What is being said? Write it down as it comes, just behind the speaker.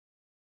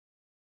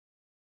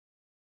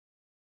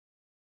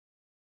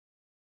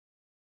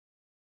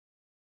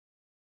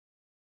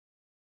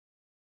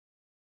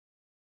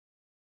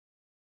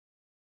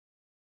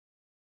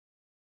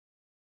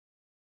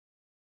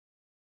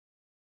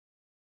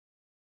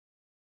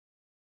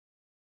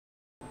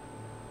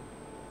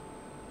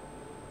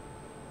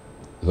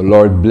The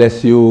Lord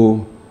bless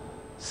you,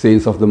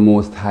 saints of the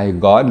Most High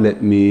God.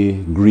 Let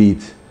me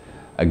greet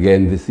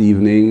again this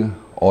evening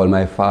all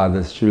my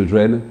Father's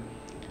children.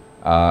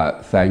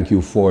 Thank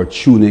you for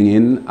tuning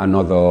in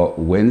another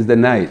Wednesday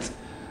night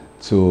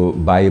to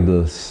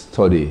Bible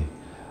study.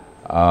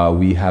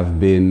 We have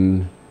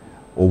been,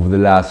 over the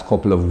last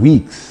couple of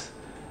weeks,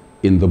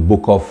 in the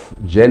book of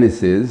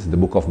Genesis, the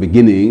book of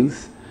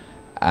beginnings,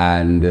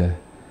 and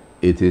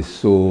it is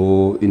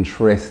so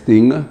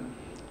interesting.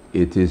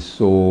 It is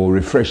so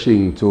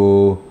refreshing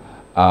to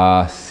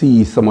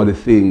see some of the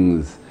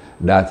things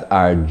that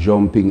are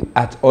jumping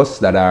at us,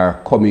 that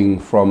are coming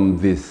from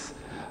this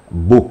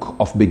book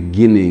of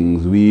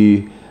beginnings.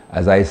 We,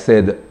 as I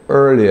said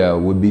earlier,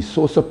 would be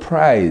so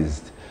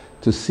surprised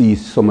to see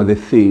some of the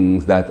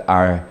things that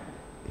are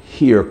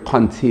here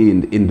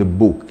contained in the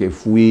book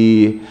if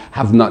we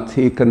have not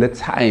taken the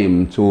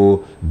time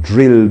to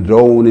drill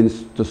down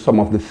into some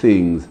of the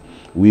things.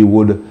 We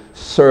would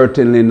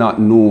certainly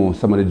not know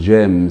some of the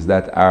gems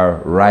that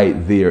are right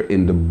there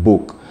in the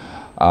book.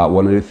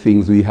 One of the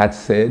things we had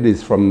said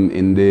is from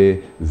in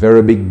the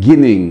very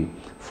beginning,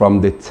 from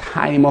the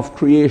time of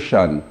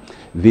creation,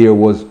 there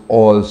was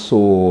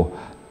also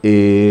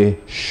a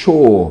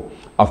show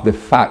of the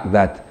fact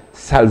that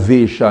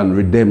salvation,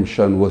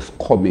 redemption was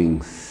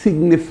coming,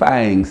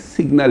 signaling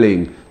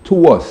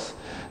to us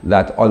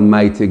that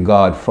Almighty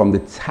God from the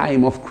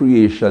time of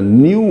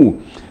creation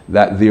knew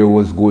that there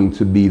was going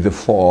to be the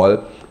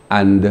fall,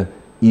 and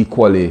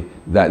equally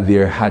that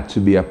there had to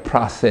be a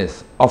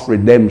process of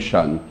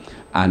redemption.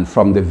 And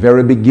from the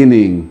very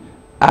beginning,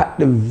 at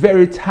the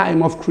very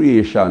time of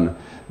creation,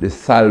 the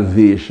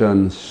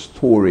salvation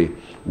story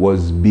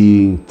was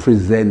being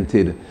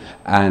presented.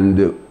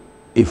 And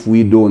if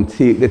we don't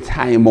take the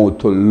time out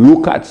to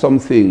look at some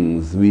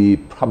things, we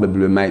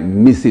probably might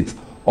miss it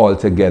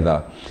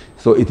altogether.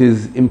 So it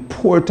is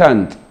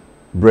important,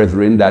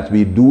 brethren, that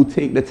we do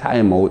take the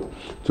time out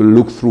to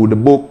look through the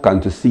book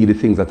and to see the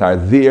things that are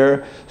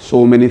there.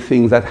 So many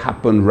things that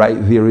happen right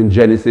there in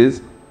Genesis,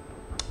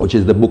 which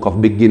is the book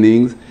of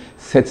beginnings,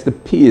 sets the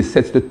pace,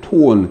 sets the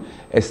tone,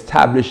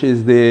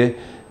 establishes the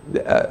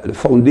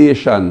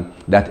foundation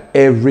that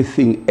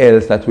everything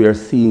else that we are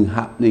seeing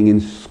happening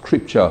in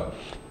Scripture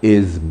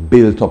is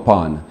built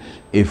upon.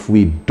 If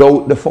we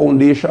doubt the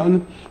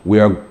foundation, we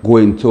are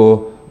going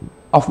to,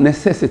 of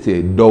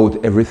necessity,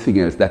 doubt everything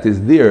else that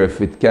is there. If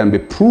it can be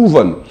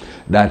proven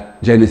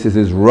that Genesis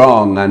is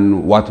wrong,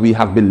 and what we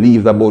have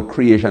believed about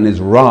creation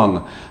is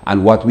wrong,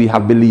 and what we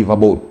have believed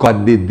about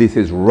God did this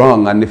is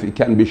wrong, and if it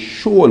can be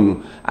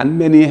shown, and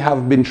many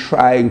have been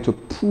trying to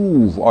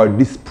prove or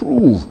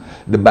disprove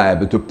the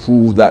Bible, to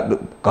prove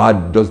that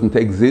God doesn't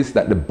exist,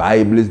 that the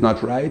Bible is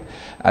not right,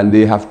 and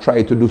they have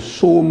tried to do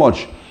so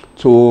much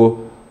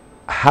to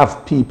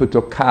have people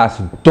to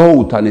cast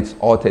doubt on its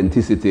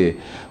authenticity.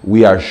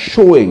 We are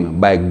showing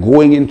by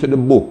going into the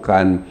book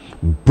and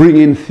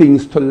bringing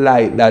things to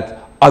light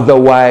that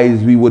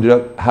otherwise we would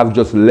have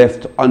just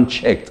left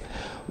unchecked.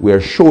 We are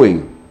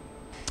showing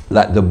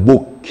that the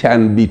book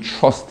can be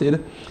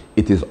trusted.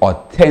 It is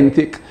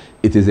authentic.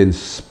 It is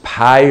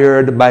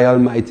inspired by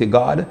Almighty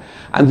God.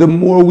 And the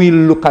more we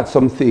look at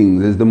some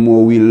things, is the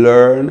more we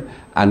learn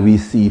and we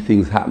see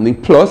things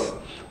happening. Plus,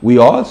 we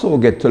also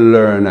get to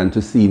learn and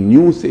to see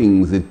new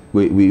things.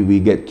 We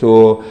get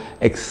to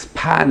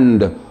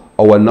expand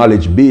our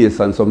knowledge base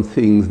on some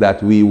things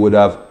that we would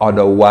have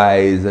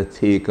otherwise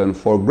taken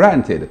for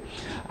granted.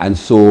 And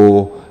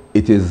so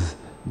it is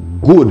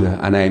good,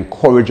 and I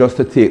encourage us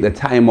to take the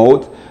time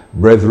out,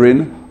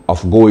 brethren,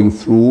 of going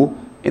through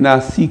in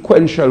a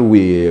sequential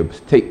way.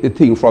 Take the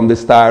thing from the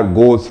start,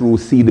 go through,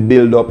 see the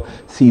build-up,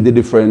 see the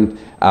different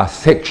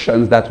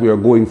sections that we are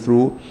going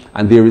through,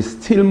 and there is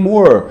still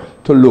more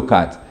to look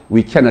at.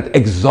 We cannot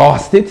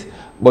exhaust it,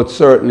 but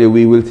certainly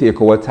we will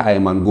take our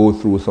time and go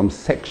through some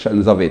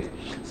sections of it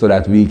so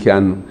that we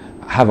can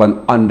have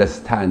an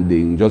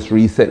understanding. Just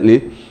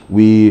recently,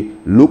 we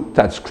looked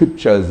at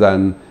scriptures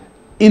and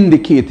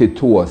indicated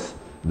to us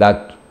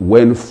that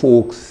when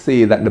folks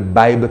say that the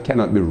Bible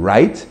cannot be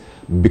right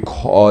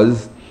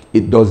because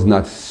it does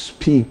not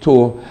speak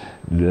to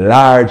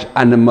large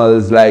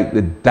animals like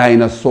the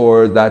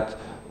dinosaurs that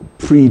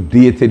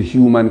predated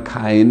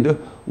humankind,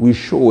 we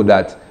show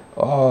that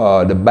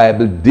the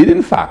Bible did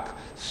in fact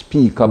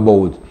speak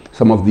about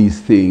some of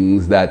these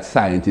things that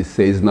scientists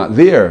say is not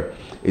there.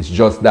 It's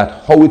just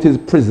that how it is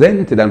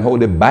presented and how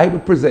the Bible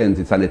presents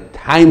it and the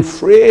time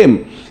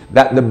frame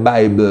that the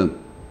Bible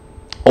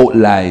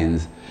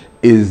outlines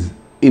is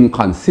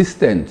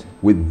inconsistent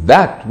with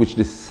that which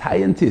the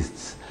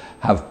scientists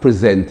have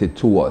presented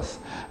to us.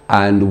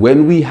 And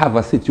when we have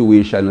a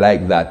situation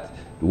like that,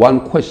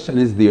 one question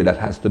is there that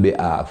has to be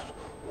asked.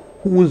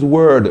 Whose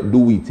word do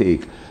we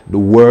take? The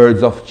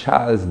words of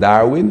Charles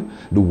Darwin,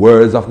 the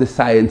words of the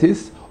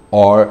scientists,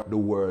 or the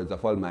words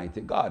of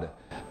Almighty God?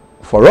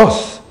 For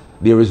us,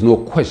 there is no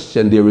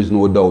question, there is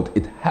no doubt.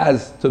 It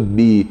has to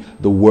be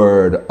the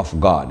word of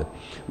God.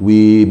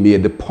 We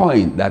made the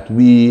point that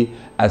we,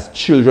 as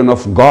children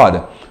of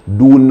God,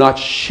 do not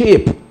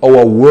shape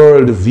our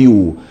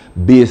worldview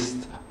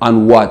based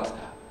on what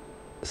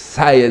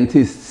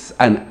scientists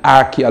and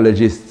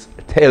archaeologists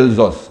tells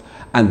us,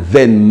 and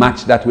then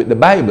match that with the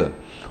Bible.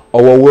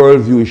 Our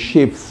worldview is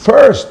shaped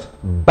first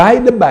by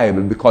the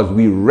Bible because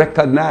we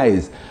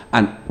recognize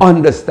and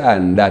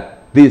understand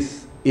that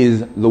this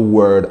is the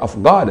Word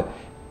of God.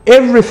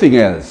 Everything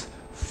else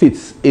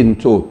fits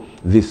into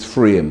this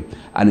frame,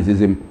 and it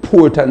is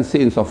important,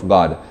 saints of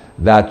God,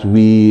 that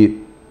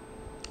we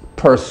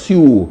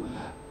pursue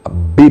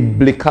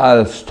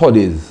biblical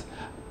studies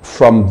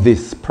from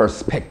this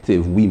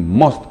perspective. We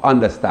must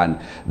understand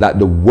that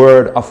the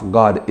Word of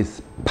God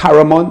is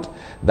paramount,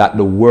 that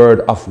the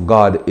Word of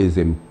God is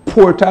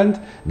important,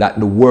 that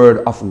the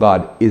Word of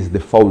God is the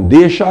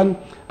foundation,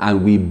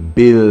 and we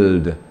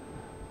build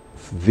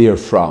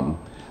therefrom.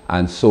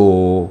 And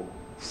so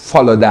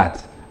follow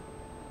that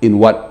in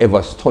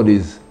whatever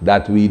studies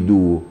that we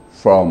do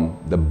from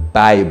the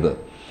Bible.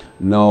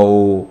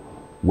 Now,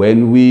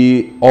 when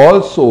we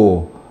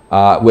also,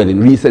 in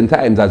recent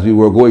times as we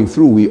were going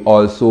through, we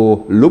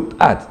also looked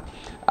at,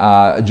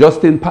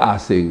 just in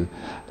passing,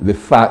 the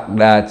fact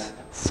that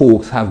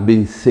folks have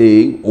been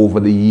saying over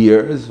the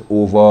years,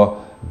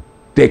 over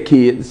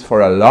decades,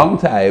 for a long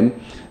time,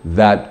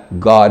 that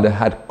God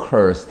had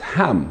cursed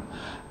Ham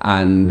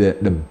and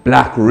the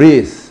black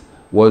race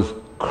was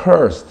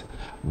cursed.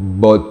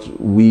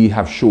 But we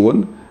have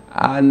shown,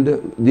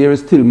 and there is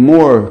still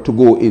more to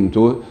go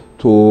into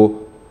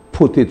to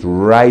put it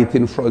right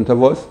in front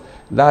of us,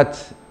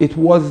 that it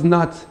was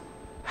not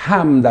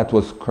Ham that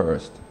was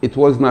cursed. It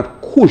was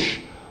not Cush,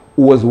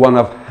 who was one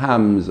of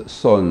Ham's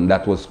sons,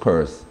 that was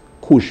cursed.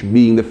 Cush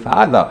being the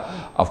father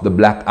of the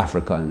black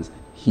Africans.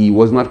 He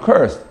was not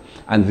cursed.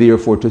 And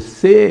therefore to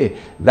say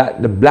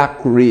that the black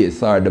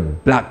race or the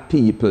black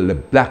people, the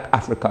black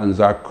Africans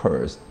are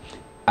cursed,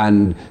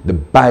 and the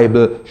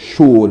Bible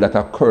showed that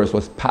a curse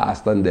was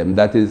passed on them,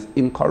 that is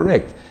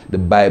incorrect. The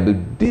Bible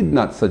did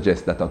not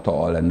suggest that at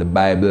all, and the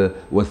Bible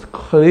was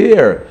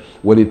clear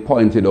when it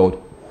pointed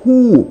out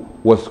who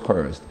was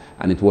cursed.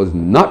 And it was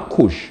not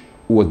Cush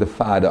who was the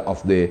father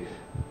of the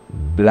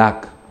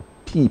black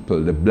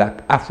people, the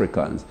black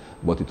Africans,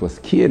 but it was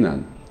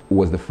Canaan who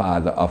was the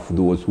father of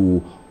those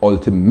who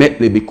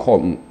ultimately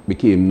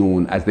became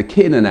known as the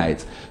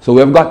Canaanites. So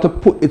we have got to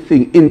put the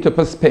thing into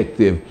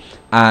perspective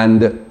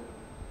and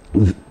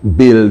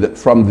build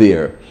from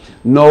there.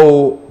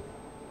 Now,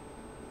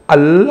 a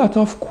lot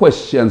of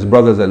questions,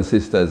 brothers and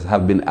sisters,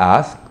 have been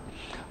asked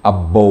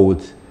about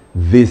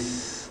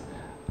this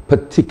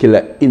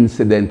particular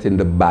incident in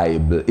the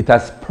Bible. It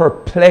has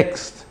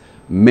perplexed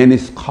many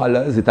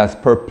scholars, it has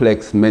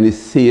perplexed many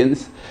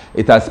saints,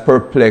 it has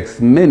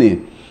perplexed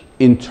many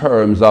in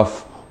terms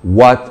of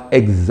what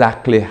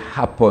exactly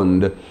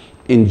happened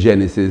in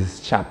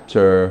Genesis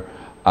chapter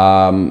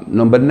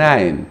number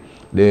 9.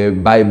 The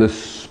Bible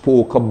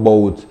spoke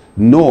about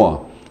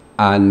Noah,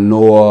 and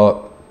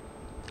Noah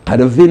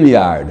had a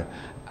vineyard,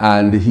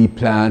 and he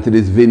planted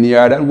his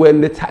vineyard, and when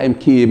the time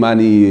came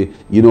and he,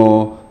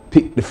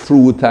 picked the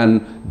fruit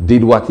and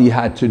did what he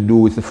had to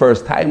do, it's the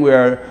first time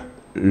we're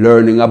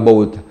learning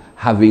about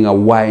having a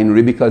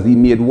winery, because he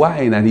made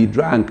wine and he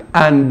drank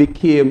and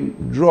became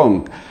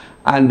drunk.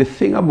 And the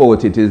thing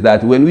about it is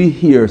that when we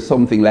hear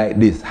something like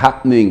this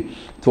happening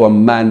to a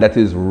man that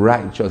is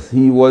righteous,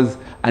 he was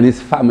and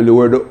his family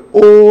were the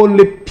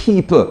only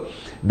people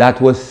that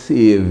was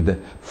saved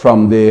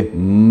from the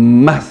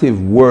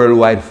massive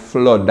worldwide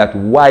flood that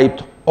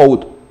wiped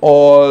out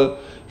all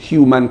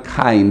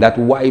humankind, that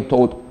wiped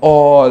out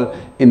all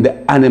in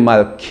the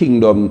animal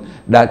kingdom,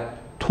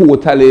 that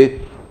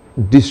totally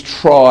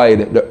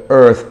destroyed the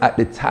earth at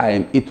the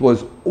time. It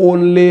was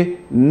only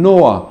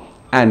Noah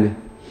and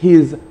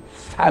his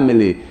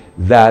family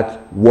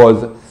that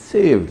was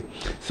saved.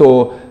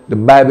 So the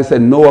Bible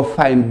said Noah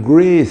found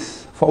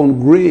grace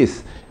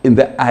in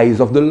the eyes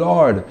of the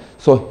Lord.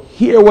 So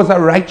here was a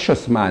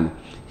righteous man.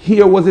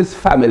 Here was his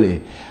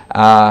family.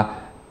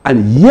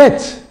 And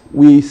yet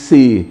we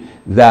see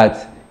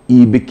that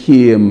he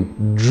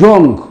became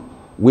drunk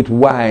with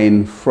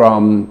wine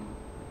from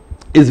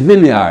his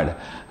vineyard.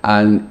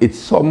 And it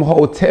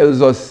somehow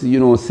tells us,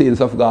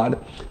 saints of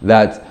God,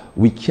 that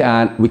we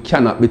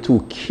cannot be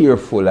too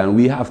careful, and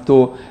we have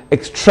to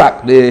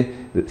extract the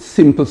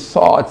simple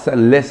thoughts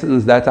and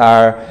lessons that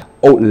are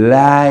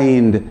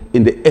outlined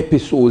in the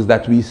episodes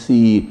that we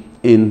see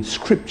in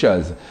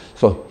scriptures.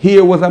 So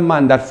here was a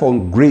man that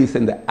found grace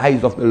in the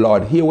eyes of the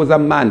Lord. Here was a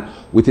man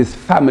with his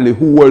family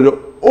who were the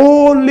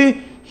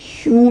only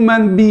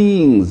human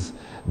beings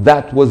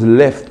that was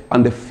left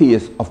on the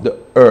face of the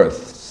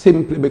earth,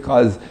 simply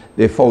because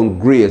they found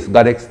grace.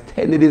 God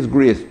extended his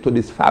grace to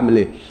this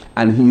family,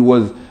 and he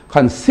was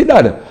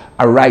considered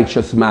a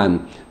righteous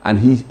man, and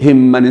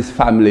him and his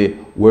family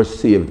were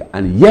saved.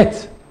 And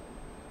yet,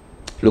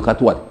 look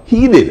at what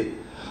he did.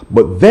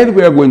 But then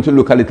we are going to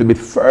look a little bit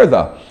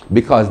further,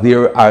 because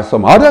there are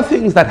some other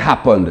things that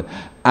happened,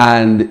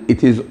 and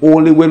it is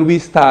only when we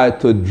start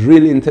to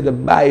drill into the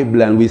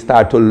Bible and we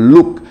start to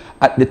look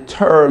at the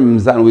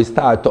terms and we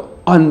start to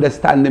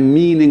understand the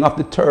meaning of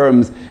the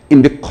terms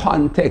in the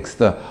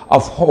context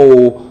of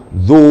how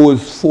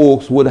those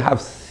folks would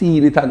have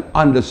seen it and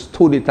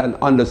understood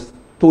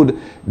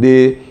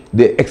the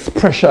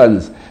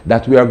expressions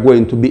that we are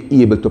going to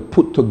be able to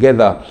put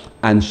together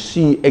and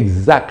see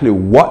exactly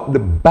what the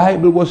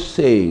Bible was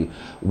saying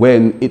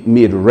when it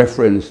made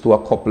reference to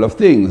a couple of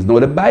things. Now,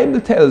 the Bible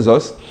tells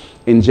us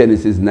in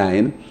Genesis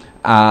 9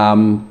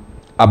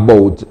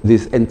 about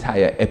this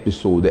entire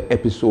episode, the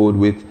episode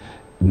with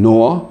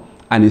Noah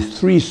and his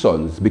 3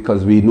 sons,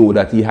 because we know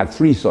that he had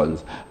 3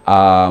 sons,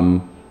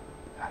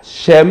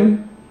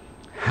 Shem,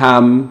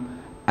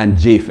 Ham, and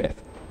Japheth.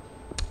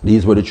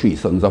 These were the 3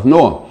 sons of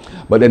Noah.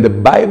 But then the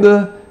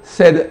Bible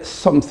said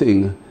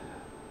something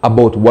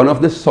about one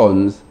of the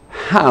sons,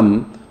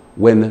 Ham,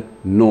 when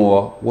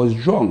Noah was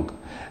drunk.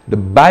 The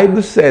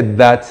Bible said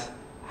that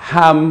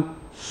Ham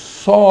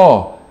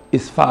saw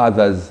his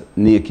father's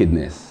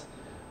nakedness,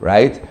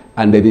 right?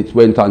 And then it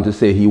went on to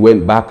say he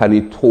went back and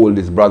he told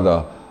his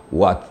brother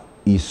what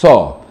he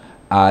saw.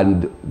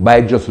 And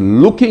by just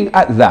looking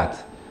at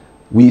that,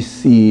 we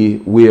see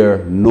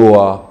where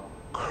Noah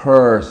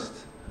cursed,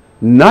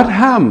 not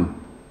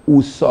Ham,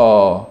 who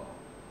saw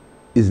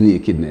his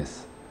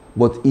nakedness,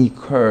 but he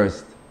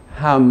cursed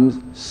Ham's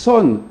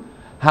son,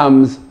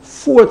 Ham's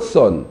 4th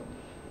son.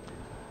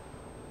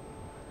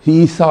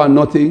 He saw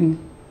nothing,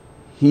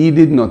 he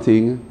did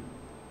nothing,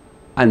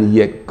 and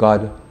yet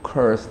God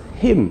cursed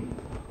him.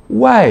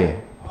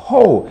 Why?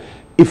 How?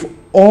 If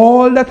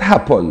all that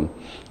happened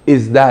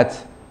is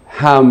that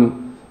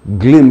Ham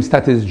glimpsed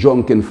at his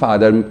drunken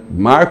father,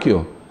 mark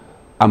you,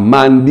 a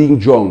man being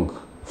drunk,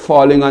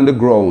 falling on the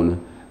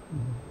ground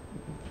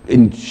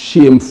in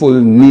shameful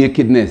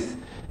nakedness,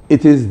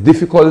 it is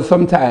difficult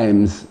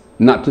sometimes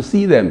not to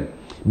see them,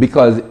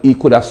 because he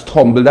could have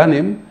stumbled on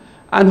him.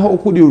 And how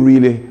could you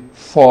really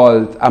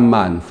fault a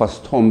man for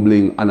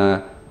stumbling on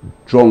a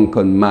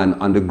drunken man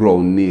on the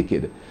ground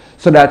naked?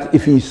 So that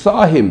if he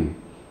saw him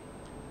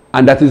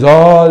and that is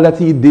all that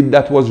he did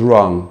that was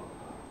wrong,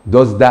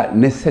 does that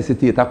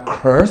necessitate a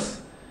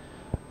curse?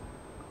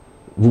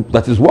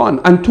 That is 1.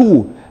 And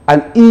 2,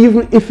 and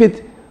even if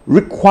it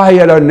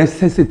required or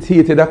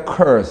necessitated a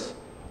curse,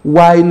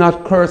 why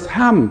not curse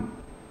Ham?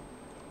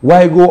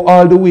 Why go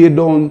all the way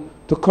down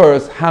to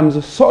curse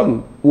Ham's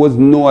son, who was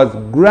Noah's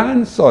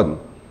grandson,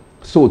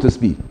 so to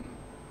speak?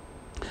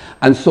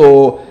 And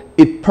so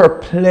it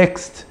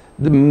perplexed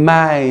the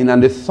mind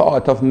and the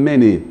thought of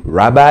many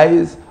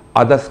rabbis,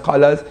 other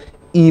scholars,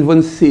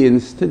 even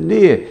saints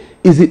today.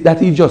 Is it that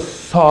he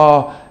just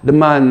saw the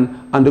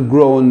man on the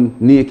ground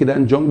naked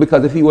and drunk?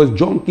 Because if he was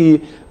drunk,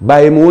 he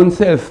by his own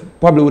self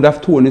probably would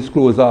have torn his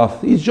clothes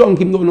off. He's drunk,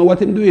 he don't know what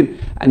he's doing.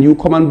 And you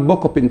come and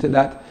buck up into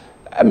that.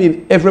 I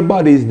mean,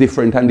 everybody is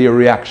different and their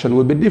reaction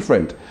will be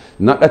different.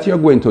 Not that you're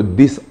going to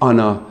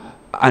dishonor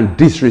and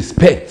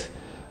disrespect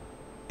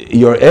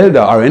your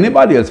elder or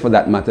anybody else for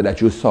that matter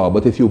that you saw.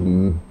 But if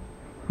you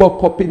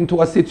buck up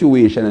into a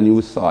situation and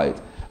you saw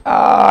it,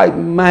 it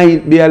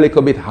might be a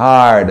little bit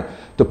hard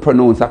to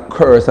pronounce a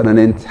curse on an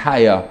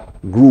entire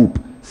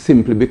group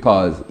simply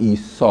because he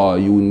saw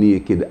you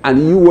naked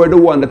and you were the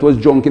one that was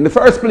drunk in the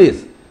first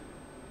place.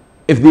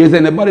 If there's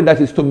anybody that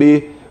is to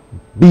be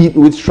beat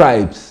with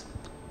stripes,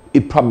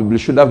 it probably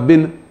should have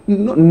been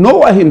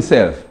Noah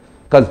himself,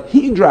 because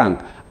he drank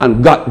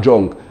and got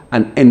drunk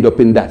and ended up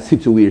in that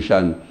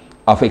situation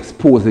of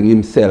exposing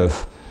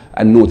himself.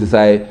 And notice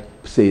I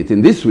say it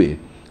in this way.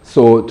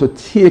 So to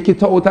take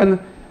it out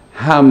on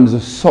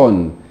Ham's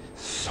son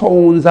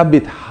sounds a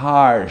bit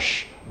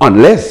harsh,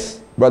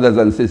 unless, brothers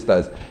and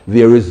sisters,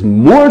 there is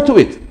more to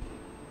it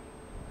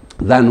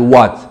than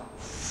what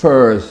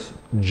first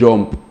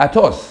jumped at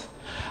us.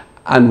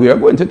 And we are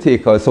going to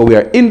take so we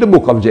are in the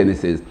book of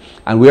Genesis,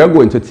 and we are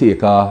going to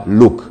take a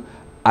look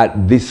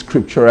at this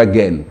scripture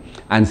again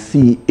and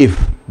see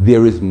if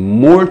there is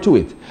more to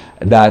it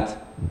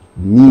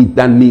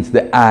than meets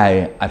the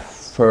eye at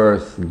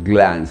first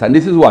glance. And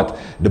this is what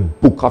the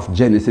book of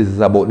Genesis is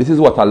about. This is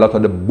what a lot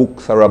of the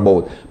books are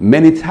about.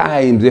 Many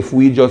times, if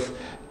we just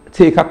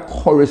take a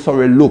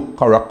cursory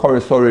look or a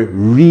cursory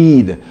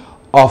read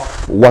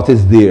of what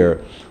is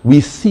there, we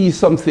see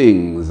some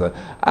things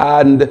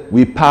and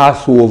we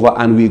pass over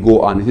and we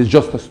go on. It is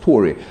just a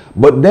story.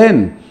 But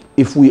then,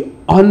 if we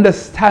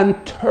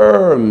understand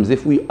terms,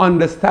 if we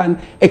understand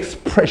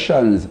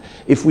expressions,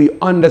 if we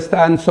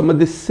understand some of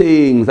the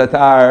sayings that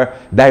are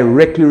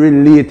directly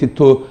related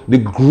to the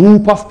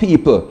group of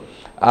people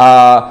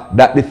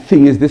that the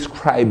thing is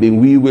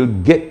describing, we will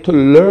get to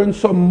learn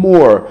some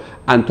more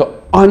and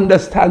to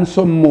understand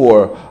some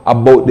more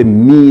about the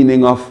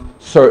meaning of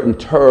certain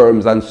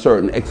terms and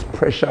certain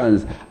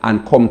expressions,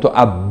 and come to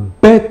a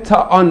better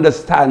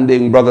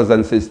understanding, brothers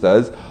and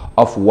sisters,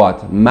 of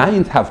what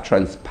might have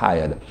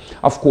transpired.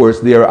 Of course,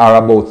 there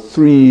are about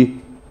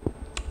 3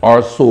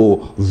 or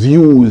so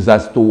views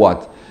as to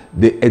what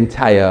the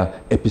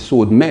entire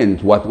episode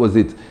meant. What was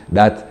it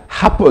that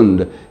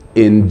happened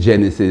in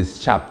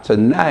Genesis chapter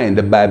 9?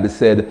 The Bible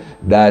said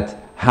that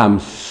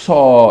Ham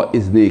saw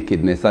his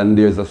nakedness, and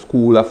there's a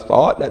school of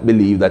thought that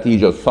believe that he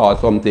just saw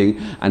something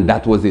and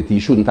that was it. He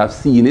shouldn't have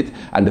seen it,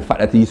 and the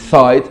fact that he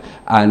saw it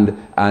and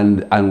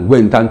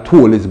went and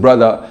told his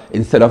brother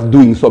instead of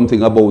doing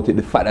something about it,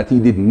 the fact that he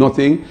did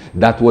nothing,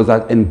 that was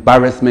an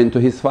embarrassment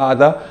to his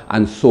father,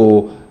 and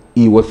so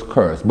he was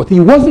cursed. But he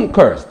wasn't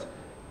cursed.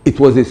 It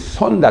was his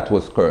son that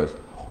was cursed.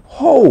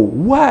 How?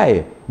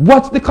 Why?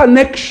 What's the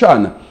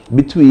connection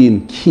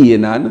between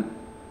Canaan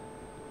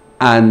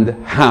and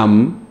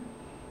Ham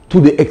to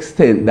the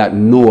extent that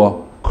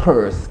Noah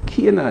cursed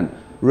Canaan?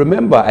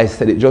 Remember, I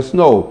said it just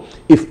now.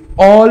 If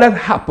all that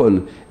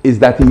happened is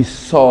that he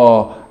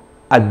saw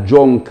a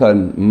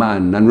drunken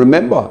man, and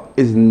remember,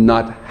 it's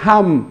not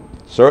Ham,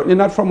 certainly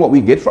not from what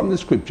we get from the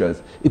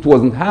scriptures. It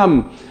wasn't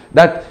Ham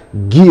that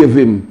gave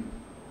him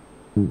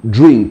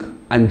drink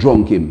and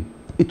drunk him.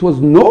 It was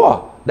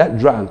Noah that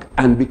drank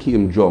and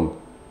became drunk.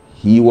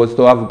 He was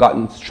to have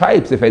gotten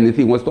stripes if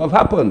anything was to have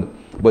happened,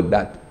 but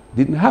that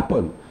didn't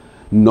happen.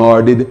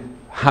 Nor did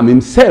Ham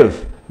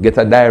himself get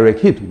a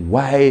direct hit.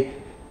 Why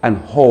and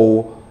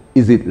how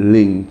is it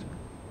linked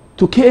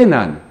to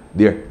Canaan?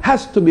 There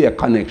has to be a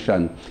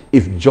connection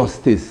if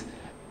justice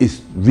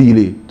is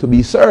really to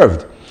be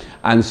served.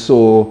 And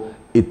so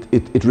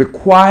it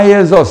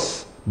requires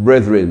us,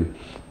 brethren,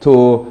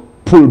 to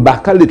pull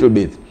back a little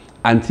bit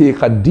and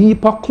take a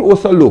deeper,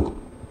 closer look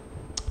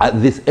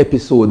at this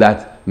episode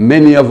that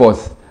many of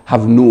us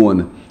have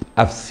known,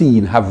 have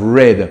seen, have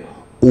read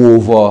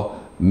over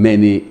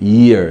many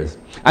years.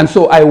 And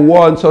so I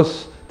want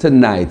us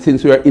tonight,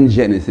 since we are in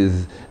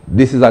Genesis,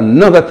 this is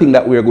another thing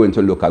that we're going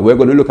to look at. We're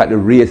going to look at the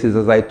races,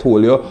 as I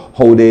told you,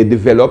 how they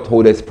developed,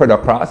 how they spread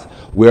across.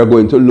 We're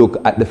going to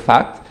look at the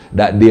fact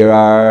that there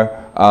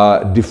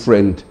are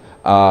different,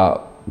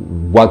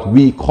 what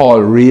we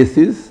call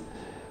races.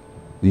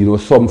 You know,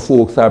 some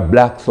folks are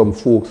black, some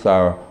folks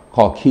are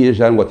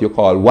Caucasian, what you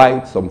call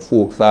white, some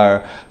folks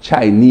are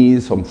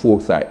Chinese, some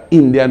folks are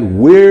Indian.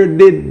 Where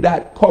did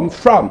that come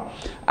from?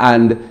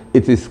 And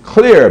it is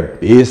clear,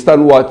 based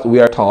on what we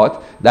are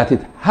taught, that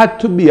it had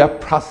to be a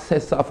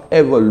process of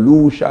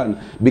evolution,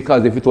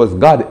 because if it was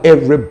God,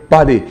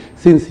 everybody,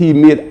 since he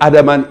made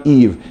Adam and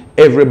Eve,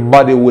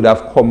 everybody would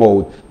have come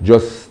out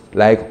just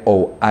like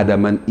how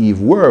Adam and Eve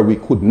were. We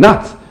could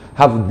not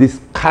have this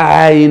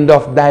kind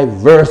of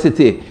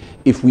diversity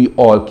if we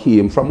all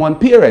came from one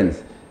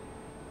parent.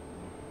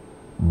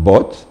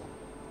 But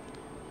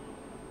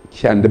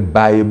can the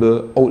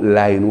Bible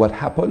outline what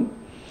happened?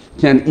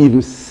 Can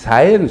even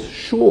science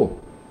show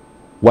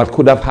what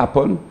could have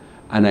happened?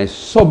 And I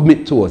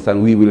submit to us,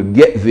 and we will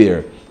get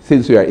there,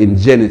 since we are in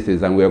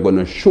Genesis, and we are going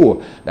to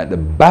show that the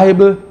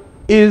Bible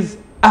is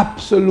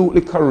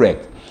absolutely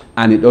correct.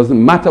 And it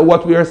doesn't matter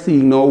what we are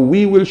seeing now,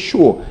 we will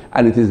show.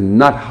 And it is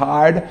not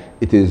hard,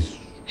 it is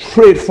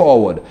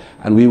straightforward.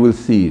 And we will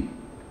see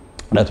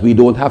that we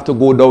don't have to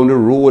go down the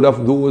road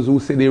of those who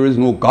say there is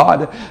no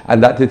God,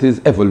 and that it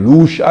is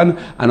evolution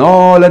and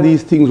all of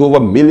these things over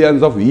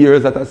millions of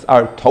years, that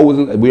are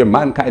thousands, where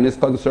mankind is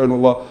concerned,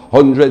 over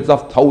hundreds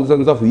of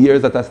thousands of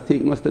years that has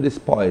taken us to this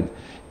point.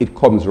 It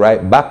comes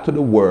right back to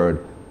the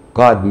word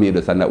God made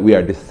us, and that we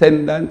are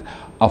descendant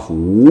of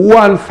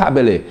one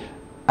family,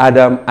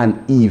 Adam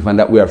and Eve, and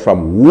that we are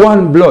from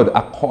one blood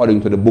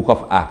according to the book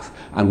of Acts.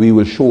 And we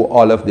will show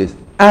all of this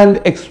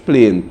and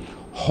explain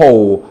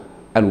how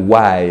and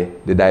why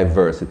the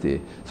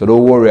diversity. So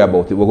don't worry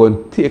about it. We're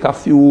going to take a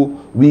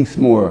few weeks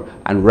more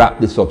and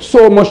wrap this up.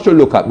 So much to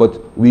look at,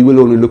 but we will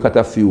only look at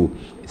a few.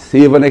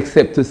 Save and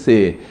except to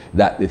say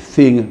that the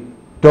thing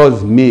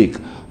does make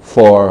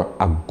for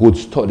a good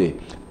study,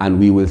 and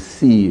we will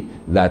see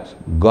that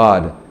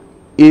God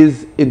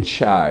is in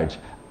charge,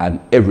 and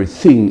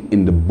everything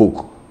in the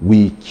book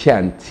we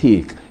can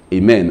take,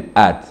 amen,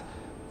 at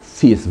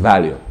face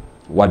value.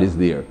 What is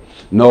there?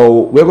 Now,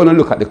 we're going to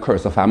look at the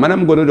curse of Ham, and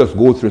I'm going to just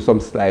go through some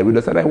slides with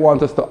us, and I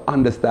want us to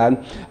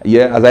understand,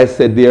 yeah, as I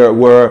said, there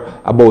were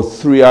about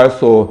 3 or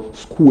so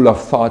school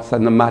of thoughts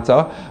on the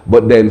matter,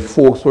 but then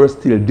folks were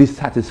still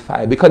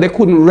dissatisfied because they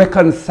couldn't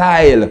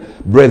reconcile,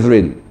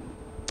 brethren,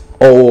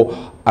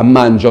 or a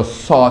man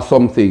just saw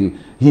something,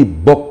 he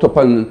bucked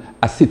upon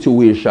a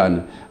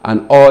situation,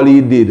 and all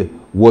he did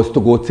was to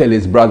go tell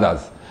his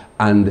brothers,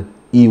 and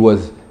he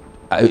was,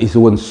 his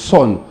own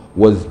son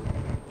was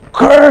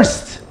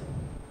cursed,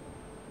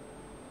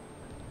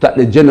 that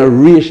the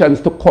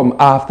generations to come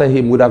after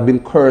him would have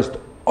been cursed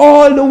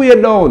all the way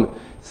down,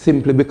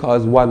 simply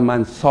because one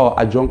man saw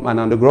a drunk man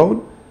on the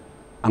ground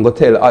and go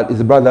tell all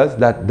his brothers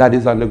that that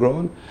is on the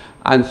ground.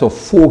 And so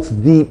folks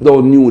deep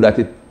down knew that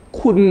it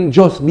couldn't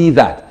just be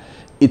that.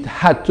 It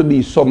had to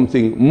be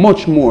something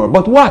much more.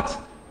 But what?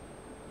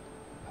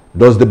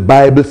 Does the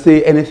Bible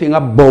say anything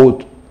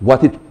about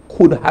what it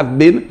could have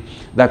been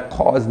that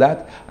caused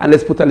that? And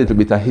let's put a little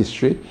bit of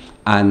history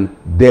and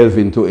delve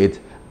into it,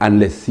 and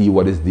let's see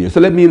what is there. So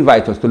let me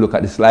invite us to look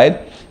at the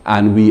slide,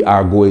 and we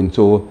are going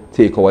to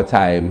take our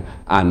time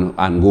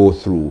and go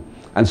through.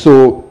 And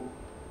so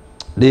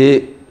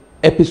the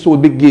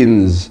episode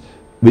begins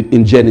with,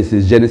 in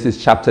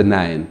Genesis chapter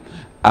 9.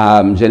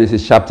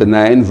 Genesis chapter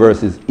 9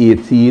 verses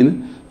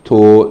 18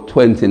 to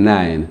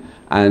 29.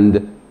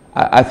 And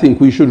I think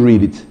we should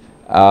read it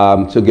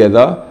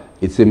together.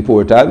 It's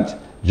important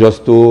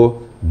just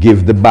to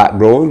give the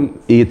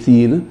background,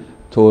 18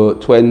 to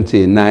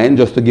 29,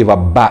 just to give a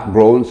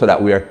background so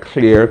that we are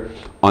clear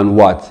on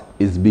what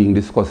is being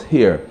discussed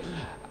here.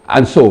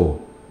 And so,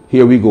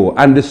 here we go.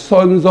 And the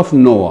sons of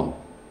Noah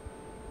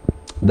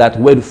that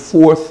went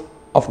forth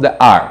of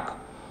the ark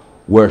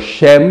were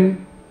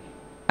Shem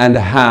and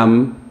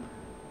Ham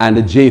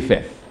and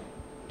Japheth.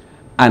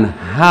 And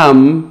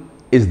Ham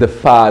is the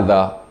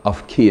father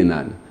of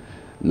Canaan.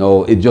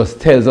 No, it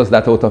just tells us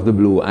that out of the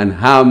blue. And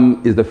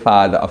Ham is the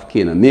father of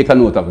Canaan. Make a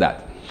note of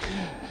that.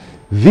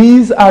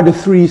 These are the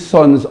three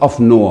sons of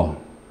Noah,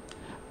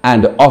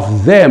 and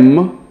of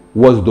them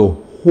was the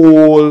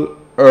whole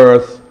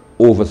earth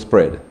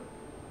overspread.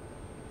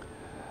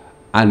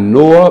 And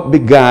Noah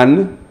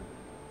began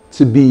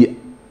to be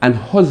an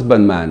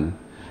husbandman,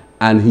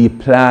 and he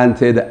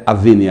planted a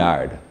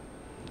vineyard.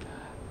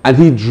 And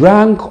he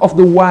drank of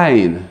the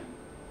wine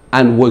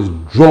and was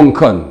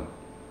drunken,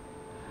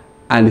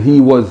 and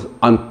he was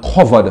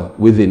uncovered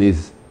within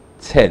his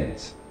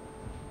tent.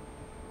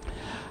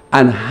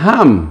 And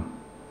Ham,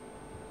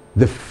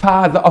 the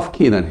father of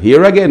Canaan,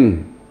 here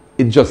again,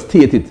 it just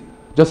stated,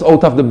 just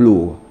out of the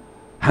blue.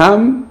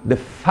 Ham, the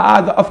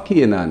father of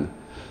Canaan,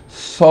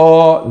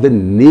 saw the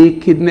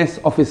nakedness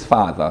of his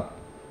father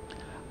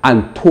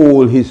and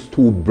told his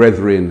two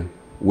brethren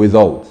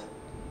without.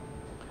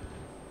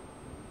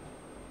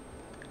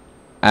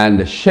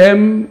 And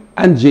Shem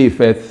and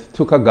Japheth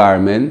took a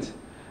garment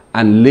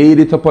and laid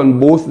it upon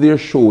both their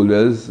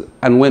shoulders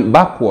and went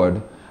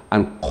backward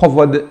and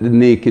covered the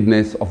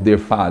nakedness of their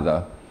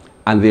father.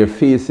 And their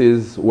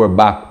faces were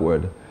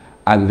backward,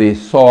 and they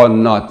saw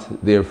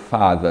not their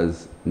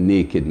father's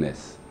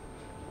nakedness.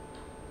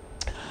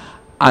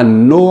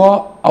 And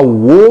Noah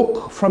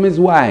awoke from his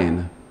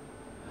wine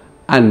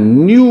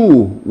and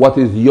knew what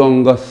his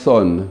younger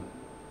son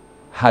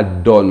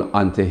had done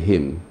unto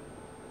him.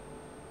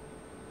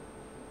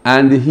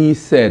 And he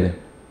said,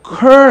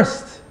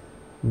 Cursed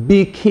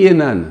be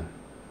Canaan,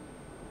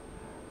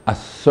 a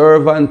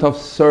servant of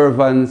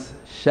servants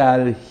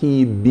shall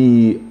he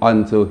be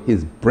unto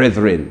his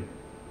brethren.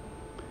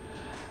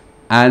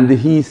 And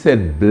he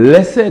said,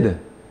 Blessed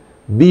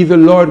be the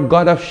Lord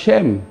God of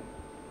Shem,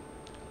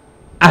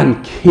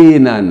 and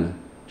Canaan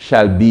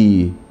shall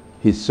be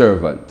his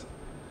servant.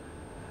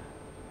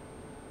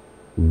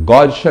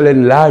 God shall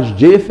enlarge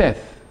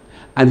Japheth,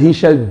 and he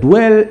shall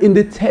dwell in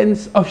the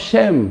tents of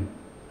Shem,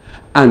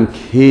 and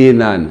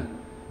Canaan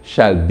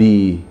shall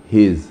be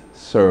his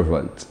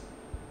servant.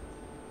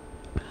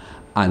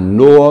 And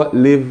Noah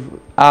lived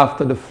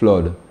after the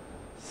flood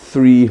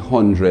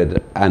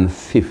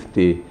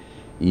 350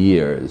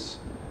 years.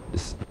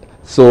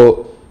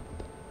 So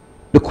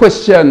the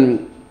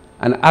question,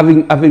 and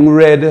having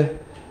read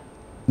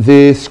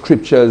the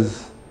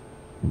scriptures,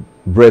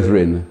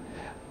 brethren,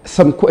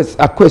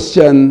 a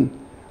question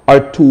or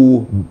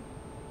two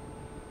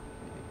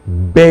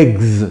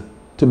begs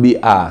to be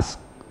asked.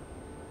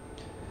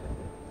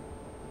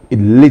 It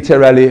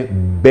literally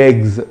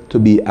begs to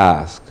be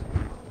asked.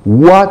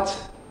 What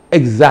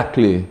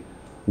exactly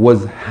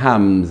was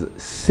Ham's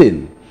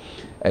sin?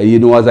 You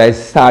know, as I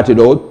started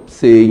out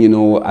saying, you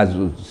know, as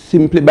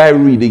simply by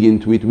reading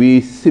into it,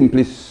 we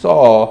simply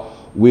saw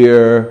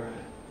where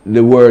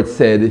the word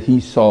said he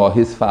saw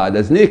his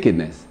father's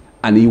nakedness,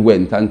 and he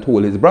went and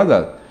told his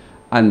brother,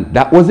 and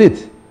that was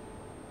it.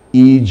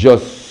 He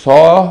just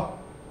saw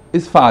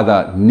his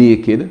father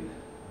naked,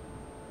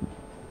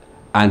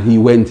 and he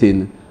went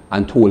in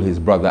and told his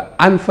brother.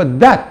 And for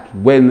that,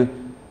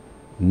 when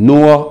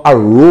Noah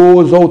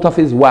arose out of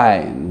his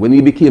wine, when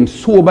he became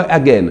sober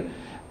again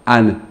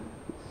and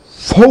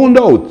found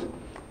out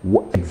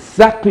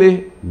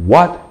exactly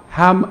what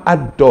Ham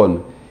had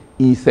done,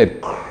 he said,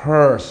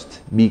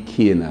 Cursed be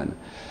Canaan.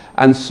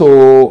 And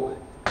so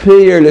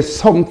clearly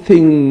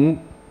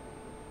something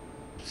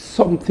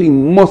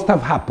must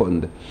have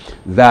happened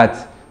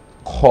that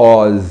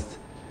caused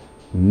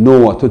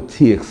Noah to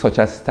take such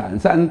a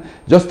stance. And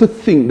just to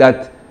think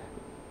that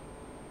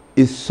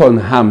his son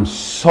Ham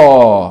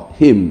saw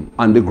him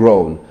on the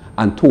ground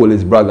and told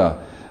his brother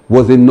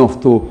was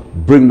enough to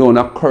bring down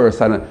a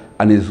curse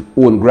on his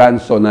own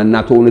grandson, and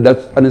not only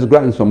that on his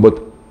grandson, but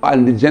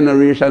on the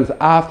generations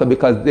after,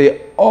 because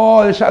they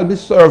all shall be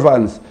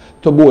servants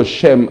to both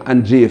Shem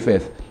and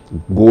Japheth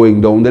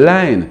going down the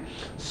line.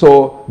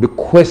 So the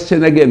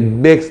question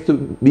again begs to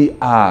be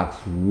asked,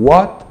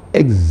 what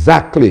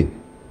exactly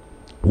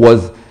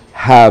was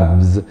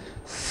Ham's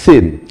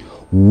sin?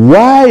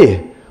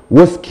 Why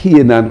was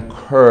Canaan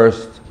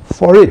cursed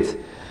for it?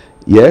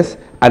 Yes,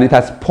 and it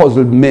has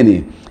puzzled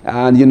many.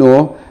 And you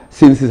know,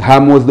 since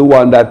Ham was the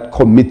one that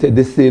committed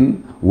the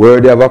sin,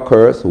 worthy of a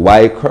curse,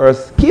 why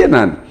curse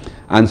Canaan?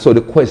 And so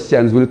the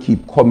questions will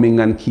keep coming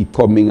and keep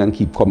coming and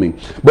keep coming.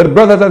 But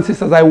brothers and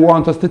sisters, I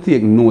want us to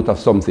take note of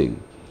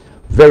something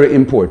very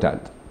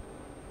important.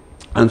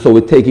 And so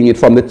we're taking it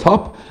from the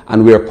top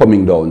and we're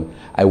coming down.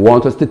 I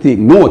want us to take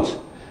note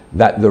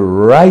that the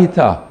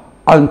writer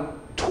on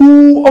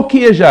 2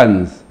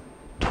 occasions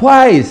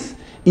twice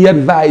he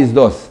advised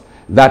us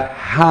that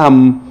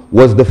Ham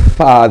was the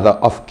father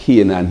of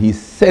Canaan. He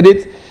said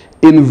it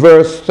in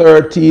verse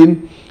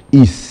 13,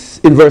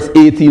 in verse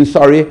 18,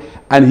 sorry,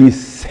 and he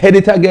said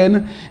it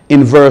again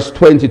in verse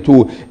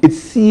 22. It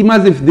seemed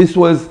as if this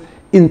was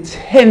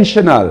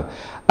intentional,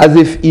 as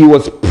if he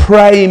was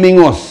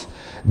priming us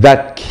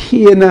that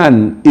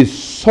Canaan is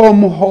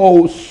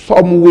somehow,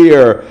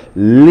 somewhere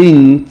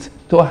linked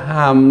to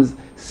Ham's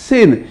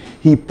sin.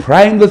 He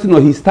primed us,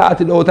 he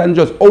started out and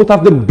just out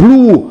of the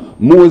blue,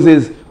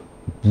 Moses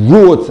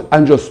wrote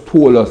and just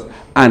told us,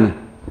 and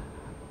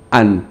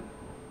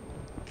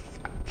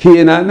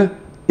Canaan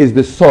is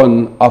the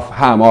son of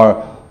Ham,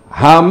 or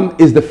Ham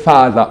is the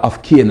father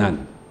of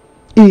Canaan.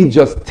 He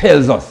just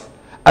tells us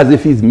as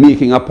if he's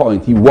making a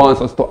point. He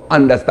wants us to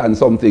understand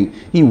something.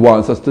 He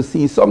wants us to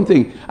see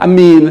something. I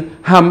mean,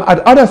 Ham had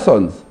other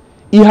sons.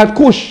 He had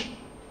Cush.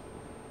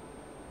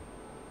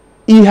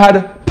 He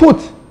had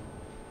Put.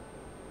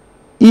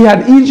 He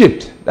had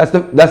Egypt. That's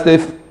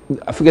the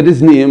I forget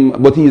his name,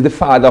 but he is the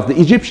father of the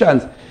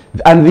Egyptians.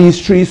 And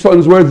these three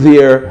sons were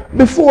there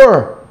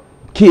before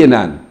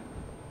Canaan.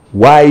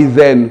 Why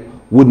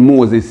then would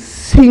Moses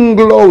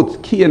single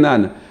out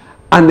Canaan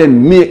and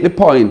then make the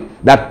point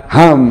that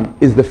Ham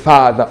is the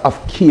father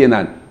of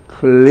Canaan?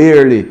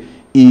 Clearly,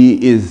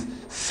 he is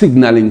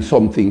signaling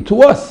something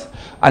to us.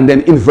 And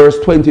then in verse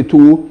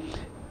 22,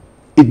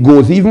 it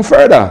goes even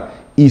further.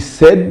 He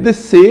said the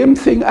same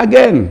thing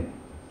again.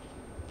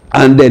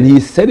 And then he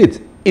said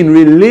it in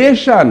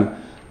relation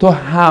to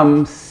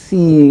Ham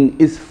seeing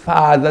his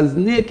father's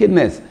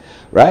nakedness.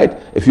 Right?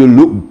 If you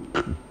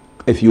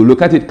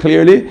look at it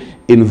clearly,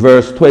 in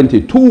verse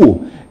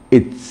 22,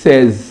 it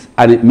says,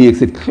 and it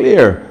makes it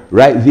clear,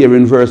 right there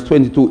in verse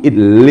 22, it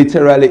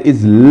literally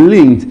is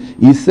linked.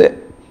 He said,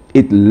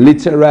 it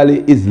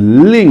literally is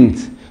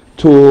linked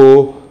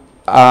to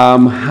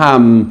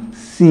Ham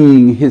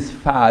seeing his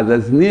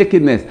father's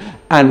nakedness.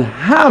 And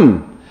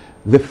Ham,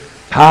 the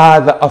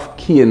father of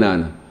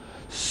Canaan,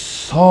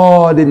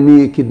 saw the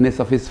nakedness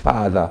of his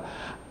father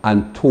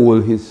and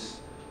told his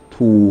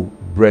two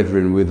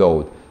brethren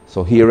without.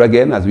 So here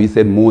again, as we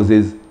said,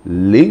 Moses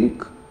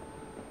linked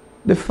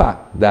the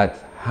fact that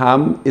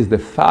Ham is the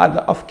father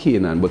of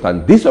Canaan, but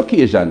on this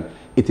occasion,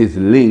 it is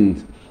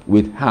linked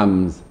with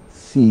Ham's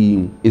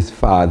seeing his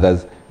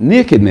father's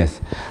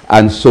nakedness.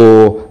 And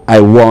so I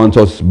want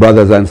us,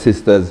 brothers and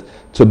sisters,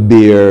 to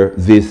bear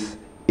this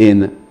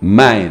in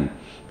mind.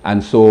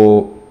 And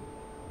so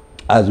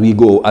as we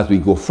go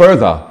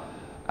further,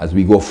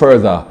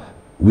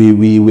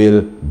 we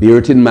will bear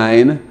it in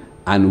mind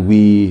and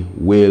we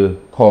will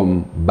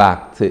come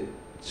back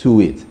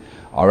to it.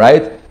 All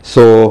right?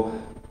 So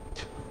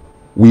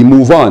we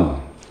move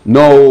on.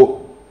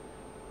 Now,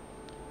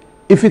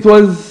 if it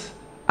was,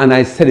 and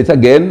I said it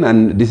again,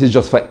 and this is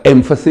just for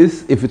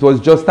emphasis, if it was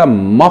just a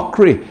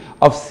mockery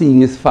of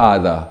seeing his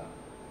father,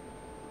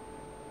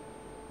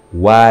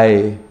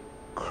 why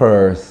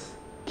curse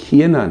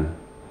Canaan?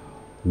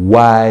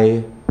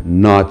 Why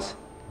not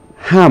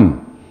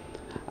Ham?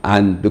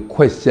 And the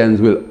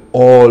questions will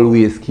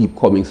always keep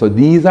coming. So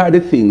these are the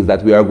things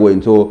that we are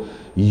going to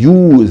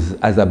use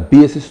as a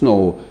basis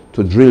now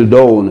to drill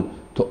down,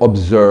 to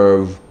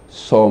observe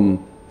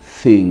some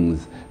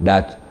things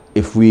that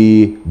if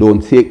we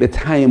don't take the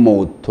time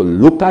out to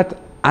look at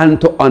and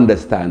to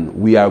understand,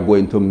 we are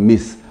going to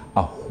miss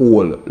a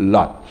whole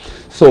lot.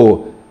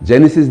 So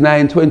Genesis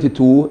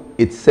 9:22,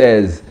 it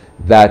says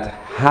that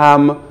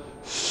Ham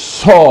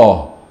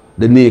saw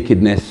the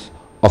nakedness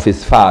of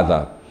his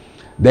father.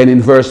 Then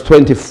in verse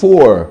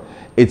 24,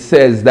 it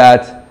says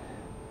that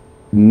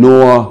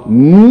Noah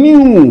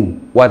knew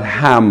what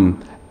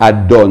Ham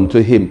had done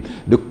to him.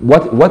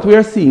 What we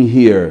are seeing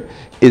here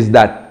is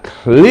that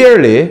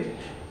clearly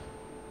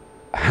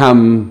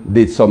Ham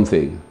did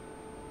something.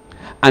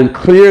 And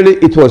clearly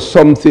it was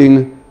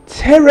something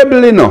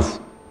terrible enough,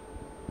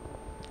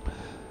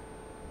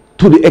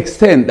 to the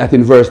extent that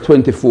in verse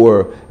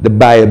 24, the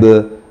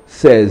Bible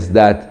says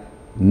that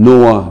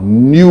Noah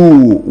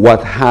knew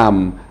what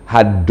Ham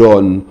had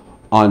done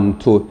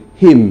unto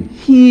him.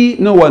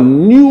 Noah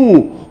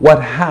knew what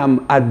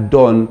Ham had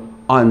done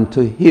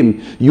unto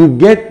him. You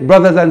get,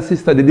 brothers and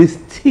sisters, the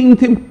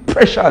distinct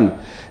impression,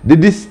 the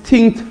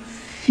distinct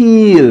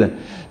feel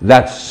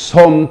that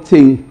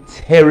something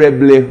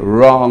terribly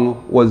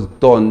wrong was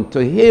done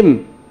to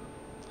him.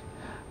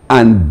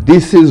 And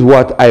this is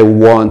what I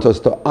want us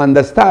to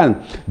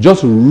understand.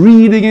 Just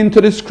reading into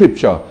the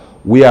scripture,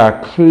 we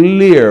are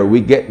clear,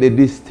 we get the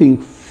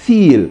distinct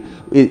feel.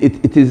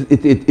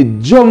 It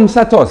jumps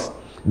at us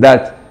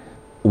that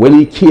when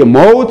he came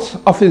out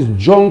of his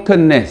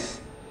drunkenness,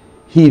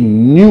 he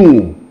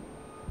knew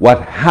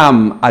what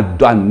Ham had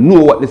done.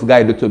 Know what this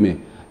guy did to me.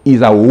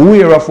 He's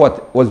aware of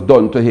what was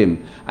done to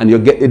him. And you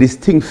get the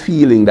distinct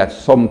feeling that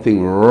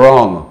something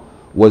wrong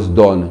was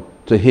done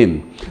to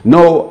him.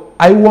 Now,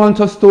 I want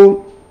us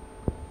to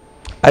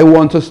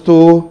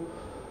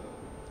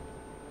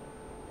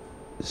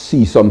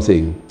see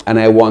something, and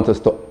I want us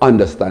to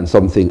understand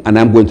something, and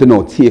I'm going to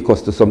now take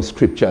us to some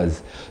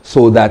scriptures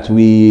so that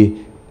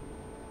we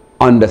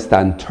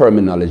understand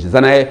terminologies.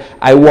 And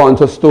I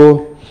want us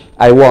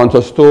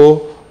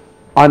to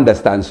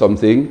understand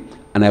something,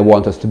 and I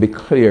want us to be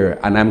clear,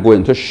 and I'm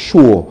going to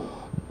show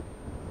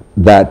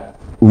that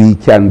we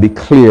can be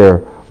clear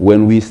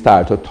when we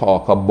start to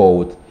talk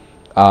about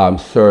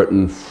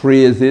certain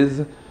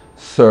phrases,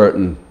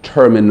 certain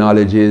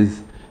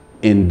terminologies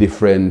in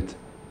different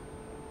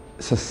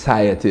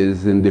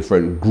societies, in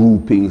different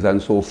groupings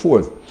and so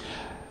forth.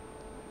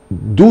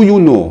 Do you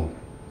know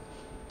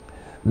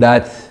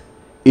that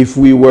if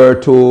we were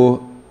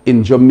to,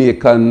 in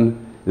Jamaican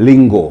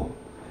lingo,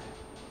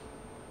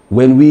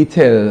 when we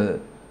tell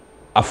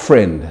a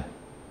friend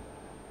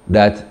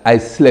that I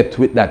slept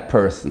with that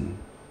person,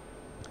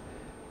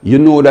 you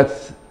know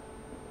that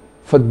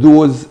for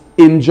those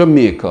in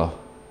Jamaica,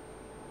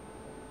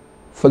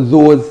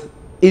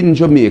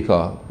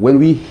 when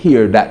we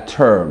hear that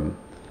term,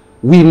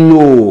 we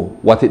know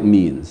what it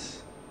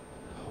means.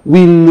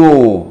 We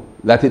know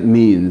that it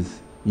means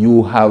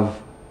you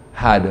have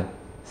had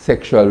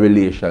sexual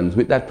relations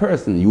with that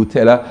person. You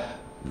tell a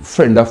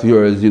friend of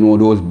yours, you know,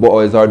 those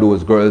boys or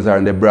those girls are,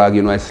 and they brag,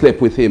 you know, I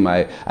slept with him,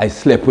 I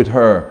slept with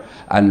her,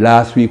 and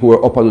last week we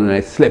were up and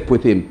I slept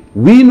with him.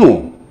 We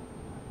know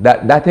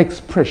that that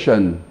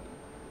expression,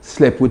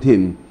 slept with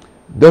him,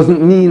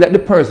 doesn't mean that the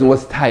person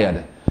was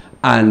tired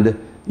and,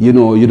 you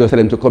know, you just tell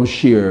them to come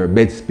share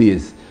bed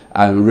space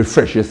and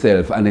refresh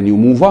yourself and then you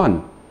move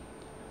on.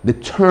 The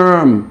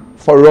term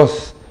for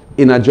us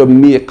in a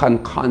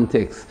Jamaican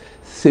context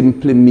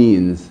simply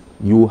means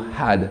you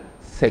had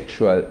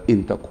sexual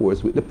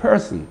intercourse with the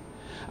person.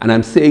 And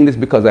I'm saying this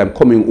because I'm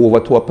coming over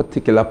to a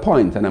particular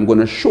point and I'm going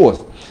to show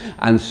us.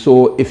 And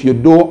so if you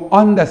don't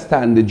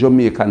understand the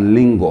Jamaican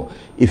lingo,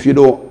 if you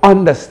don't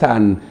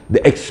understand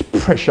the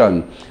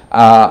expression,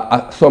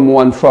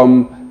 someone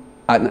from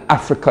an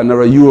African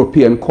or a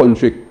European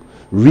country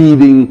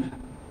reading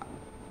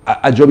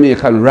a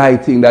Jamaican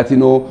writing that, you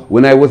know,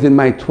 when I was in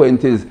my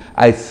 20s,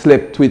 I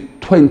slept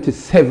with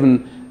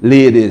 27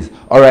 ladies,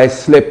 or I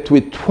slept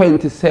with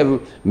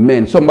 27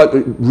 men. Somebody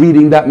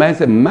reading that man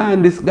said,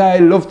 man, this guy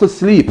loves to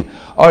sleep,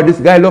 or this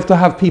guy loves to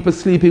have people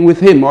sleeping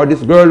with him, or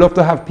this girl loves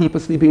to have people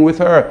sleeping with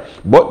her.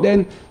 But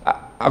then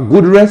a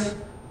good rest,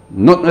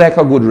 not like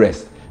a good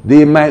rest.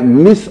 They might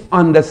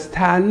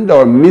misunderstand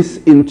or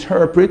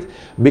misinterpret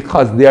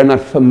because they are not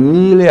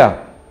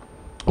familiar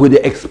with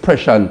the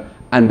expression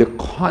and the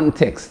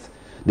context,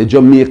 the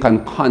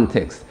Jamaican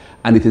context.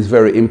 And it is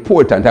very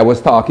important. I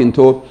was talking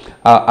to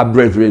a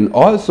brethren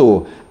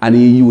also, and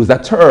he used a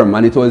term,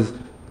 and it was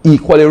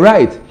equally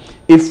right.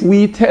 If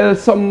we tell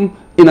some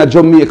in a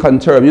Jamaican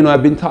term, you know,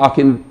 I've been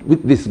talking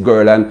with this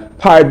girl, and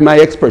pardon my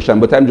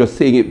expression, but I'm just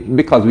saying it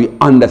because we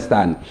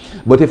understand.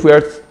 But if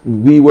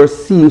we were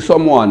seeing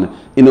someone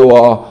in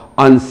our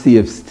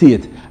unsaved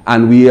state,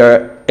 and we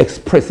are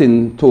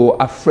expressing to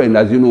a friend,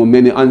 as you know,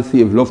 many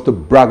unsaved love to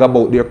brag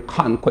about their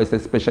conquest,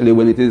 especially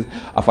when it is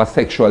of a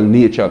sexual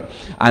nature.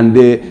 And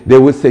they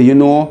would say, you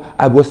know,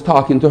 I was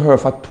talking to her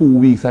for 2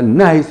 weeks, a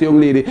nice young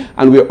lady,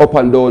 and we're up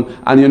and down,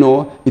 and you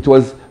know, it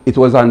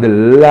was on the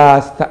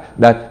last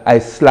that I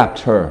slapped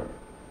her.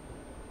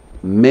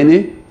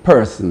 Many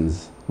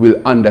persons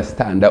will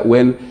understand that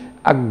when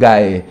a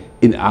guy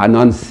in an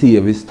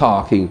unsaved is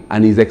talking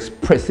and he's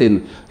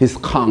expressing his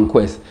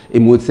conquest, he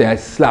would say, I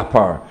slap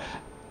her.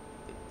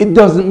 It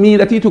doesn't mean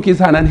that he took his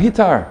hand and hit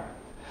her.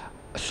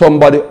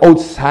 Somebody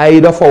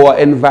outside of our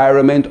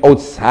environment,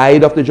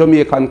 outside of the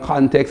Jamaican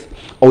context,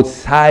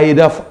 outside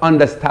of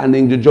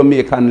understanding the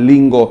Jamaican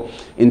lingo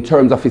in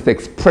terms of its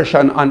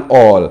expression and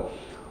all,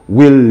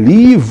 will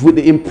leave with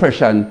the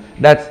impression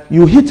that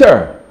you hit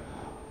her.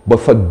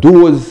 But for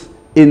those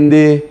in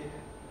the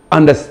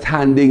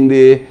understanding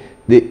the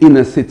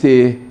inner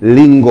city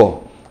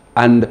lingo,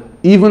 and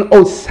even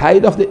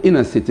outside of the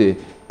inner city,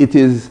 it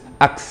is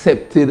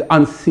accepted,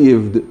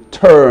 unsaved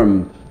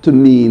term to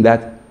mean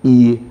that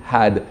he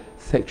had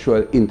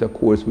sexual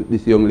intercourse with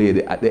this young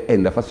lady at the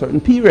end of a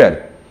certain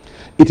period.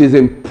 It is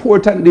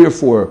important,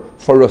 therefore,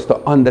 for us to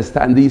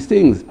understand these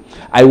things.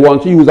 I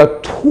want to use a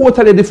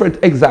totally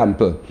different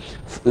example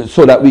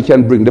so that we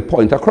can bring the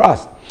point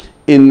across.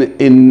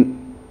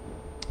 In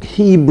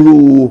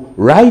Hebrew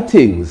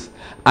writings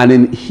and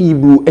in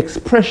Hebrew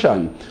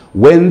expression,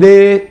 when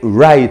they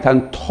write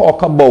and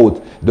talk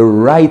about the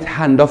right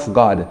hand of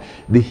God,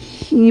 the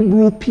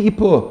Hebrew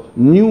people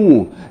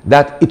knew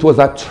that it was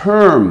a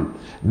term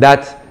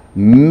that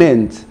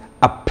meant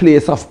a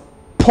place of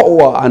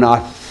power and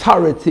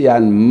authority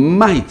and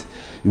might.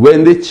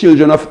 When the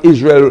children of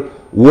Israel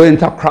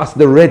went across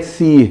the Red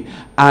Sea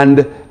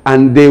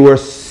and they were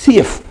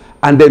safe,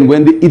 and then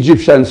when the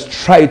Egyptians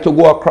tried to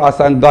go across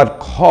and God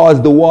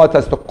caused the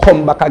waters to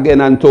come back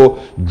again and to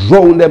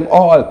drown them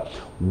all,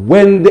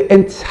 when the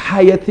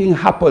entire thing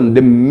happened,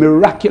 the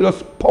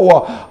miraculous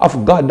power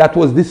of God that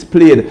was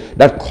displayed,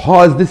 that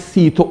caused the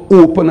sea to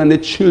open and the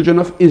children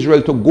of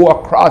Israel to go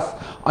across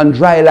on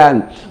dry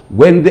land,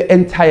 when the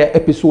entire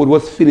episode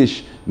was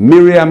finished,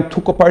 Miriam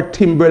took up her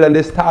timbrel and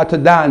they started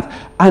to dance,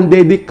 and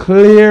they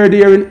declared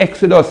there in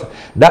Exodus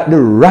that the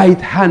right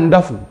hand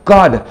of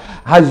God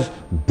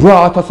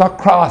brought us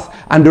across,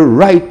 and the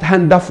right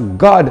hand of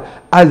God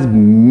has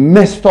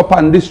messed up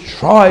and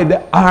destroyed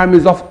the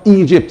armies of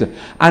Egypt.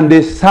 And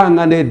they sang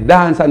and they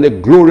danced and they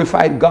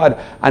glorified God,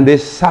 and they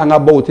sang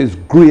about his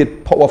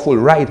great, powerful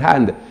right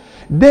hand.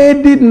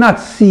 They did not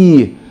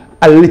see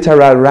a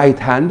literal right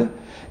hand.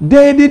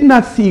 They did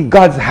not see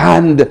God's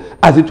hand,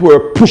 as it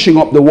were, pushing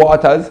up the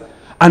waters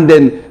and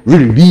then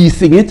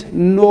releasing it.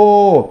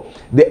 No.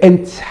 The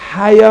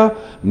entire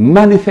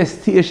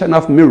manifestation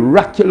of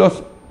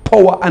miraculous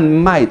power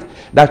and might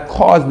that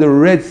caused the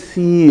Red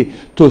Sea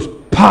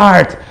to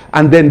part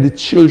and then the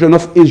children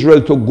of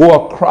Israel to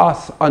go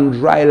across on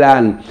dry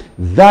land,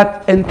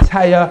 that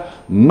entire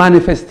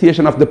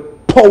manifestation of the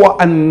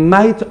power and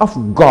might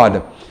of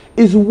God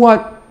is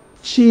what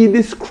she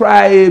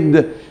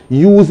described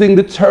using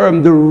the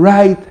term the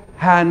right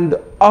hand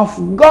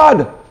of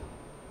God.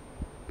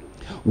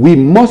 We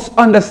must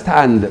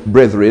understand,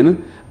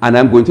 brethren, and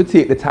I'm going to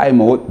take the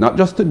time out, not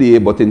just today,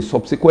 but in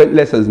subsequent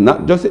lessons,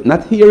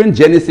 not here in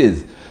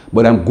Genesis,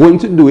 but I'm going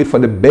to do it for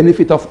the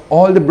benefit of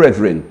all the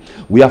brethren.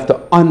 We have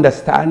to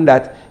understand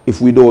that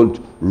if we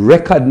don't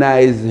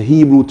recognize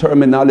Hebrew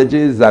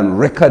terminologies and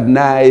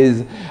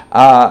recognize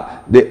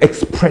the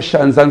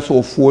expressions and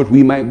so forth,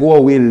 we might go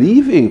away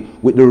leaving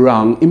with the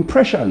wrong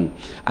impression.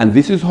 And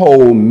this is how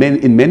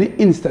in many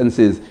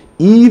instances,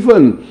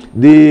 even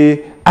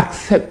the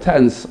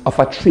acceptance of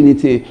a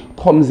Trinity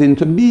comes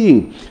into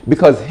being.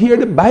 Because here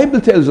the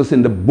Bible tells us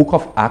in the book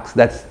of Acts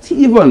that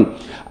Stephen,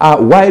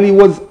 while he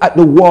was at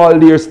the wall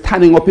there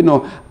standing up,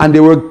 and they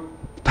were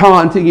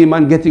taunting him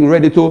and getting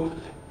ready to,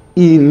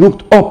 he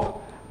looked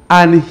up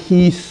and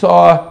he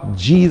saw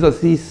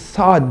Jesus. He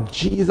saw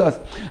Jesus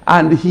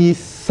and he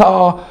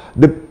saw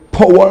the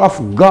power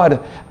of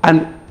God.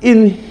 And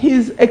in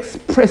his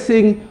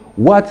expressing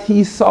what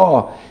he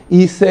saw,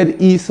 he said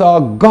he saw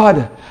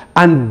God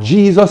and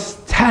Jesus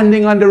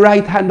standing on the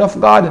right hand of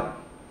God.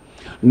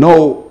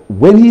 Now,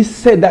 when he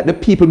said that, the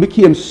people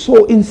became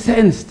so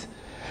incensed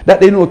that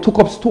they took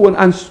up stone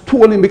and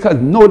stoned him, because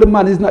no, the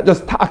man is not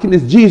just talking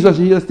this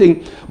Jesus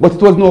thing, but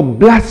it was no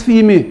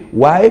blasphemy.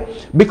 Why?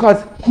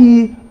 Because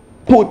he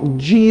put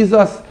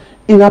Jesus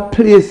in a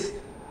place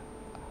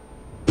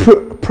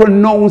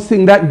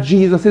pronouncing that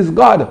Jesus is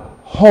God.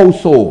 How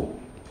so?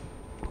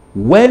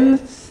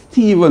 When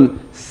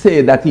Stephen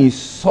said that he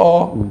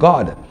saw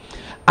God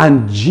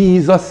and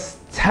Jesus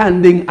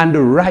standing on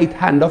the right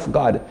hand of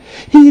God,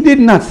 he did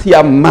not see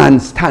a man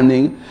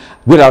standing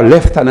with a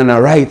left hand and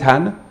a right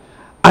hand,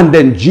 and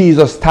then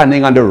Jesus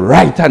standing on the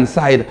right hand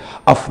side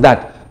of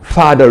that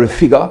father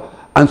figure,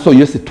 and so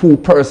you see two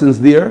persons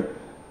there.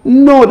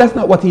 No, that's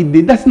not what he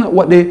did. That's not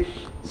what the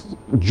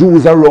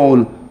Jews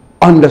around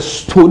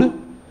understood.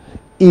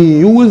 He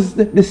used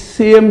the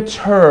same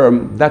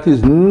term that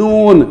is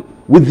known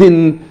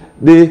within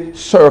the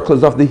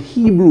circles of the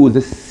Hebrews,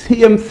 the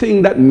same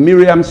thing that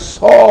Miriam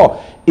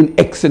saw in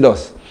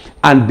Exodus,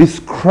 and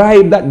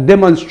described that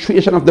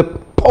demonstration of the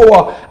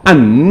power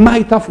and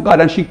might of God,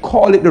 and she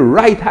called it the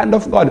right hand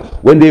of God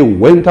when they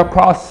went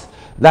across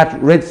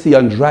that Red Sea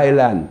on dry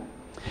land.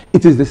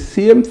 It is the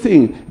same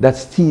thing that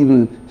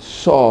Stephen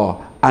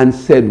saw and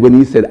said when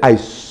he said, I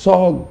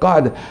saw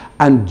God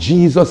and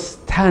Jesus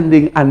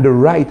standing on the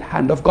right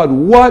hand of God.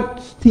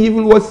 What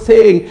Stephen was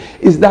saying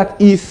is that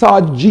he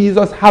saw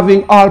Jesus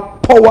having all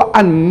power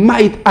and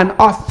might and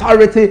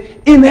authority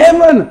in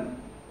heaven.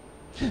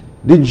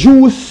 The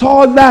Jews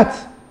saw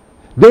that.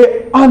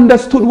 They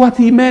understood what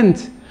he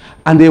meant.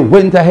 And they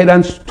went ahead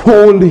and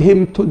stoned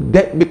him to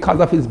death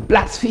because of his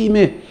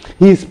blasphemy.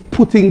 He's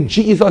putting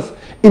Jesus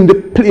in the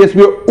place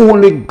where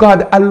only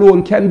God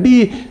alone can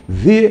be.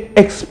 The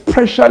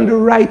expression, the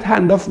right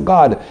hand of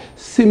God,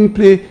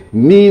 simply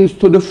means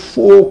to the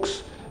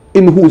folks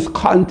in whose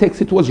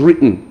context it was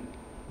written,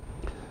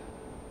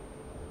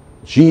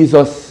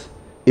 Jesus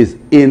is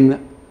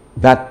in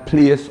that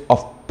place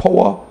of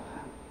power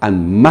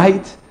and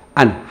might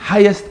and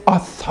highest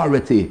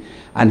authority,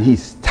 and he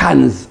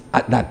stands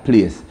at that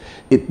place.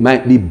 It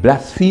might be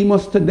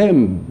blasphemous to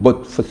them,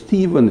 but for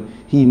Stephen,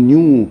 he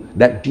knew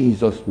that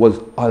Jesus was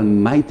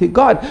Almighty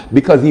God,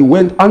 because he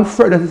went on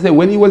further to say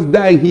when he was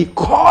dying, he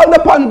called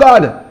upon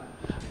God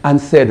and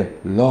said,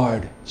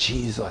 Lord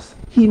Jesus.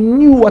 He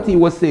knew what he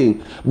was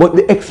saying, but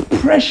the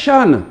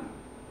expression,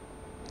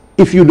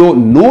 if you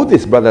don't know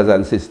this, brothers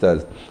and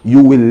sisters,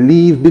 you will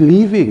leave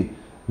believing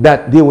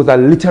that there was a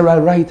literal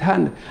right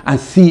hand, and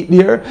see it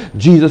there,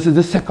 Jesus is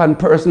the second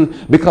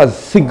person, because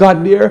see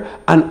God there,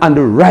 and on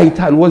the right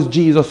hand was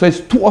Jesus, so it's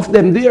two of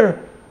them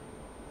there.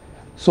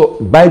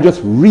 So by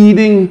just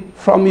reading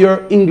from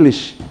your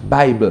English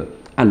Bible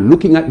and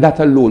looking at that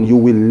alone, you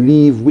will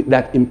leave with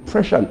that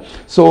impression.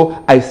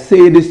 So I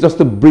say this just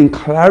to bring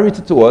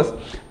clarity to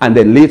us, and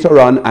then later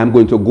on I'm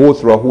going to go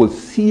through a whole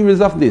series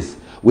of this,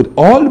 with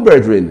all the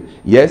brethren.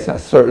 Yes, a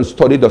certain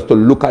study does to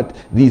look at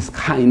these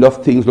kind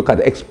of things, look at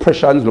the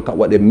expressions, look at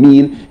what they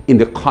mean in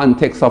the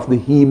context of the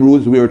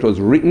Hebrews where it was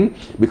written,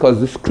 because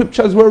the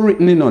scriptures were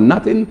written,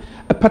 not in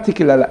a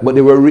particular, but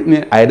they were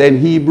written either in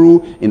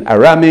Hebrew, in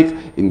Aramaic,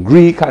 in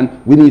Greek,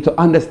 and we need to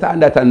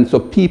understand that. And so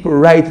people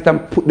write it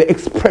and put the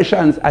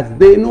expressions as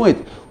they know it.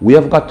 We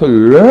have got to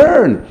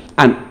learn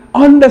and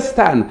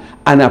understand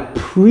and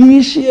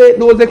appreciate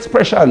those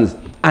expressions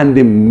and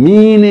the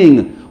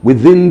meaning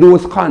within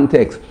those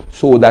contexts,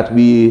 so that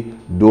we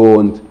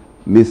don't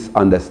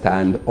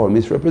misunderstand or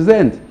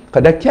misrepresent.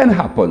 Because that can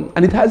happen,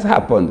 and it has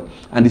happened.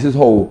 And this is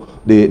how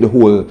the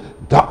whole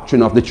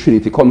doctrine of the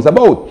Trinity comes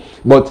about.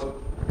 But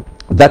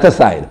that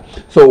aside,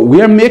 so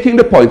we are making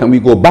the point, and we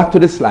go back to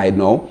the slide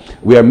now,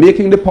 we are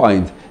making the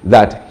point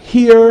that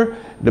here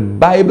the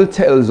Bible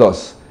tells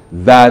us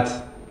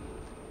that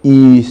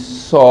he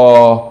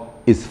saw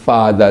his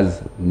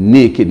father's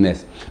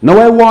nakedness. Now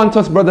I want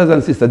us, brothers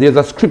and sisters, there's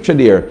a scripture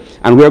there,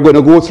 and we're going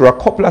to go through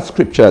a couple of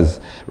scriptures,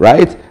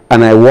 right?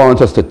 And I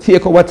want us to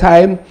take our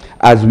time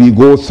as we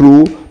go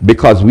through,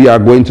 because we are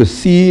going to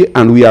see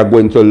and we are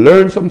going to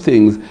learn some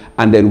things,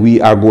 and then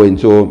we are going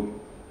to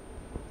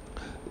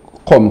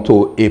come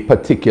to a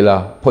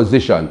particular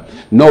position.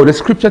 Now the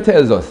scripture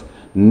tells us,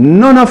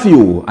 none of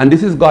you, and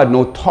this is God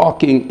now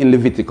talking in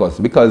Leviticus,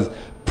 because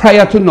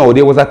prior to now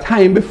there was a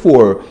time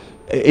before,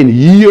 in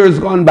years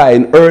gone by,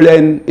 earlier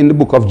in the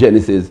book of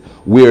Genesis,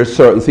 where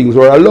certain things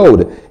were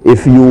allowed.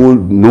 If you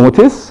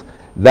notice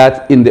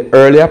that in the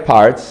earlier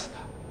parts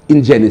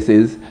in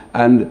Genesis,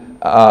 and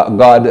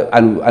God,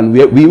 and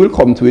we will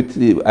come to it,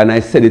 and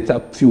I said it a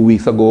few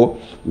weeks ago,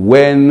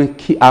 when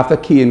after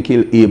Cain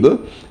killed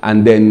Abel,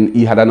 and then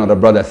he had another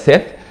brother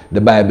Seth,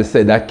 the Bible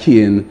said that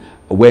Cain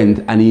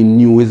went and he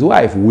knew his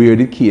wife. Where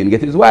did Cain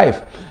get his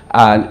wife?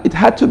 And it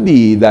had to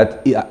be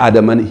that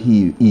Adam and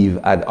Eve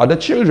had other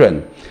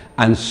children.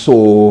 And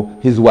so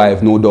his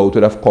wife, no doubt,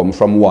 would have come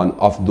from one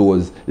of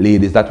those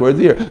ladies that were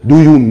there. Do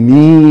you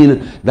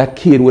mean that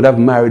Cain would have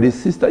married his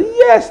sister?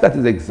 Yes, that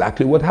is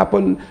exactly what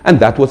happened. And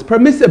that was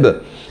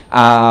permissible.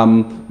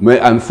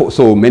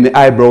 So many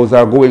eyebrows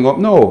are going up.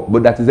 No,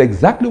 but that is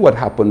exactly what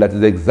happened. That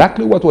is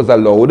exactly what was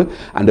allowed.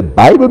 And the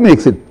Bible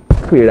makes it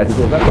clear that it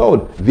was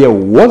allowed. There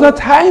was a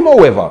time,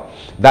 however,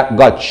 that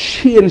God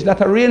changed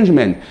that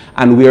arrangement.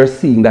 And we are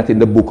seeing that in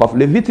the book of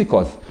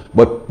Leviticus.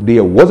 But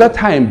there was a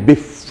time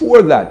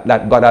before that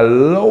God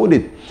allowed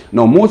it.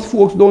 Now, most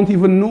folks don't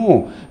even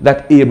know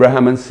that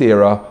Abraham and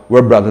Sarah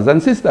were brothers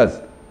and sisters,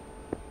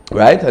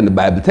 right? And the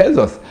Bible tells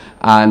us.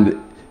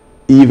 And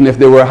even if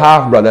they were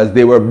half-brothers,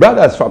 they were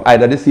brothers from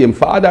either the same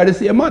father or the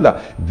same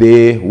mother.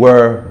 They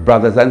were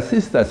brothers and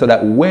sisters. So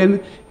that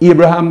when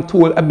Abraham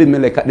told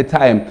Abimelech at the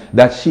time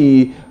that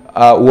she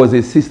was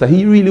his sister,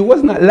 he really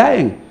was not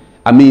lying.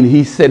 I mean,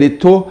 he said it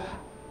to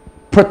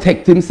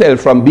protect himself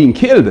from being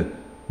killed.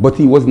 But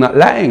he was not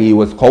lying. He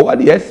was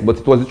coward, yes, but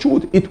it was the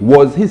truth. It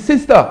was his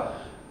sister.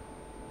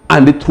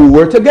 And the two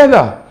were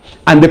together.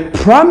 And the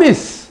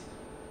promise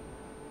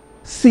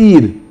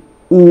seed,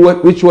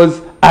 which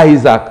was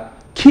Isaac,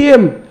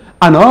 came.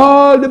 And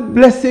all the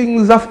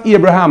blessings of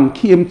Abraham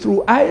came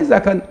through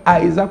Isaac. And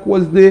Isaac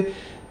was the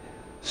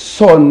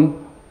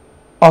son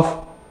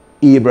of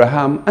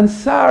Abraham and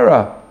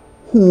Sarah,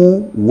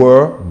 who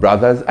were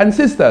brothers and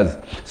sisters.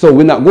 So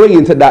we're not going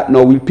into that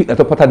now. We'll pick that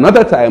up at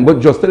another time, but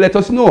just to let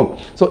us know.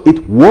 So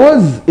it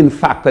was in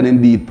fact and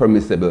indeed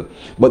permissible.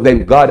 But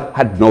then God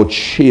had now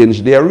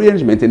changed the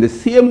arrangement in the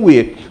same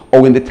way,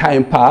 or in the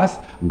time past,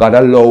 God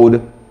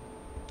allowed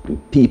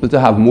people to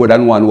have more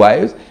than one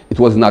wife. It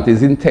was not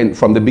his intent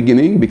from the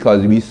beginning,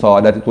 because we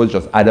saw that it was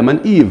just Adam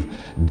and Eve.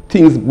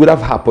 Things would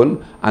have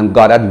happened, and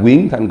God had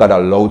winked, and God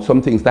allowed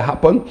some things to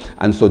happen.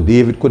 And so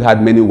David could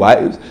have many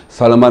wives,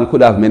 Solomon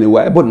could have many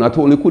wives, but not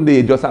only could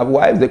they just have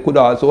wives, they could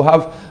also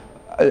have,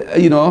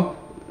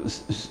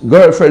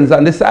 girlfriends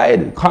on the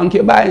side,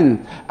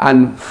 concubines,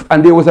 and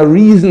there was a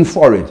reason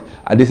for it.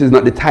 And this is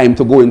not the time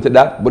to go into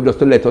that, but just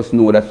to let us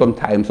know that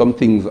sometimes some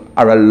things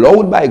are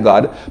allowed by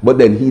God, but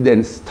then he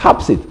then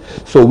stops it.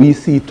 So we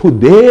see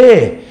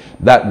today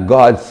that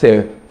God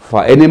said,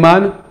 for any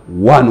man,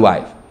 one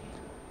wife.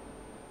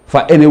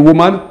 For any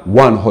woman,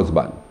 one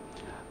husband.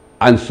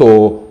 And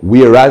so,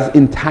 whereas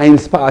in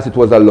times past it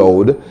was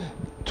allowed,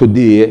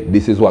 today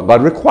this is what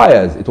God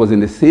requires. It was in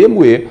the same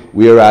way,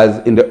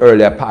 whereas in the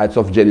earlier parts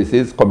of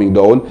Genesis coming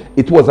down,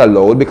 it was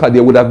allowed because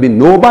there would have been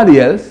nobody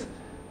else.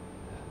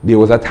 There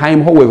was a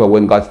time, however,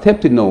 when God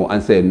stepped in now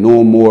and said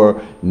no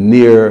more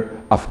near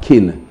of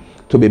kin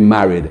to be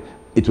married.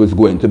 It was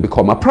going to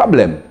become a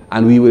problem.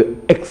 And we will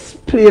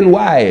explain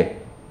why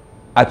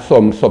at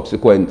some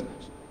subsequent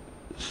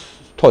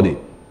study.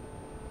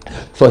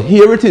 So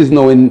here it is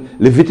now in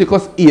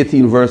Leviticus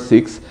 18 verse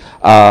 6.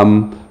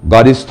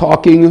 God is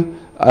talking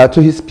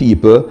to his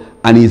people,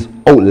 and he's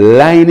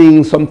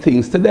outlining some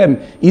things to them.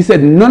 He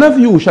said, none of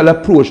you shall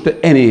approach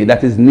to any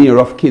that is near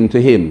of kin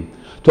to him,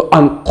 to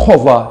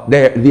uncover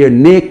their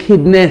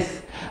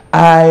nakedness.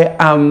 I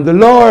am the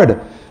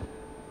Lord.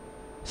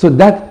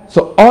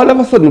 So all of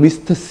a sudden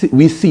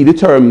we see the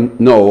term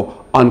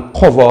now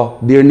uncover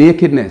their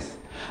nakedness.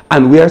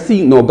 And we are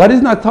seeing, no, God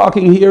is not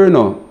talking here, and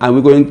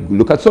we're going to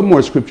look at some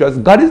more scriptures.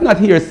 God is not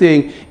here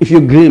saying, if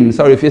you glimpse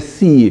or if you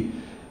see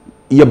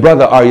your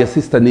brother or your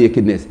sister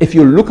nakedness. If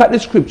you look at the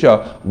scripture,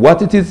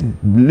 what it is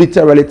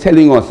literally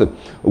telling us,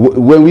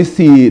 when we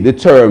see the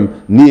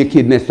term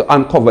nakedness, to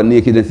uncover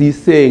nakedness, he's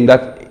saying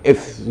that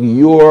if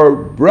your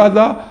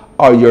brother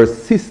or your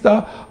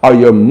sister or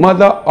your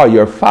mother or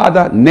your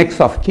father,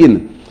 next of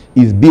kin,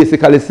 is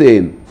basically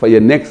saying, for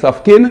your next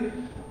of kin,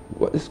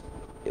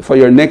 for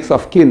your next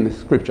of kin,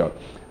 scripture,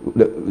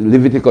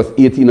 Leviticus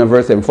 18 and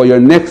verse 7, for your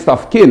next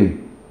of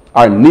kin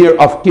or near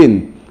of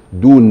kin,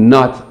 do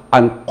not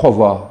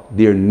uncover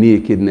their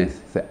nakedness.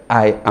 Say,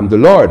 I am the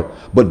Lord.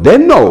 But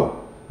then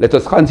now, let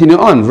us continue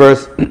on,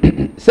 verse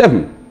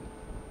 7.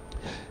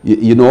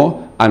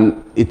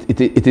 And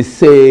it is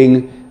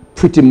saying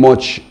pretty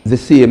much the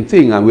same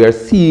thing, and we are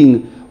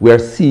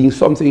seeing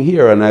something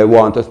here, and I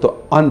want us to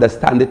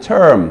understand the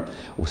term.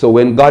 So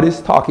when God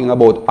is talking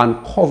about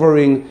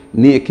uncovering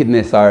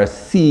nakedness or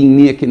seeing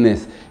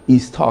nakedness,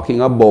 he's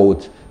talking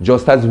about,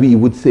 just as we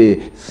would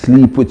say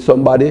sleep with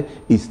somebody,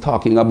 he's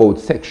talking about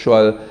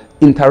sexual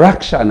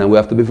interaction, and we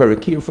have to be very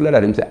careful of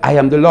that. And say, I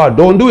am the Lord,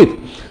 don't do it.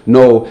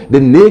 No, the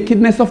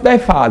nakedness of thy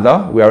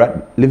father, we are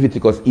at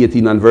Leviticus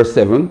 18 and verse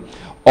 7,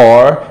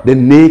 or the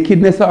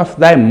nakedness of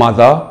thy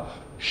mother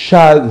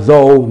shall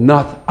thou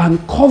not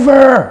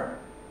uncover.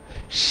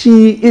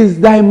 She is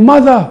thy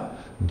mother,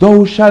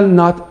 thou shalt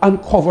not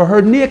uncover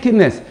her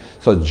nakedness.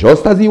 So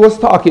just as he was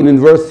talking in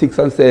verse 6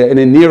 and say,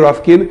 any near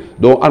of kin,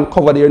 don't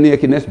uncover their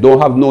nakedness, don't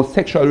have no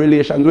sexual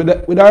relations with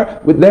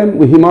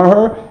him or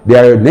her, they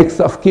are next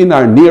of kin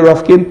or near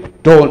of kin,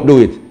 don't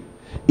do it.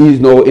 He's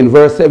now in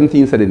verse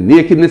 17 said, the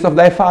nakedness of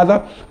thy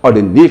father or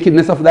the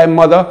nakedness of thy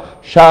mother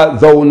shall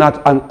thou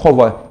not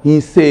uncover.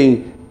 He's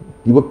saying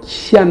you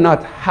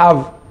cannot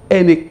have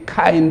any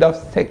kind of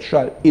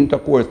sexual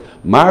intercourse.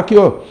 Mark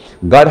you,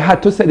 God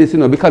had to say this,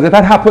 because it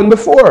had happened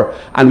before.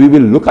 And we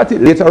will look at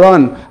it later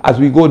on as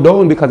we go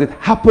down, because it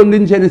happened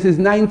in Genesis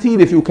 19.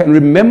 If you can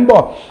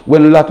remember,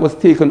 when Lot was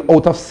taken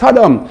out of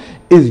Sodom,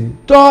 his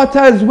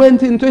daughters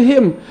went into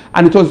him.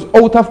 And it was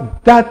out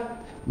of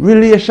that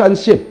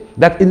relationship,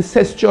 that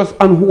incestuous,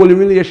 unholy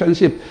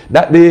relationship,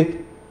 that the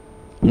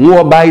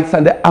Moabites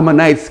and the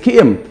Ammonites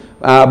came.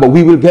 But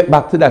we will get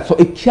back to that. So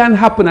it can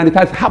happen, and it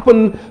has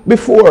happened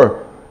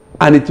before.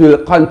 And it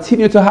will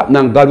continue to happen.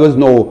 And God was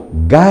now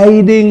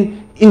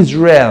guiding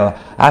Israel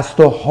as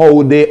to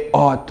how they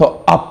ought to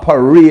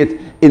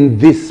operate in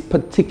this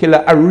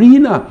particular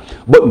arena.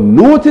 But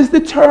notice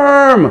the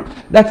term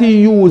that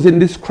he used in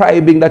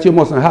describing that you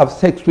mustn't have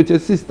sex with your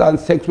sister and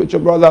sex with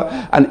your brother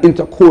and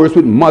intercourse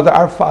with mother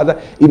or father.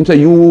 He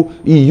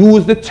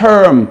used the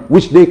term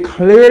which they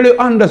clearly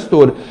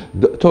understood,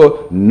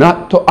 to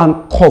not to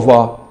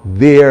uncover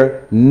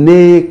their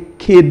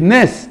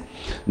nakedness.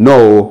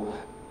 Now,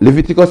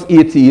 Leviticus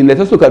 18, let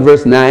us look at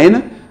verse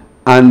 9,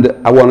 and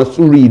I want us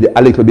to read a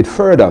little bit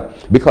further,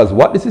 because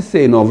what this is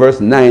saying now,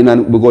 verse 9,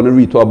 and we're going to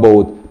read to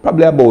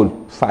probably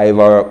about 5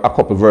 or a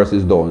couple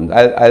verses down.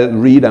 I'll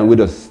read and we'll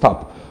just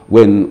stop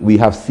when we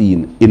have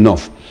seen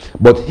enough.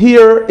 But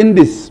here in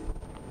these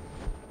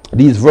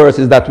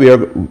verses that we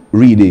are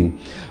reading,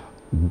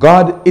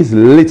 God is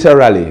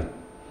literally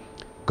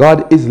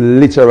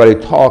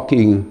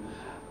talking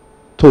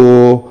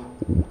to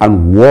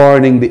and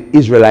warning the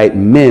Israelite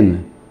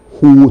men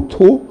who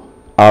to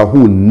or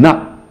who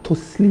not to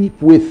sleep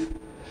with.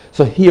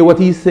 So hear what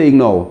he's saying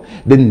now.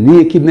 The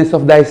nakedness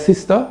of thy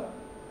sister,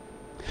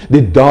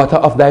 the daughter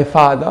of thy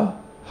father,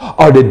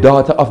 or the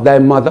daughter of thy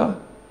mother,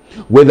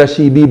 whether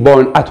she be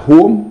born at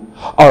home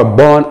or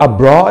born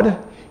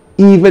abroad,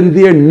 even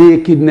their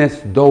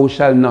nakedness thou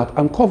shalt not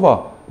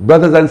uncover.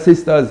 Brothers and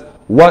sisters,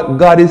 what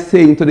God is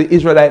saying to the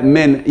Israelite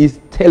men is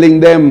telling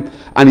them,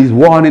 and he's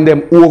warning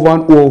them over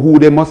and over who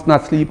they must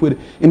not sleep with.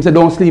 He said,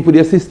 don't sleep with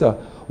your sister.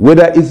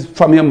 Whether it's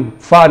from your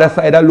father's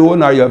side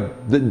alone, or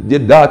the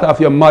daughter of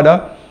your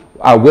mother,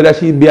 or whether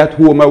she be at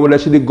home, or whether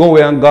she go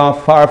away and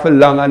gone far for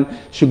long and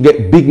she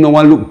get big now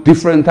and look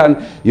different,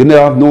 and you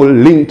never have no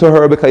link to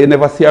her because you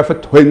never see her for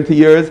 20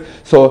 years.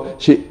 So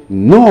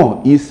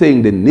he's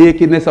saying the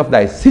nakedness of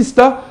thy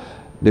sister,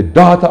 the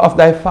daughter of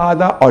thy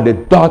father, or the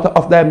daughter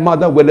of thy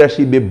mother, whether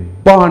she be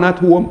born at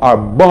home or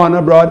born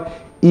abroad,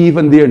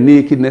 even their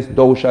nakedness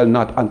thou shalt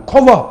not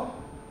uncover.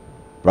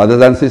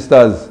 Brothers and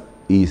sisters,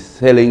 he's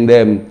telling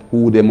them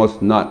who they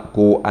must not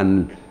go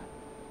and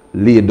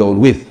lay down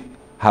with,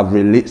 have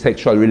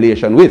sexual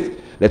relation with.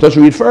 Let us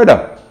read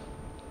further.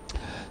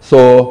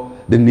 So,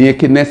 the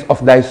nakedness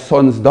of thy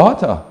son's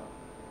daughter,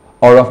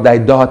 or of thy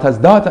daughter's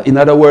daughter. In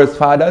other words,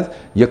 fathers,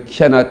 you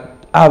cannot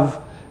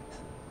have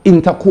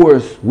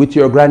intercourse with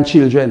your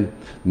grandchildren.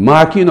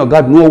 Mark,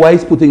 God knows why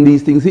he's putting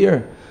these things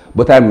here.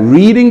 But I'm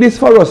reading this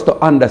for us to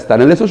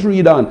understand. And let us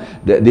read on.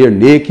 Their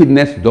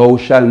nakedness thou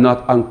shalt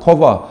not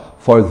uncover,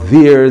 for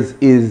theirs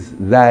is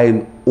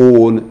thine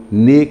own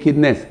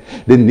nakedness.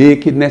 The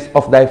nakedness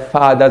of thy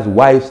father's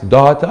wife's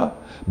daughter,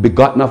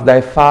 begotten of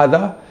thy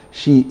father,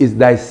 she is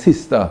thy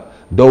sister.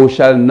 thou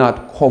shalt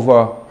not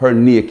cover her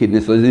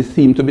nakedness. So this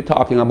seems to be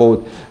talking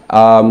about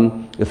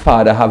the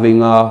father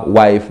having a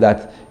wife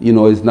that, you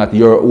know, is not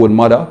your own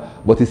mother,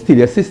 but is still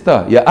your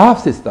sister, your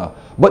half-sister.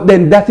 But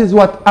then that is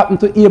what happened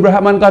to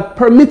Abraham, and God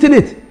permitted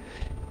it.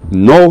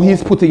 Now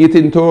he's putting it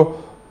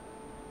into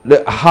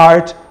the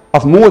heart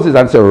of Moses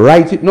and say,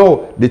 write it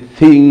now. The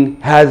thing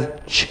has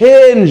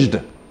changed.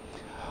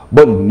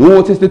 But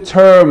notice the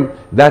term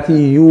that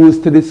he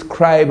used to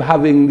describe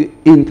having the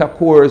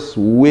intercourse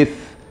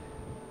with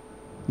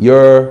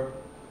your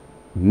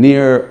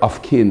near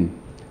of kin.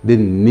 The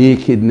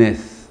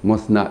nakedness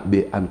must not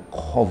be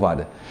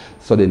uncovered.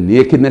 So the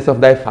nakedness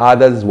of thy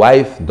father's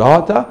wife,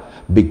 daughter,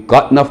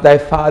 begotten of thy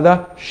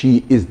father,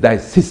 she is thy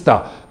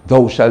sister.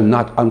 Thou shalt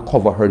not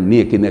uncover her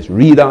nakedness.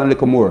 Read on a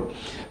little more.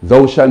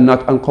 Thou shalt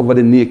not uncover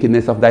the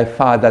nakedness of thy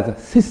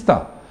father's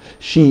sister.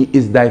 She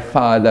is thy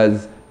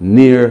father's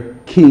near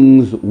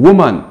king's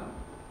woman.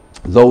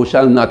 Thou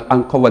shalt not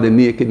uncover the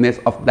nakedness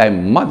of thy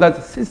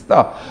mother's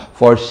sister,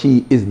 for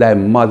she is thy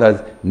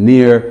mother's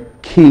near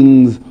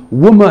king's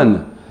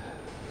woman.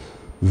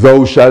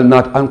 Thou shalt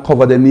not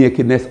uncover the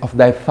nakedness of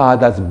thy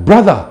father's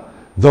brother.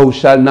 Thou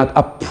shalt not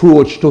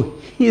approach to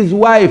his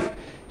wife.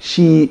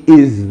 She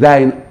is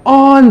thine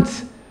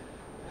aunt.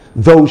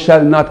 Thou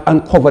shalt not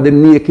uncover the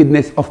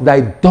nakedness of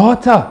thy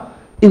daughter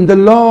in the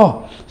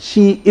law.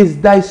 She is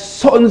thy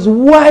son's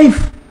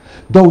wife.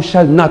 Thou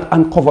shalt not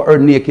uncover her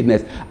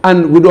nakedness.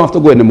 And we don't have to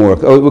go anymore.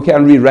 We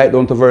can read right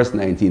down to verse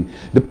 19.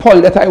 The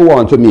point that I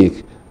want to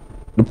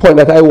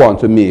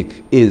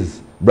make,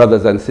 is,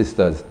 brothers and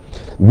sisters,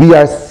 we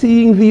are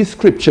seeing these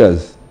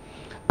scriptures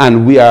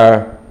and we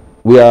are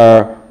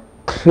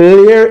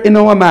clear in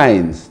our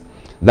minds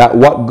that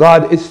what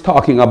God is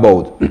talking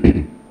about,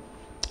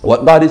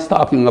 what God is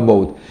talking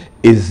about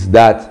is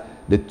that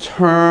the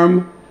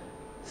term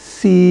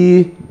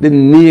see the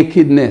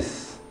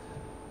nakedness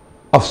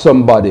of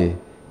somebody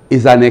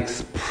is an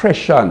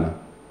expression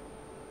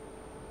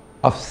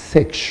of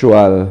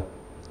sexual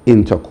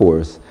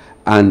intercourse,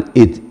 and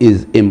it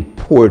is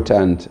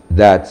important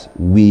that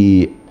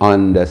we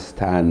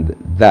understand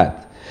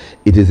that.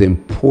 It is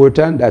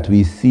important that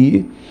we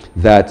see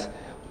that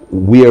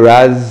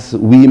whereas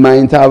we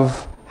might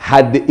have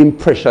had the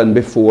impression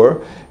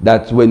before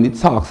that when it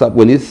talks up,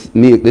 when it's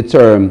make the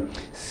term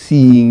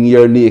seeing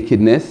your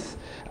nakedness,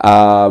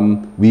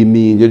 we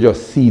mean you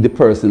just see the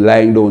person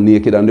lying down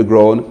naked on the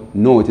ground.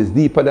 No, it is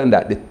deeper than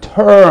that. The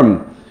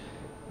term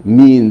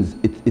means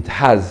it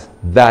has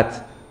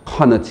that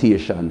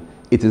connotation.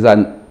 It is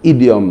an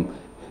idiom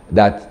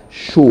that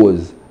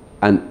shows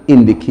and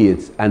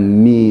indicates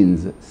and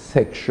means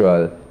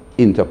sexual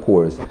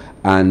intercourse,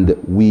 and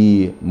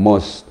we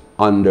must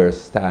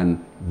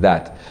understand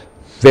that.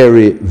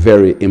 Very,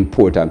 very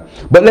important.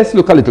 But let's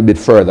look a little bit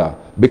further,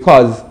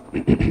 because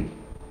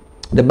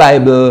the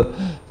Bible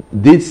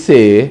did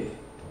say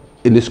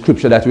in the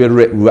scripture that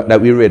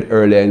we read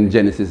earlier in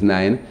Genesis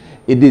 9,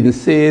 it didn't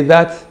say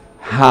that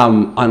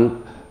Ham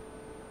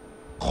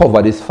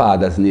uncovered his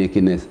father's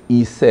nakedness.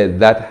 He said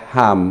that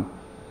Ham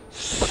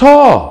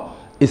saw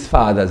his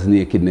father's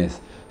nakedness.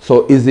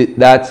 So is it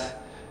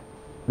that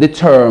the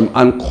term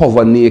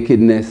uncover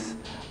nakedness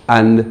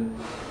and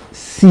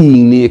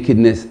seeing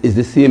nakedness is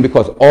the same?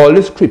 Because all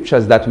the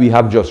scriptures that we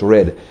have just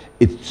read,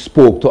 it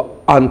spoke to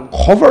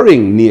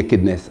uncovering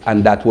nakedness,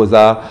 and that was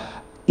a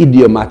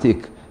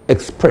idiomatic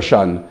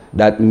expression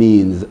that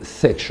means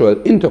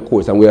sexual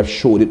intercourse, and we have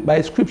showed it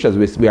by scriptures.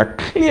 We are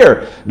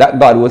clear that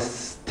God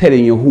was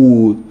telling you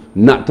who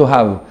not to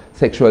have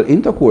sexual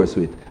intercourse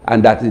with,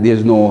 and that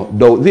there's no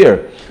doubt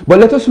there. But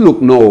let us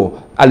look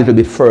now a little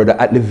bit further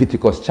at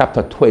Leviticus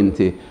chapter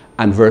 20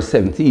 and verse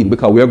 17,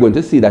 because we are going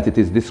to see that it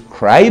is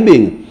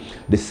describing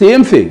the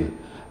same thing.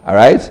 All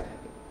right,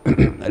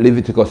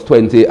 Leviticus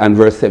 20 and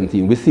verse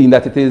 17, we're seeing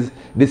that it is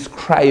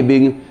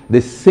describing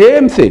the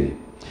same thing.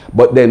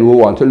 But then we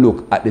want to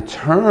look at the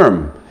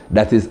term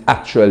that is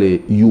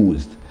actually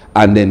used,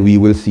 and then we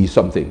will see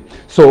something.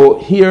 So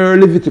here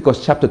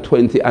Leviticus chapter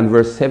 20 and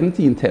verse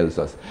 17 tells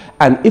us,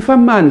 and if a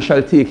man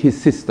shall take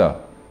his sister,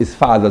 his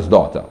father's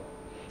daughter,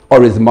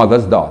 or his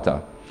mother's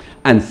daughter,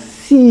 and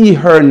see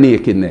her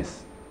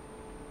nakedness,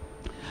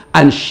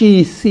 and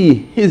she see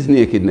his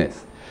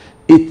nakedness,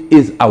 it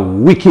is a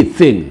wicked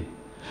thing,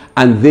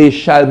 and they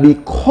shall be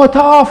cut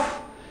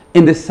off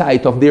in the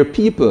sight of their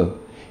people.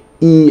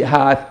 He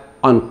hath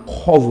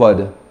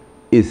uncovered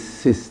his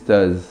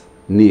sister's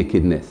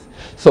nakedness.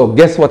 So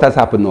guess what has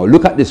happened now?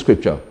 Look at the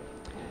scripture.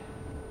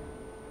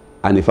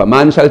 And if a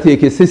man shall take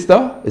his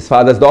sister, his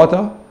father's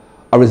daughter,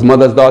 or his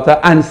mother's daughter,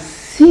 and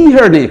see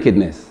her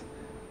nakedness,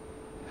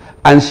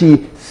 and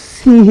she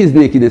see his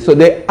nakedness. So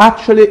they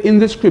actually in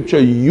the scripture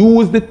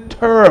use the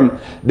term,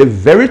 the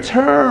very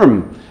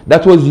term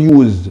that was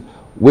used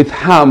with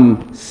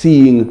Ham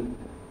seeing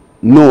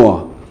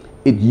Noah.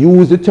 It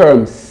used the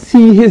term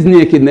see his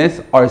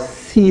nakedness or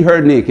see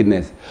her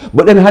nakedness.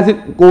 But then as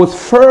it goes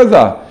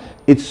further,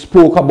 it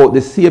spoke about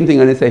the same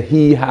thing, and it said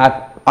he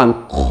had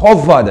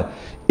uncovered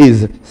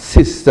his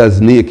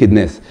sister's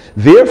nakedness.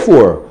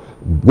 Therefore,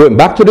 going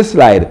back to the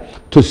slide,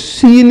 to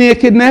see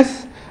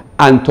nakedness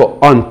and to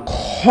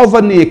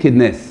uncover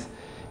nakedness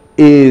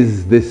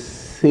is the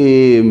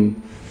same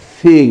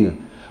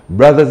thing.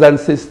 Brothers and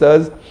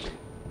sisters,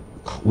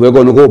 we're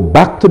going to go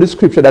back to the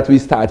scripture that we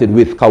started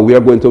with, because we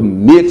are going to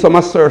make some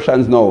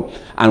assertions now.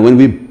 And when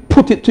we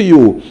put it to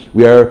you,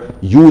 we are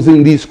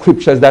using these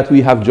scriptures that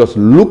we have just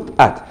looked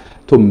at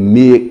to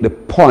make the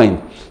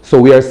point. So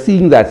we are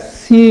seeing that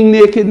seeing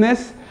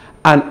nakedness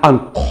and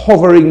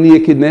uncovering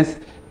nakedness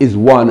is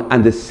one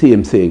and the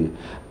same thing.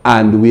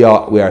 And we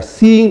are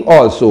seeing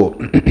also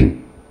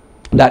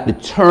that the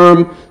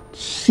term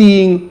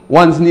seeing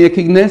one's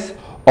nakedness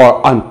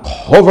or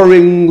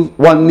uncovering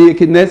one's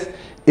nakedness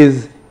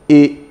is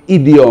an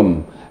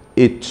idiom,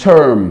 a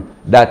term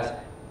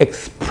that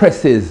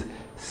expresses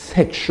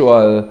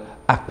sexual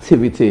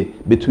activity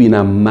between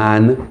a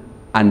man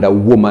and a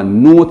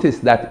woman. Notice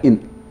that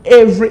in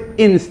every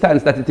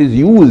instance that it is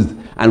used,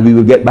 and we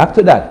will get back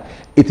to that,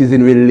 it is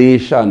in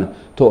relation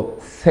to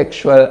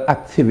sexual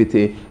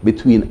activity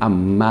between a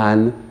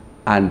man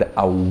and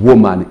a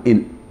woman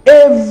in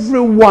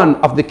every one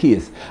of the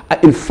case.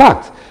 In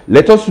fact,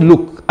 let us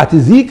look at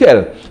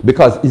Ezekiel,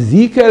 because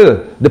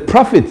Ezekiel, the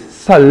prophet,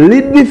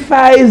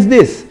 solidifies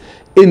this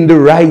in the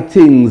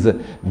writings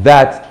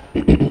that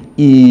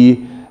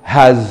he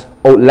has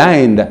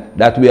outlined,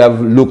 that we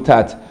have looked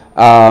at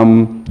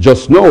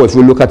just now. If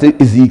we look at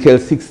Ezekiel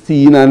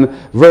 16 and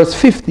verse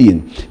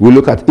 15, we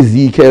look at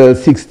Ezekiel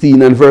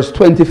 16 and verse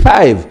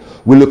 25,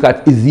 we look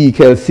at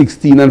Ezekiel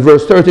 16 and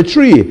verse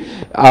 33,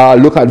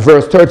 look at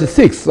verse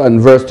 36 and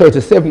verse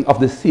 37 of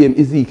the same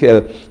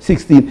Ezekiel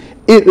 16.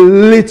 It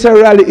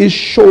literally is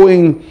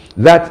showing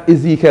that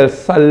Ezekiel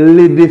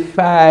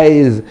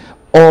solidifies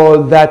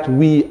all that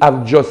we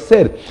have just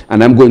said.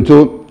 And I'm going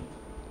to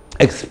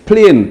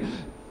explain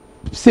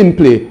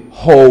simply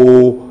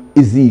how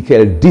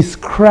Ezekiel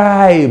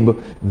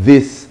describe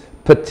this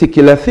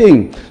particular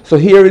thing. So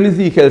here in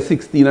Ezekiel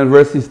 16 and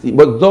verse 16,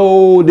 but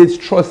thou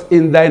didst trust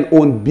in thine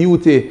own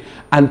beauty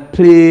and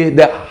play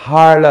the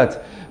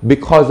harlot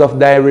because of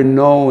thy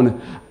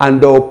renown, and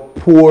thou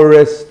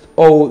pourest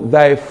out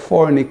thy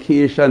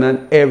fornication,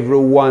 and every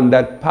one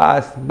that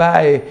passed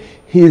by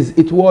his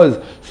it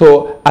was.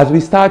 So as we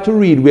start to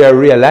read, we are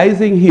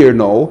realizing here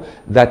now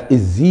that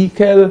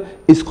Ezekiel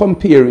is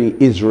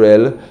comparing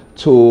Israel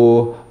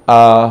to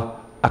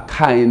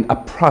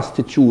a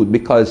prostitute,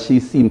 because she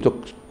seemed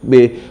to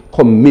be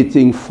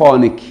committing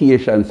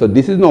fornication. So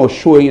this is now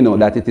showing,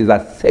 that it is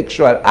a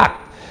sexual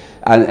act,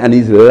 and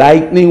he's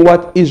likening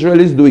what Israel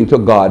is doing to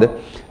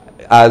God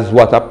as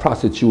what a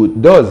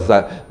prostitute does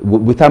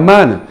with a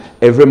man.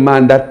 Every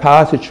man that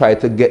passes, try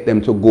to get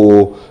them to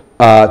go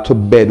to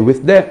bed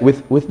with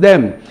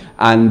them,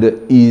 and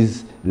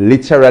is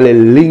literally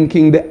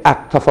linking the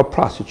act of a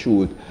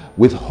prostitute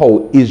with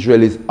how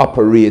Israel is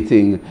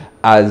operating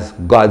as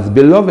God's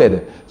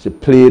beloved. She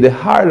play the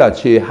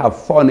harlot, she have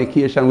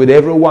fornication with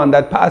everyone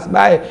that passed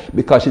by,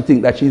 because she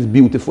thinks that she's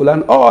beautiful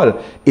and all.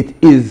 It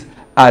is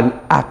an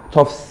act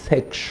of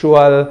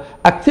sexual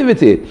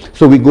activity.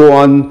 So we go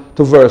on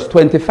to verse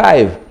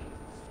 25,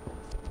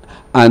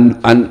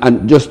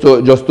 and just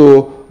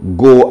to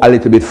go a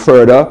little bit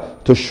further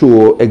to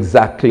show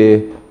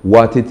exactly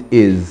what it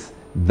is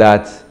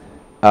that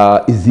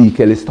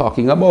Ezekiel is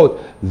talking about.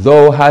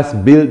 Thou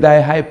hast built thy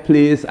high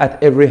place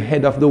at every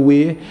head of the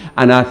way,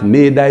 and hast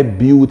made thy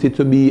beauty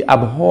to be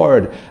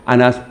abhorred,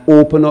 and hast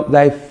opened up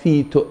thy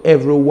feet to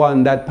every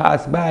one that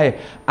passed by,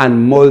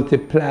 and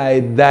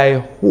multiplied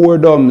thy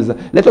whoredoms.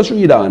 Let us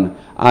read on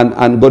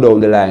and go down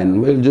the line.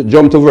 We'll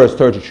jump to verse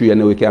 33, and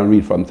then we can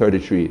read from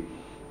 33.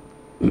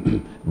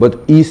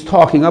 But he's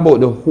talking about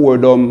the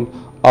whoredom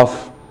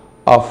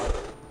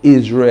of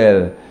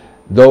Israel.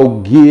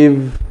 Thou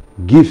give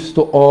gifts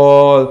to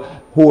all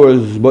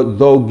whores, but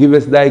thou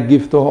givest thy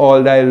gift to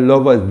all thy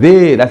lovers.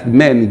 They, that's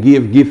men,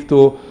 give gift to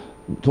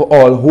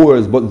all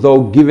whores, but thou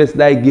givest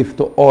thy gift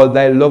to all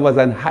thy lovers,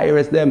 and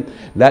hirest them,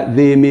 that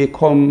they may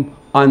come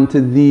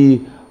unto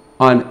thee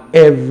on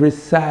every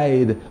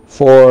side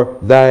for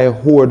thy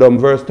whoredom.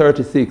 Verse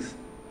 36.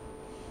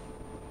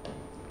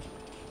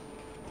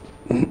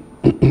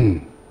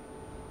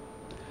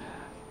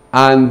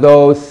 And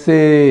thou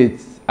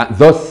sayest,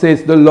 thus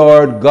says the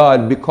Lord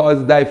God,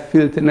 because thy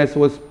filthiness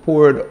was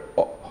poured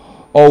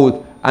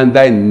out, and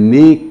thy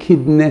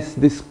nakedness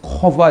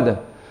discovered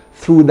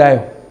through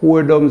thy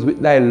whoredoms with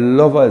thy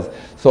lovers.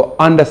 So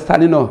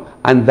understand,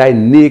 and thy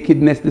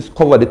nakedness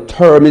discovered. The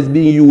term is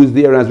being used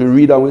there, and as we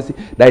read on, we see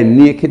thy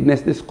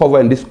nakedness discovered,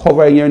 and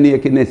discovering your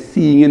nakedness,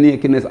 seeing your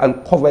nakedness,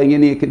 uncovering your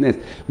nakedness.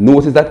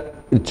 Notice that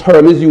the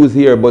term is used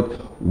here, but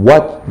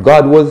what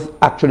God was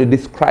actually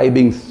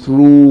describing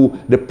through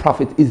the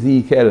prophet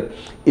Ezekiel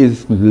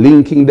is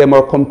linking them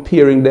or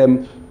comparing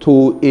them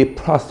to a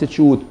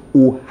prostitute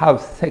who have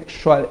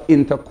sexual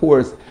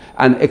intercourse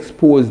and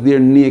expose their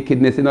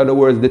nakedness. In other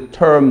words, the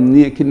term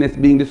nakedness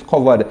being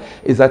discovered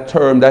is a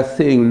term that's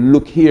saying,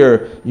 look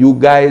here, you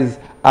guys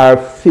are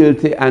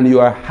filthy and you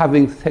are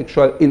having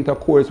sexual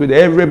intercourse with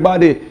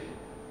everybody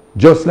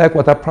just like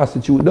what a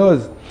prostitute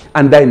does.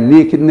 And thy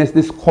nakedness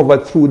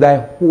discovered through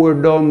thy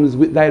whoredoms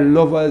with thy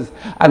lovers,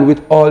 and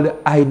with all the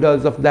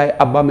idols of thy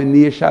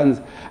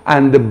abominations,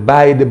 and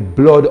by the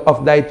blood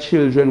of thy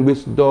children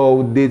which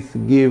thou didst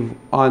give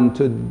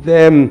unto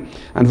them.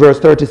 And verse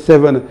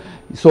 37,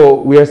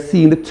 so we are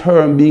seeing the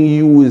term being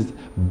used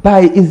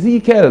by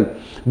Ezekiel.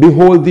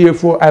 Behold,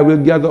 therefore, I will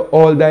gather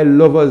all thy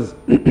lovers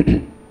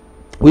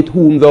with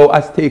whom thou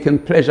hast taken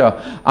pleasure,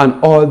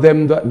 and all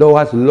them that thou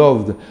hast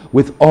loved,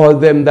 with all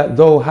them that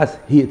thou hast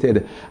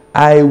hated.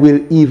 I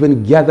will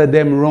even gather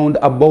them round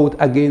about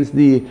against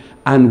thee,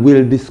 and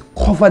will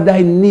discover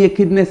thy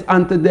nakedness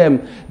unto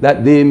them,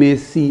 that they may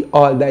see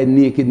all thy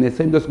nakedness.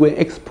 I'm just going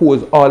to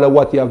expose all of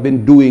what you have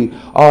been doing,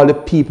 all the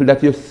people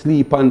that you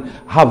sleep and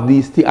have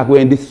these things. I'm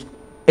going to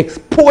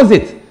expose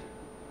it,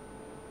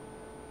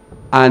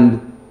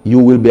 and you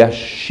will be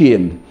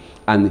ashamed.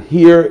 And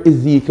here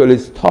Ezekiel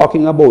is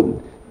talking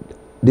about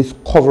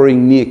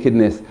discovering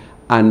nakedness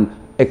and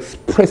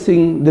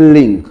expressing the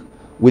link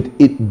with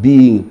it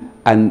being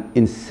an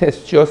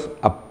incestuous,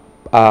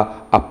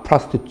 a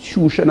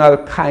prostitutional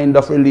kind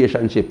of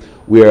relationship,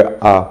 where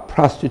a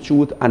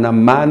prostitute and a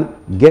man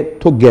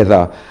get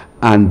together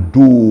and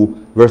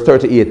do, verse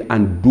 38,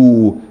 and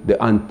do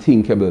the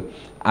unthinkable.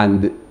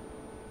 And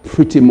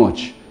pretty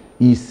much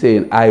he's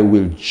saying, I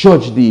will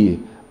judge thee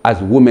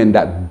as women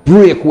that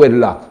break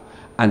wedlock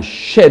and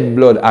shed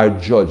blood are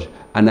judged,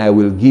 and I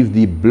will give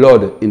thee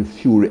blood in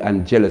fury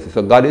and jealousy.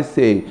 So God is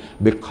saying,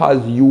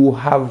 because you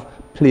have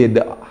played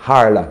the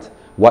harlot,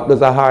 what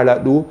does a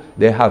harlot do?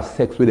 They have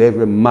sex with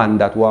every man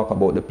that walk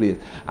about the place.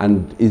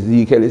 And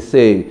Ezekiel is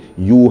saying,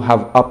 you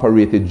have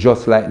operated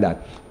just like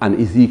that. And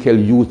Ezekiel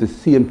used the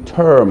same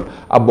term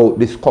about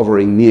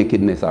discovering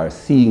nakedness, or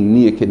seeing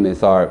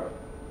nakedness, or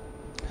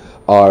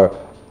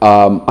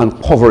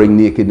uncovering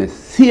nakedness.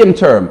 Same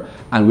term.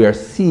 And we are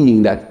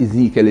seeing that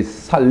Ezekiel is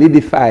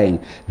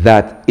solidifying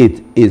that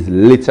it is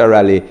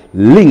literally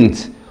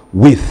linked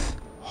with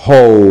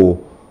how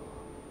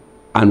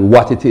and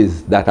what it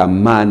is that a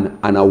man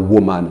and a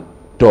woman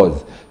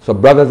does. So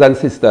brothers and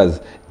sisters,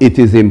 it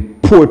is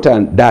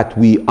important that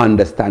we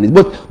understand it.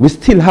 But we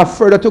still have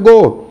further to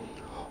go.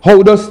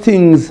 How does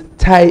things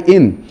tie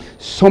in?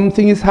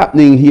 Something is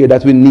happening here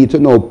that we need to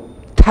know.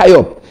 Tie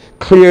up.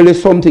 Clearly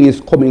something is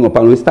coming up,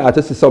 and we start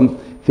to see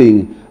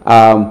something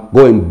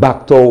going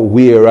back to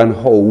where and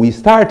how we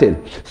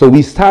started. So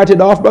we started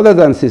off, brothers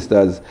and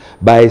sisters,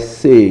 by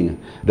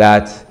saying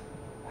that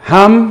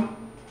Ham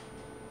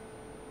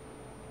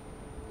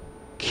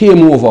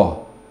came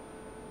over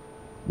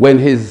when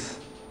his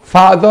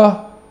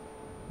father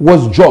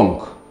was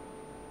drunk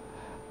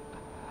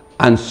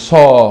and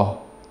saw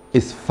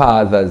his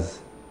father's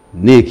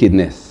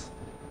nakedness.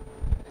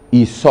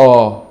 He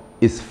saw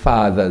his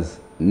father's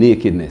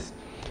nakedness.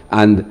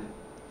 And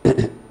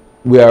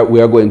we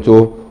are going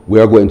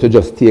to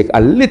just take a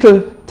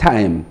little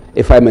time,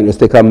 if I may just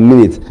take a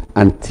minute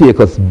and take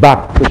us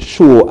back to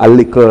show a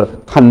little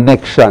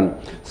connection,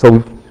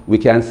 so we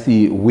can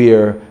see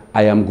where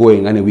I am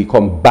going, and then we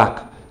come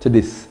back to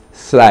this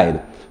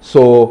slide.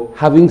 So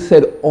having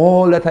said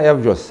all that I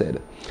have just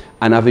said,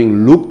 and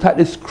having looked at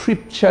the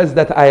scriptures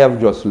that I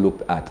have just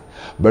looked at,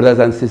 brothers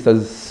and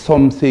sisters,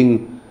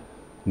 something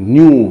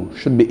new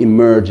should be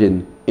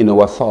emerging in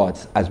our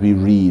thoughts as we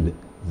read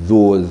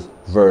those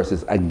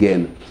verses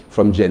again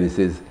from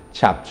Genesis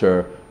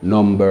chapter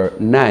number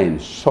 9.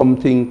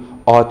 Something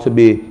ought to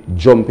be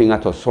jumping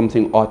at us.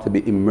 Something ought to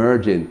be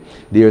emerging.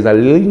 There's a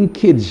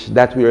linkage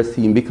that we are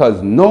seeing,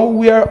 because now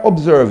we are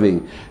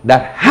observing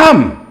that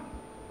Ham,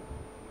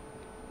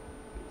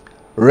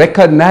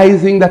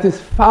 recognizing that his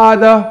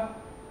father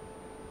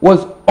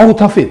was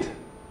out of it,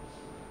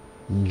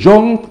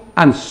 drunk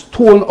and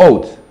stoned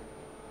out,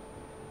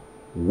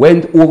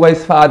 went over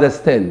his father's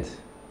tent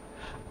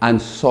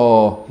and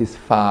saw his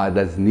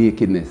father's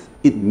nakedness.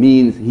 It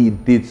means he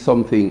did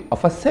something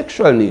of a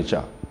sexual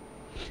nature,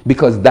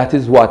 because that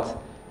is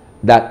what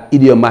that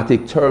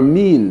idiomatic term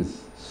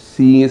means.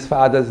 Seeing his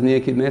father's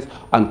nakedness,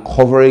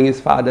 uncovering his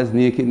father's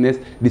nakedness,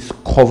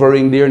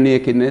 discovering their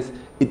nakedness,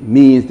 it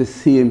means the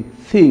same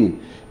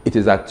thing. It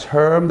is a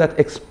term that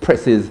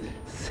expresses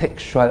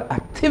sexual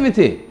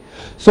activity.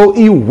 So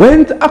he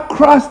went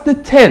across the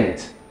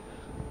tent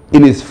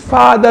in his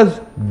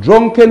father's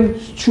drunken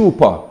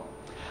stupor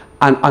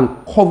and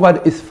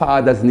uncovered his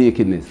father's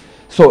nakedness.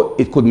 So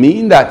it could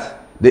mean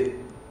that the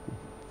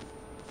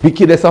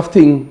wickedest of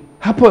things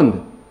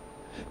happened.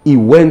 He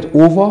went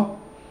over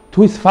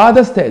to his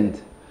father's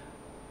tent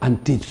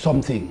and did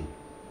something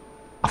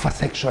of a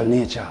sexual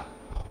nature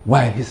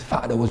while his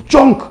father was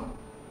drunk.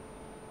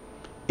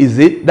 Is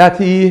it that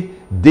he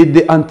did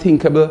the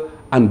unthinkable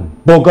and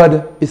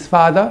buggered his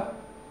father?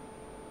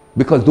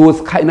 Because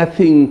those kind of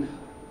things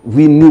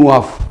we knew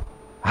of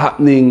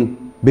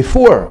happening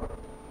before.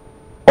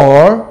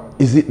 Or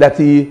is it that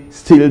he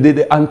still did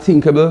the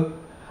unthinkable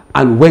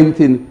and went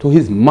in to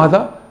his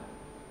mother?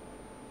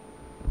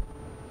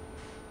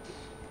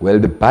 Well,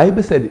 the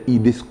Bible said he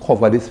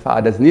discovered his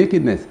father's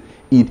nakedness.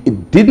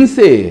 It didn't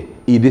say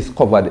he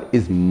discovered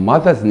his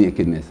mother's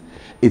nakedness.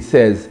 it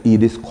says he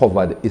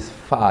discovered his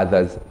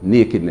father's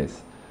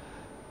nakedness,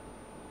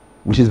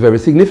 which is very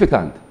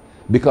significant,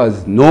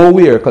 because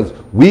nowhere, because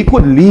we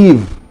could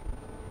leave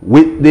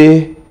with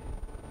the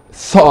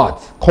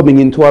thought coming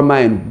into our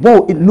mind,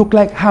 whoa, it looked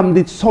like Ham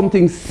did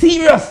something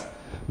serious,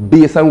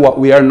 based on what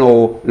we are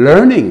now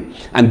learning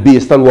and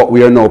based on what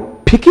we are now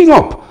picking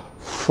up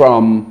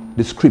from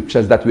the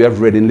scriptures that we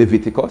have read in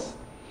Leviticus,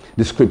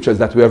 the scriptures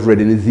that we have read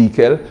in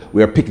Ezekiel.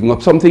 We are picking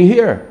up something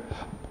here.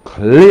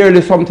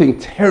 Clearly something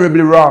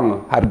terribly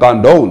wrong had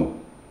gone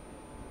down.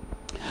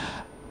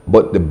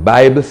 But the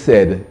Bible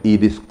said he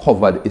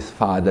discovered his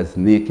father's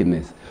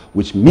nakedness,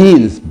 which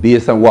means,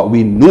 based on what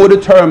we know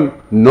the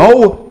term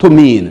now to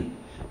mean,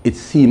 it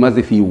seemed as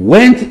if he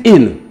went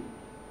in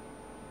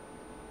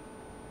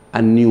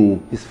and knew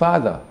his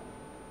father.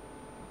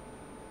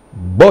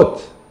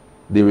 But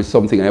there is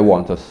something I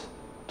want us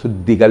to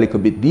dig a little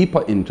bit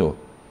deeper into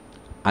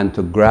and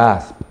to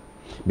grasp,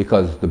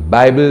 because the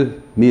Bible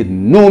made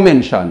no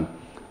mention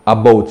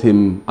about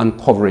him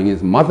uncovering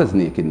his mother's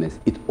nakedness.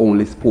 It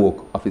only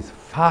spoke of his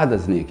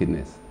father's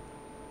nakedness.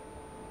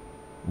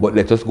 But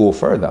let us go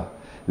further.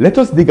 Let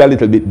us dig a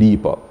little bit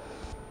deeper.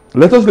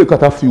 Let us look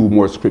at a few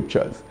more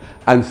scriptures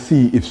and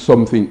see if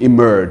something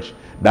emerged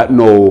that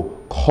now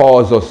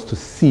causes us to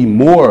see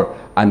more,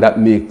 and that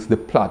makes the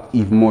plot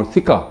even more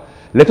thicker.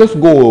 Let us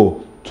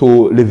go to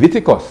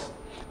Leviticus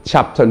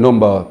chapter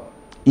number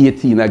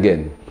 18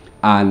 again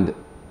and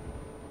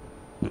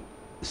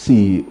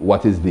see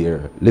what is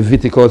there.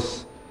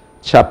 Leviticus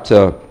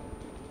chapter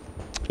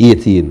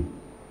 18.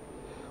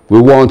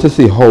 We want to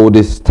see how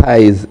this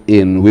ties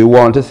in. We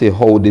want to see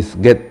how this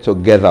gets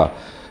together,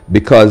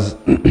 because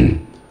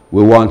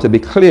we want to be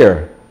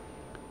clear.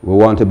 We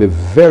want to be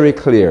very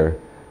clear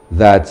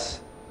that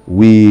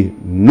we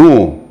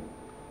know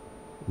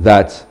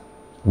that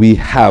we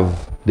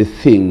have the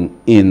thing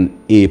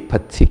in a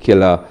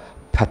particular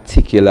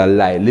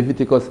light.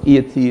 Leviticus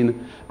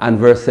 18 and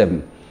verse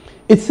 7.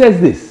 It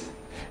says this: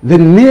 the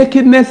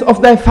nakedness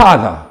of thy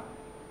father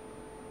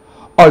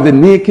or the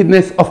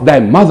nakedness of thy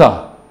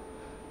mother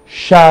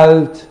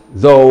shalt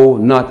thou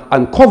not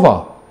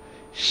uncover.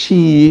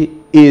 She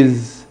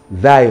is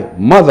thy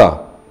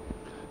mother.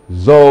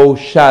 Thou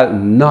shalt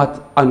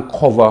not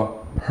uncover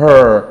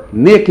her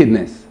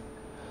nakedness.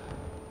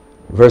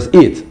 Verse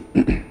 8.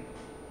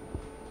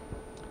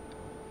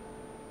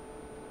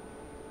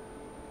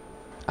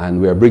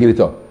 And we are bringing it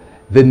up.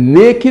 The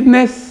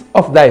nakedness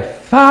of thy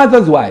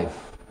father's wife,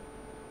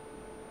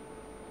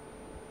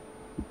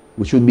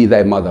 which would be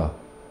thy mother,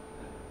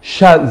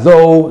 shalt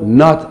thou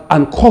not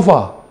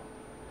uncover.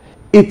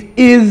 It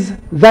is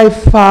thy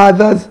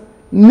father's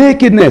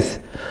nakedness.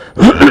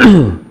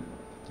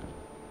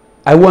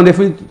 I wonder if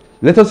we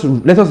let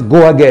us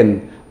go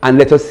again and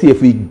let us see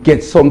if we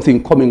get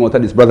something coming out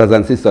of this, brothers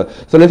and sisters.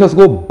 So let us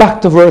go back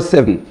to verse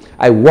 7.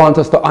 I want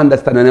us to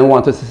understand, and I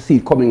want us to see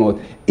it coming out.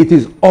 It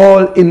is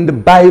all in the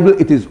Bible.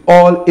 It is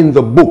all in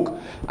the book.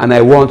 And I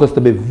want us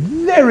to be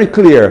very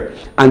clear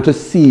and to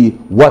see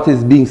what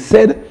is being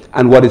said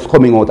and what is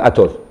coming out at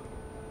us.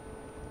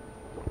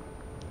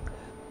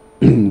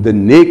 The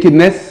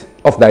nakedness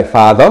of thy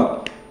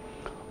father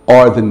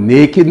or the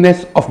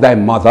nakedness of thy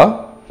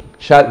mother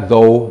shalt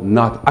thou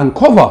not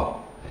uncover.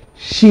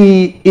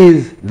 She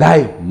is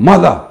thy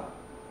mother.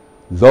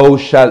 Thou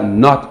shalt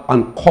not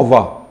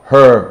uncover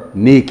her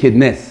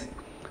nakedness.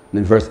 And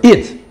in verse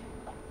 8,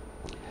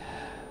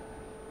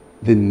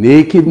 the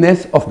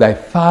nakedness of thy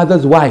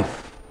father's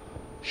wife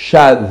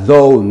shalt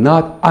thou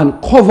not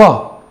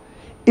uncover.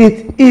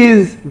 It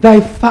is thy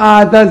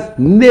father's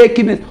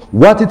nakedness.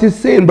 What it is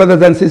saying,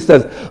 brothers and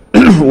sisters,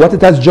 what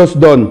it has just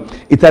done,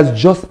 it has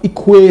just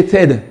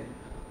equated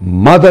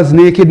mother's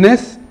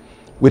nakedness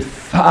with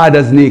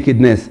father's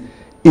nakedness.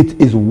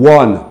 It is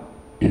one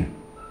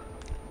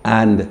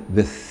and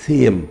the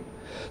same.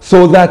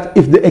 So that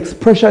if the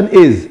expression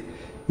is,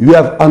 you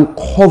have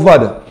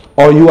uncovered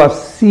or you have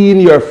seen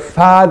your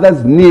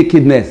father's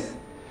nakedness,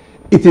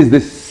 it is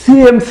the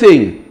same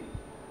thing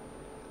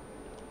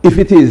if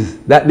it is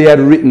that they had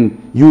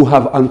written, you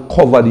have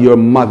uncovered your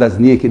mother's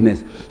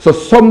nakedness. So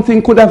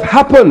something could have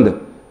happened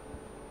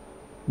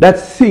that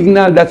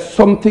signaled that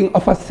something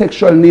of a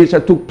sexual nature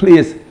took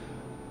place,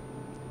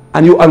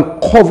 and you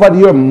uncovered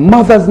your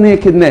mother's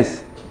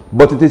nakedness,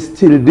 but it is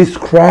still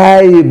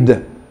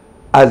described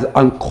as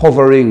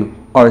uncovering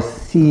or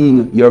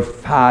seeing your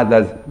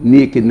father's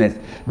nakedness.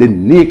 The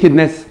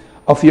nakedness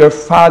of your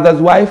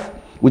father's wife,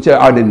 which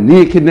are the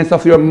nakedness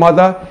of your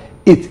mother,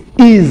 it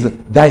is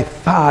thy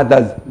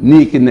father's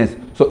nakedness.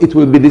 So it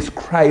will be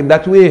described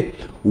that way.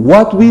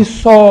 What we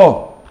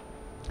saw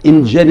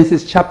in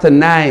Genesis chapter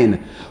 9,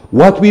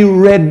 what we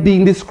read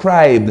being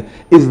described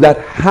is that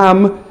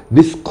Ham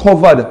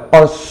discovered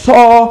or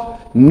saw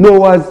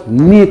Noah's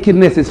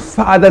nakedness, his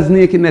father's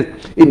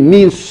nakedness. It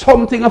means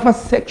something of a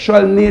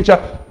sexual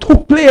nature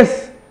took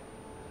place.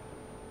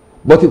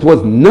 But it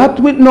was not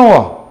with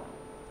Noah.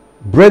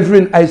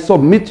 Brethren, I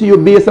submit to you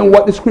based on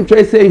what the scripture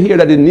is saying here,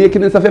 that the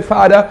nakedness of your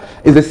father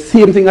is the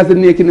same thing as the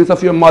nakedness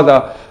of your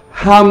mother.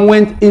 Ham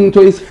went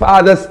into his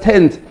father's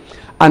tent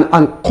and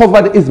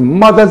uncovered his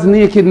mother's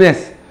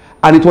nakedness.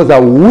 And it was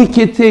a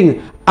wicked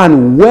thing.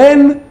 And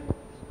when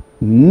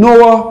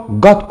Noah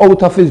got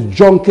out of his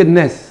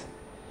drunkenness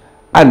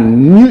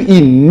and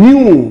he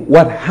knew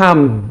what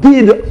Ham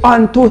did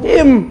unto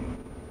him.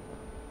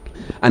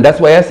 And that's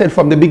why I said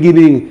from the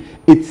beginning,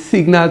 it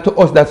signaled to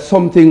us that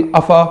something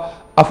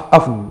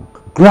of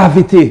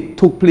gravity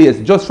took place.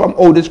 Just from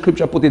how the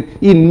scripture put it,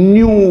 he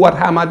knew what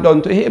Ham had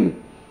done to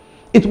him.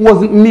 It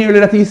wasn't merely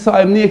that he saw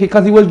him naked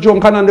because he was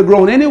drunk and on the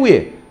ground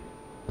anyway.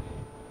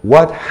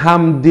 What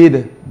Ham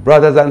did,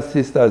 brothers and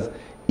sisters,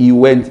 he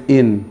went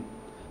in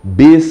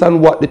based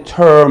on what the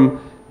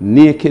term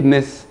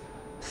nakedness,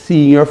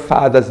 seeing your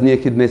father's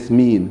nakedness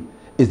mean,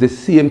 is the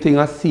same thing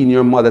as seeing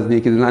your mother's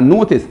nakedness. And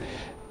notice,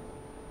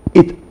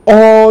 it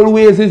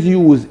always is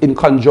used in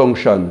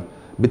conjunction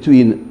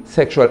between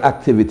sexual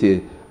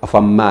activity of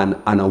a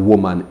man and a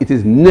woman. It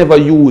is never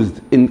used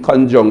in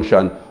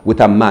conjunction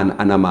with a man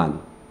and a man.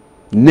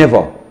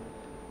 Never.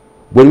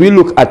 When we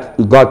look at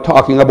God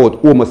talking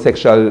about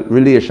homosexual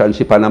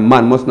relationship and a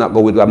man must not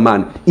go with a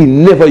man, he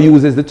never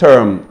uses the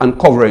term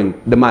uncovering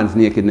the man's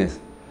nakedness.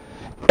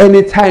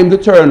 Anytime the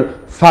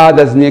term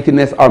father's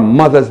nakedness or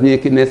mother's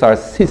nakedness or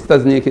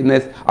sister's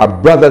nakedness or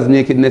brother's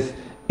nakedness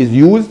is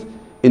used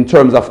in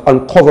terms of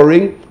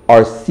uncovering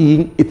or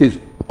seeing, it is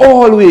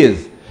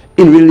always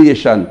in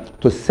relation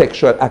to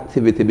sexual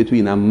activity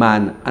between a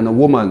man and a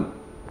woman.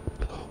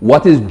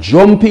 What is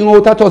jumping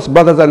out at us,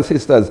 brothers and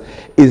sisters,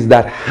 is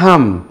that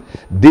Ham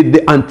did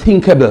the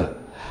unthinkable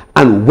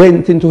and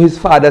went into his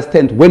father's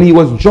tent when he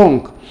was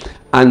drunk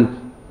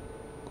and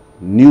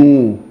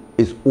knew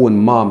his own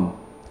mom.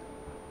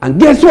 And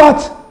guess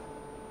what?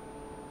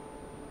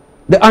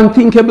 The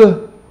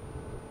unthinkable.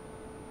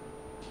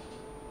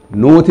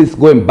 Notice,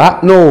 going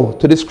back now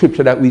to the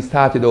scripture that we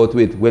started out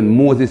with, when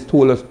Moses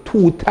told us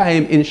 2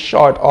 times in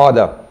short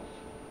order,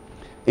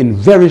 in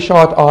very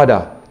short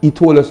order, he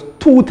told us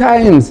 2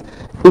 times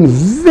in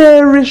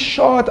very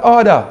short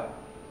order.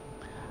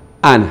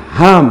 And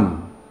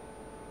Ham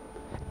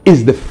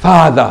is the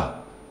father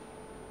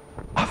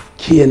of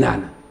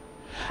Canaan.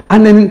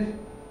 And then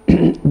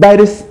by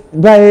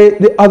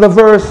the other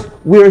verse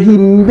where he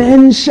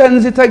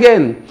mentions it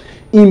again,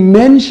 he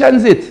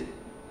mentions it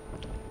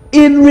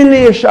in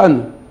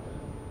relation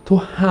to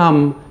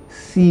Ham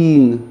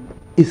seeing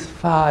his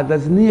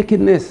father's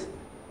nakedness.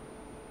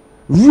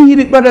 Read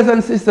it, brothers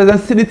and sisters, and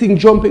see the thing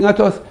jumping at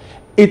us.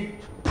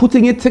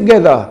 Putting it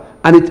together,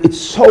 and it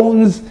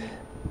sounds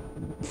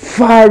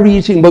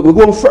far-reaching, but we're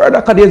going further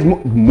because there's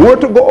more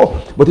to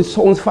go. But it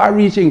sounds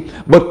far-reaching.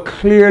 But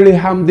clearly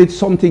Ham did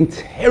something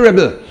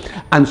terrible,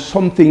 and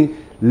something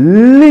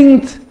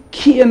linked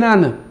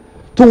Canaan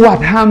to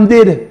what Ham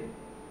did.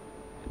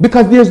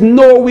 Because there's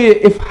no way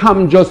if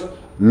Ham just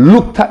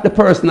looked at the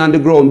person on the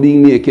ground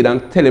being naked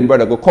and tell him,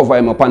 brother, go cover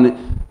him up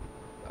and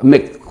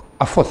make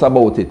a fuss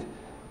about it.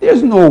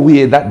 There's no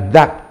way that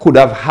that could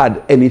have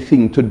had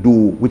anything to do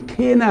with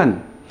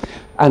Canaan.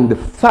 And the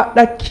fact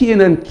that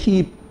Canaan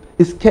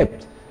is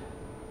kept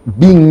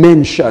being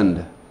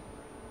mentioned,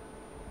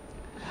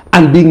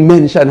 and being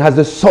mentioned as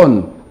the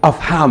son of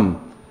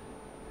Ham,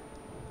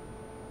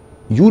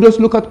 you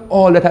just look at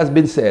all that has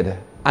been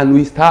said, and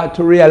we start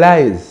to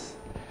realize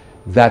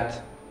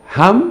that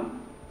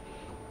Ham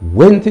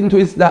went into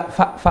his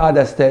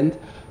father's tent,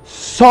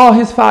 saw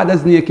his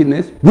father's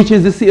nakedness, which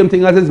is the same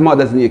thing as his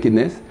mother's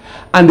nakedness,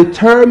 and the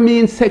term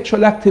means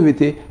sexual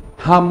activity.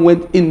 Ham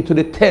went into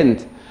the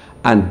tent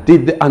and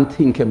did the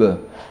unthinkable,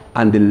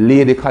 and the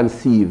lady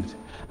conceived,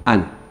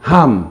 and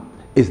Ham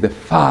is the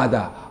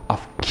father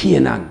of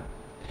Canaan.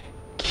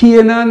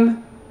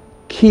 Canaan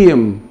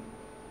came,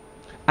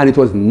 and it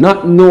was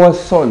not Noah's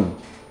son,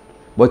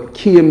 but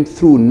came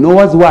through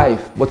Noah's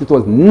wife, but it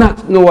was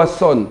not Noah's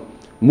son.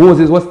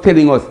 Moses was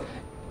telling us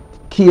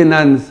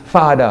Canaan's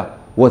father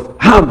was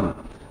Ham,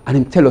 and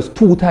he tell us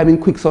 2 times in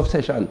quick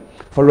succession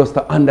for us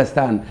to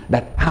understand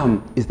that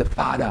Ham is the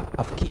father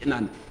of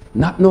Canaan,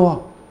 not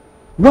Noah.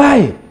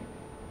 Why?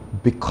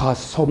 Because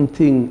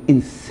something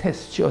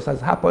incestuous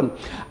has happened.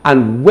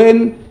 And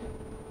when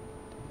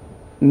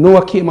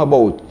Noah came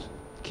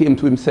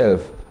to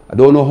himself, I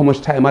don't know how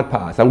much time had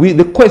passed, and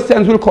the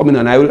questions will come in,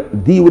 and I will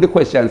deal with the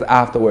questions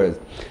afterwards.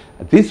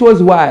 This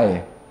was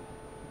why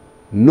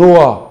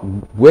Noah,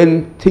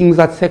 when things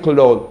had settled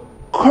down,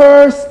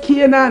 cursed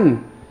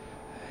Canaan.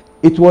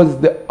 It was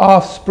the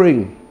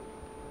offspring.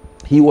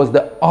 He was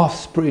the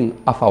offspring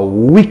of a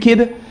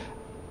wicked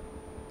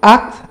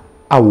act,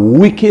 a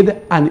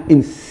wicked and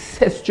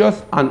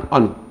incestuous and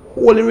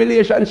unholy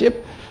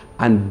relationship,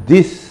 and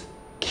this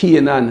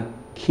Canaan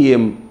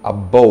came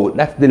about.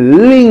 That's the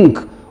link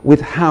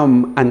with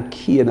Ham and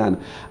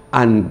Canaan.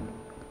 And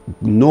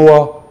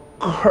Noah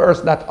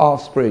cursed that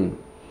offspring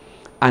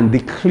and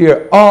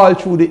declared all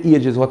through the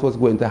ages what was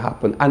going to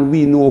happen. And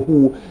we know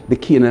who the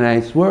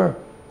Canaanites were.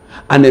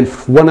 And then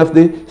one of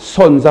the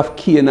sons of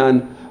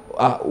Canaan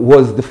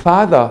was the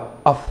father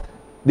of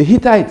the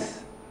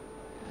Hittites.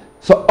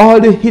 So all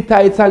the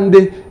Hittites and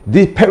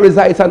the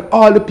Perizzites and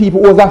all the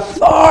people who was a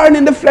thorn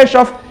in the flesh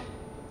of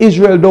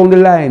Israel down the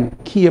line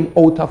came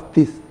out of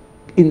this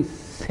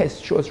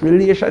incestuous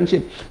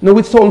relationship. Now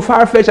it sounds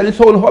far-fetched and it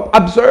sounds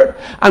absurd.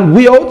 And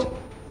we out,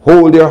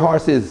 hold your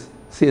horses,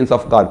 saints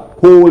of God.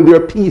 Hold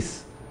your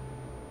peace.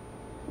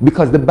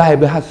 Because the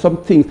Bible has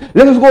some things.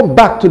 Let us go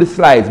back to the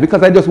slides,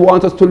 because I just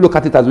want us to look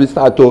at it as we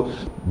start to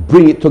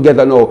bring it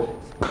together now.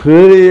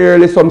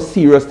 Clearly some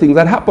serious things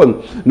that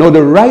happen. Now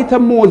the writer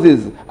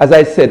Moses, as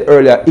I said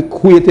earlier,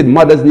 equated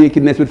mother's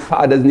nakedness with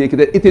father's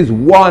nakedness. It is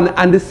one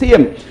and the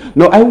same.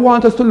 Now I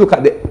want us to look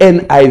at the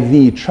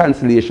NIV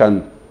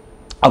translation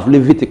of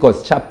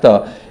Leviticus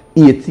chapter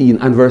 18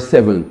 and verse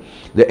 7.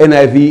 The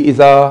NIV is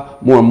a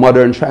more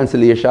modern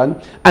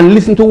translation. And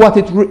listen to what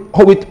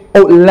how it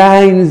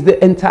outlines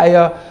the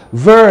entire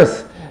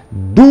verse.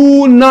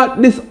 Do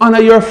not dishonor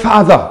your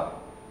father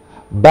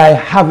by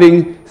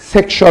having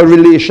sexual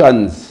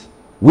relations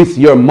with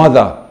your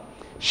mother.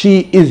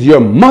 She is your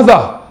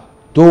mother.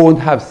 Don't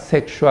have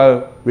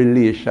sexual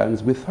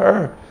relations with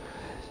her.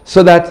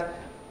 So that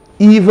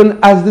even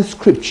as the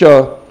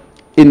scripture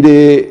in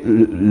the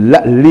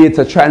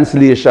later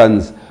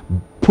translations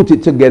put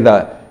it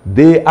together,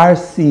 they are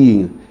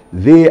seeing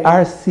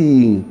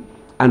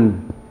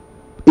and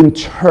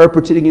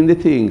interpreting in the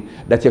thing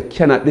that you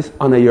cannot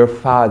dishonor your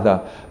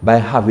father by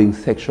having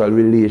sexual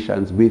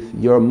relations with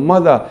your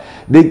mother.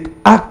 The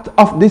act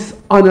of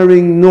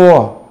dishonoring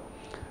Noah,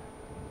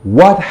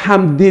 what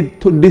Ham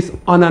did to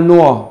dishonor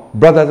Noah,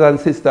 brothers and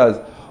sisters,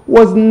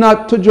 was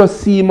not to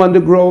just see him on the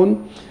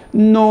ground.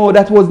 No,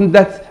 that wasn't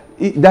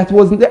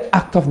the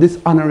act of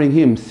dishonoring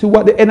him. See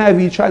what the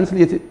NIV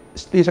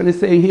translation is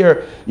saying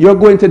here. You're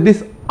going to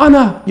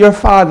dishonor your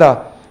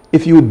father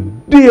if you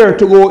dare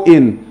to go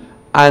in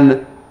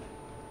and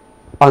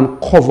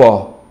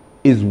uncover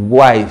his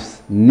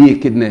wife's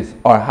nakedness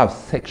or have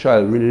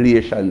sexual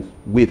relations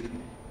with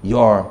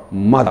your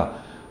mother.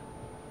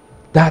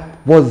 That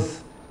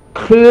was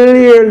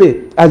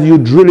clearly, as you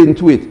drill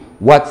into it,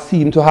 what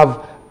seemed to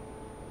have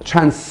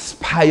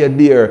transpired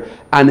there,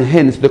 and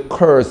hence the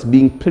curse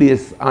being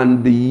placed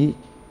on the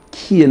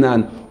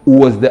Canaan, who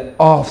was the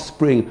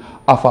offspring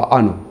of an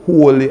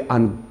unholy,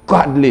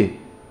 ungodly,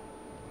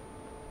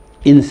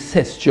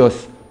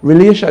 incestuous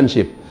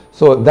relationship.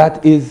 So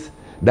that is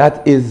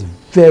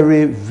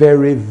very,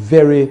 very,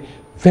 very,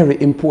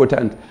 very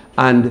important,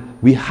 and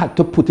we had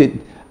to put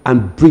it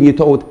and bring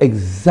it out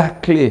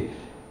exactly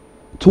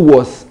to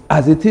us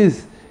as it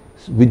is.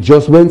 We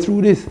just went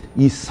through this.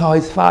 He saw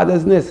his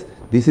father's nest.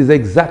 This is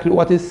exactly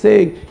what he's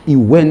saying. He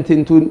went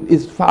into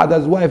his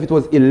father's wife. It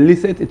was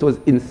illicit, it was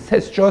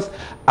incestuous,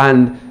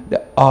 and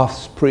the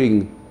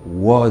offspring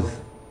was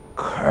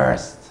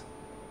cursed.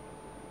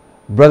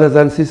 Brothers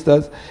and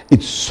sisters,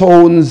 it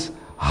sounds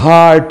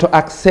hard to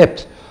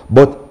accept,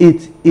 but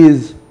it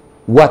is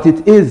what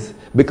it is,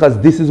 because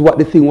this is what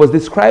the thing was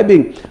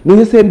describing. Now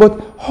you're saying, but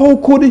how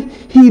could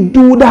he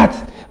do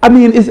that? I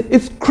mean,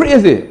 it's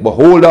crazy. But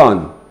hold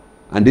on.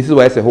 And this is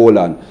why I say hold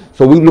on.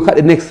 So we look at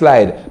the next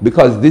slide,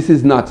 because this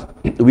is not,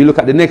 we look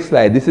at the next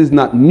slide, this is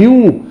not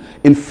new.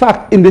 In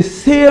fact, in the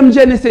same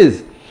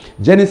Genesis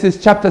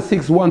chapter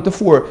 6, 1 to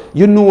 4,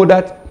 you know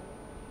that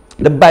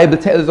the Bible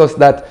tells us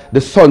that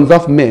the sons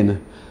of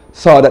men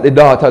saw that the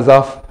daughters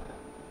of,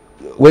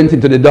 went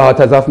into the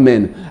daughters of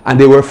men, and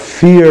they were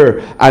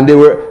fear,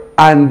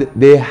 and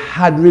they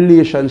had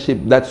relationship,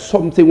 that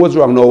something was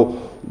wrong. Now,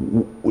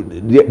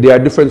 there are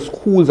different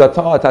schools of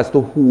thought as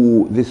to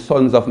who the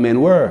sons of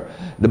men were.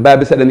 The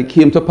Bible said, and it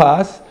came to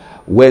pass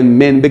when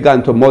men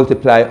began to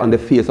multiply on the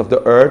face of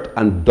the earth,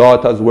 and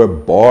daughters were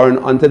born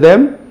unto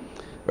them,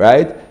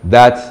 right?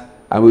 That,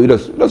 and we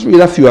just read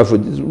a few of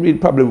it. Just read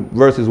probably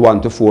verses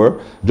 1 to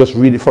 4. Just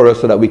read it for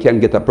us so that we can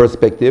get a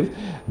perspective.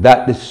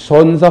 That the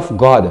sons of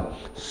God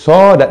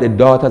saw that the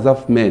daughters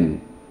of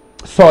men,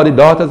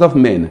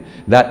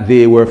 that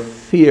they were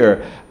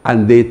fair,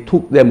 and they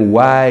took them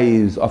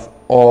wives of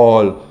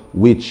all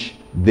which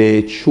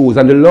they chose.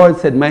 And the Lord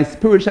said, my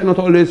spirit shall not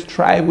always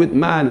strive with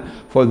man,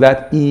 for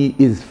that he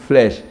is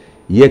flesh,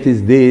 yet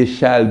his days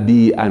shall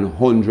be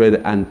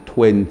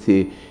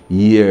 120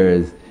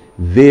 years.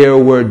 There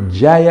were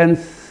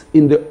giants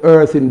in the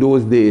earth in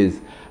those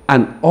days,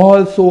 and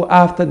also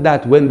after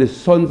that, when the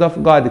sons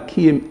of God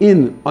came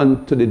in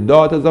unto the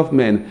daughters of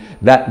men,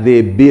 that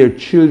they bare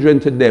children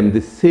to them,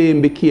 the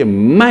same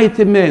became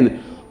mighty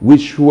men,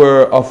 which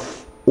were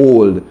of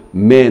old,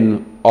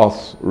 men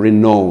of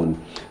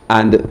renown.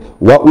 And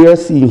what we are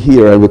seeing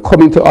here, and we're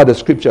coming to other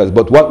scriptures,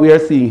 but what we are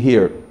seeing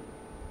here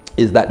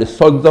is that the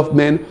sons of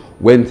men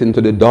went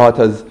into the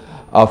daughters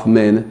of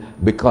men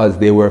because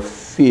they were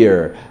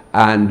fair.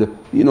 And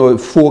you know,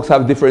 folks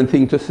have different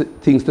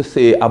things to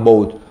say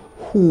about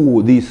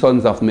who these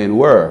sons of men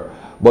were.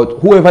 But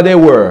whoever they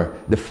were,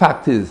 the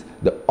fact is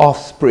the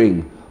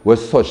offspring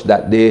was such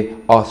that the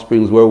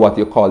offsprings were what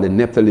you call the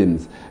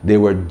Nephilims. They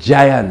were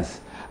giants.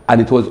 And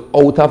it was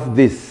out of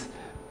this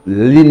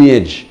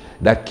lineage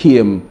that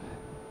came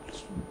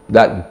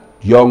that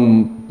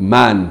young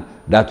man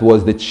that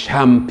was the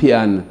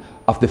champion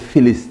of the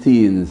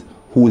Philistines,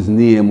 whose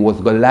name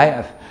was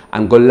Goliath.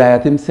 And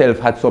Goliath himself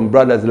had some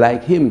brothers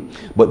like him,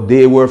 but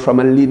they were from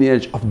a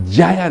lineage of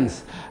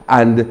giants.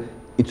 And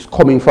it's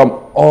coming from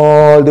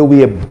all the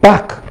way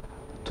back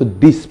to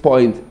this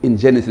point in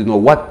Genesis. Now,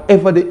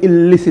 whatever the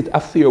illicit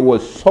affair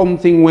was,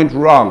 something went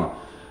wrong,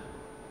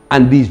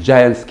 and these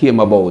giants came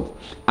about.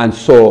 And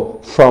so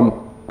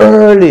from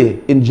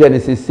early in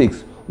Genesis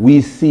 6,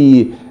 we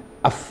see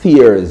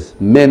affairs,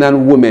 men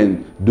and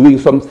women doing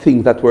some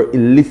things that were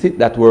illicit,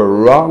 that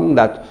were wrong,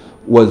 that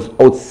was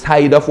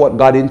outside of what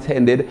God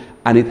intended,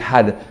 and it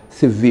had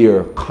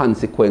severe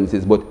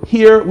consequences. But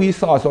here we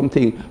saw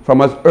something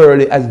from as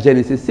early as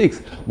Genesis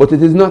 6, but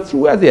it is not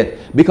through as yet,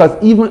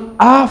 because even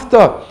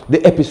after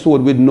the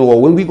episode with Noah,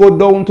 when we go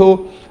down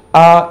to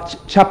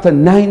chapter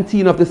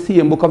 19 of the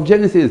same book of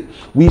Genesis,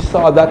 we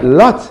saw that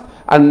Lot,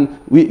 and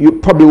you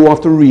probably won't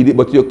have to read it,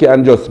 but you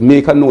can just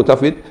make a note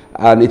of it,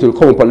 and it will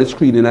come up on the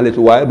screen in a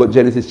little while. But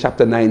Genesis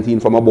chapter 19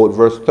 from about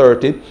verse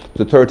 30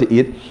 to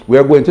 38, we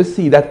are going to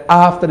see that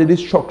after the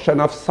destruction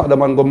of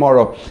Sodom and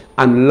Gomorrah,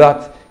 and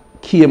Lot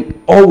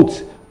came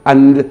out,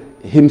 and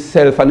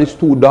himself and his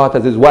two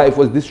daughters, his wife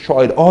was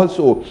destroyed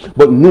also.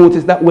 But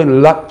notice that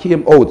when Lot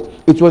came out,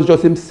 it was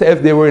just himself.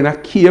 They were in a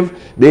cave.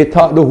 They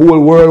thought the whole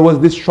world was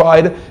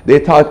destroyed. They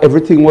thought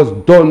everything was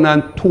done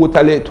and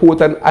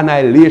total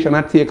annihilation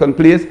had taken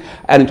place.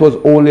 And it was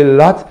only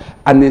Lot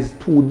and his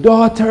two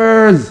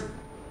daughters.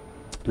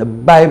 The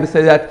Bible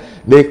says that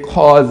they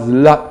caused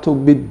Lot to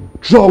be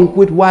drunk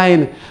with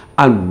wine,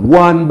 and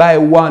one by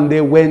one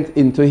they went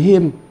into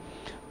him.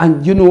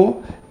 And you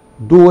know,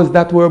 those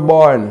that were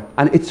born,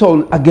 and it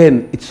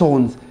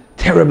sounds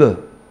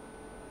terrible.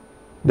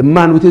 The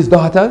man with his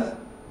daughters,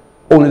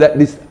 only that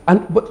this,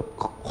 but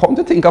come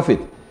to think of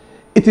it,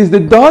 it is the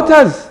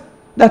daughters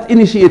that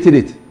initiated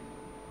it.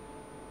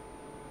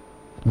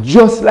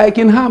 Just like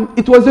in Ham,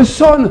 it was the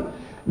son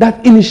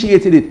that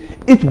initiated it.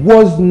 It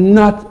was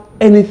not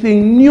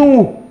anything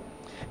new.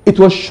 It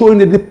was showing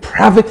the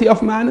depravity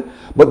of man,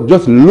 but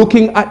just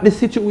looking at the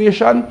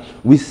situation,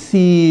 we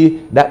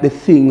see that the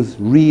things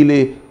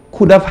really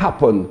could have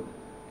happened,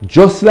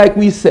 just like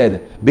we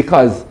said,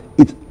 because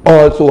it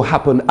also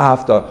happened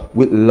after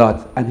with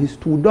Lot and his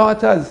two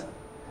daughters.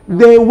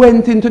 They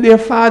went into their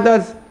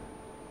fathers.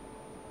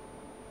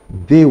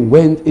 They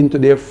went into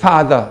their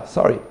father,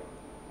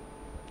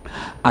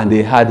 and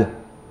they had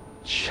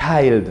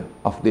children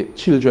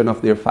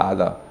of their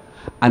father.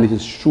 And it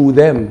is through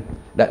them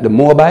that the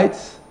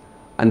Moabites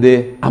and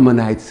the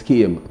Ammonites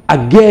came.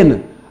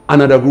 Again,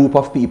 another group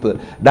of people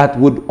that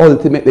would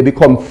ultimately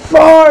become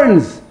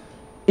thorns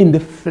in the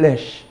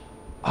flesh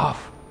of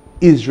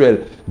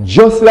Israel.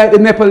 Just like the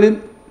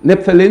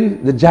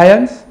Nephilim, the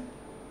giants,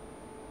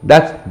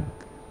 that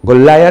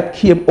Goliath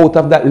came out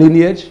of that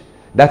lineage,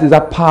 that is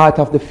a part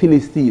of the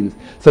Philistines.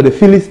 So the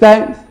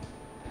Philistines,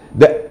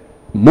 the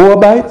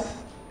Moabites,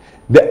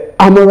 the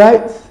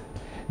Amorites,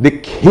 the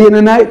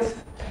Canaanites,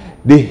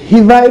 the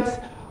Hivites,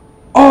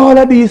 all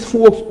of these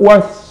folks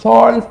were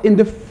thorns in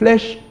the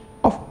flesh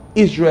of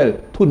Israel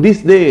to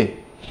this day.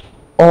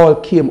 All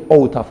came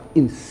out of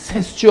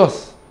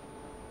incestuous,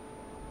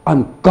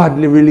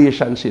 ungodly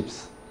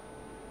relationships.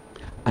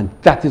 And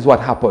that is what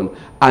happened.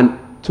 And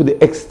to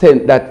the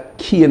extent that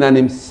Canaan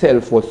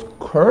himself was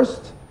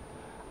cursed,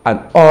 and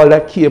all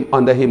that came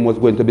under him was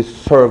going to be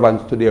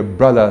servants to their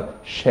brother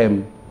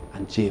Shem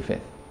and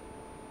Japheth.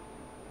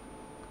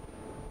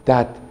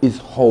 That is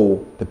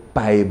how the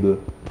Bible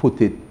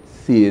put it,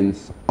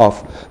 saints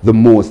of the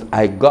Most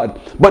High God.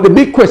 But the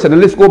big question,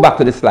 and let's go back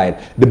to the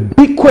slide. The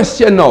big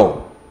question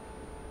now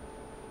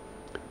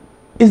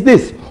is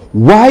this: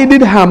 why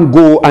did Ham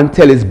go and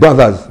tell his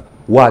brothers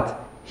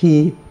what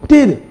he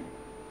did?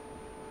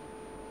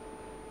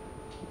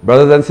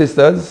 Brothers and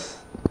sisters,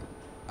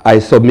 I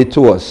submit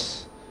to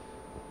us,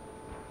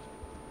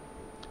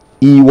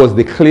 he was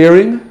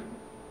declaring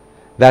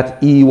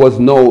that he was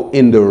now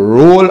in the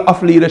role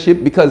of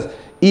leadership, because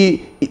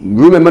he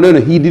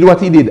did what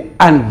he did,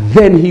 and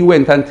then he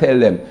went and tell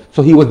them.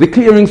 So he was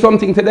declaring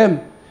something to them.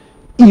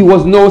 He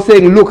was now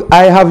saying, look,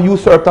 I have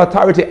usurped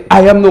authority.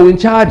 I am now in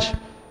charge.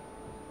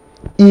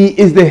 He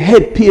is the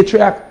head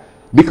patriarch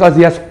because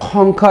he has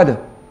conquered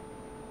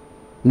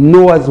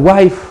Noah's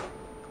wife,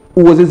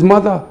 who was his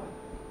mother.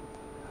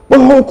 But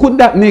how could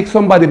that make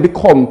somebody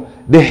become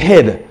the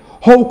head?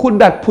 How could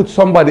that put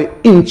somebody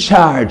in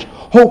charge?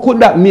 How could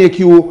that make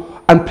you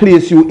and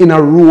place you in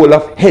a role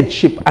of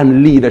headship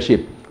and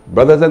leadership?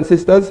 Brothers and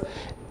sisters,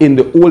 in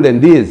the olden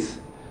days,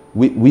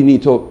 we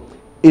need to,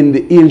 in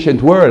the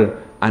ancient world,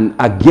 and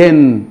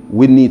again,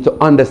 we need to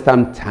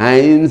understand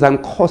times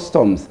and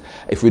customs.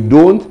 If we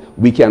don't,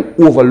 we can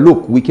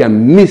overlook, we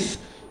can miss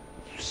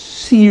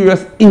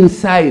serious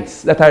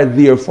insights that are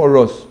there for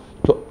us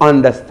to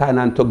understand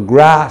and to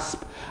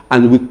grasp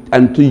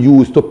and to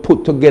use, to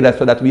put together,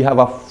 so that we have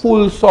a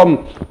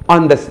fulsome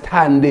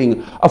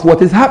understanding of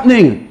what is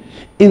happening.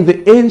 In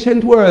the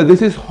ancient world,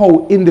 this is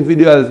how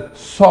individuals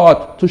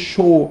sought to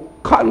show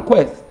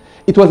conquest.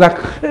 It was a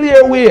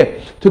clear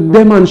way to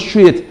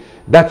demonstrate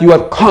that you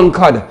have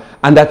conquered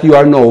and that you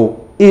are now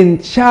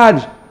in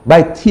charge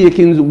by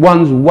taking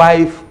one's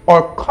wife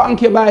or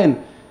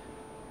concubine.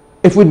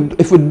 If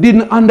we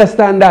didn't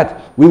understand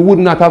that, we would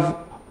not have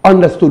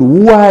understood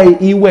why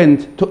he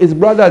went to his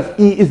brothers.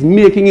 He is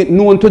making it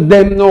known to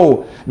them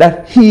now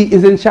that he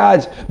is in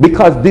charge,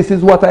 because this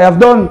is what I have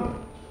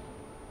done.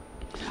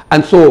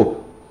 And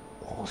so,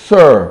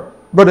 sir,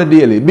 Brother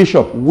Daley,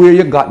 Bishop, where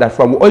you got that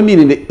from? I mean,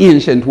 in the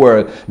ancient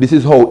world, this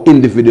is how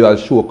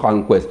individuals show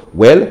conquest.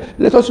 Well,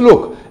 let us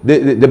look.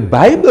 The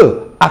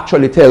Bible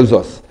actually tells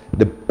us.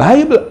 The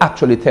Bible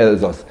actually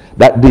tells us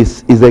that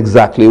this is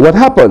exactly what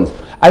happens.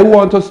 I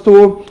want us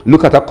to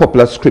look at a couple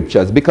of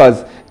scriptures,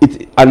 because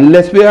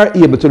unless we are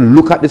able to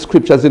look at the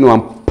scriptures,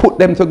 and put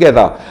them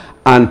together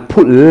and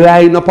put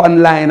line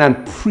upon line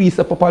and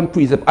precept upon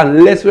precept,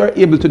 unless we are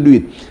able to do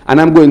it.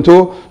 And I'm going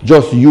to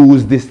just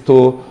use this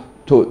to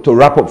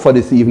wrap up for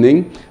this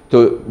evening.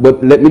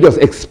 But let me just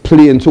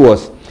explain to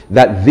us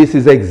that this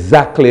is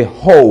exactly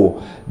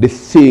how the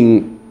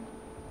thing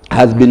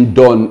has been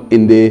done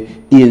in the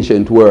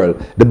ancient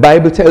world. The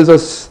Bible tells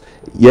us,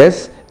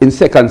 yes, in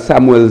 2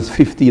 Samuel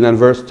 15 and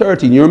verse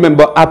 13. You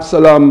remember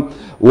Absalom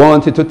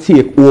wanted to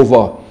take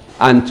over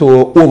and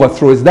to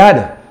overthrow his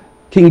dad,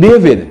 King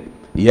David.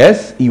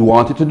 Yes, he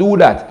wanted to do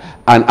that.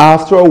 And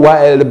after a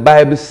while, the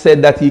Bible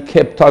said that he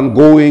kept on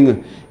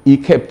going. He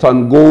kept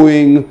on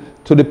going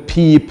to the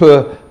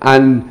people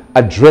and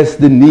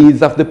addressed the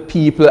needs of the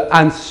people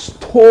and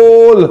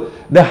stole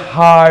the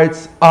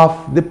hearts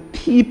of the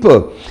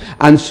people.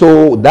 And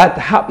so that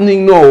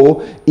happening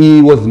now,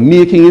 he was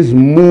making his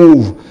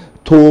move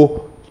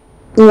to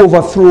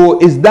overthrow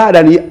his dad,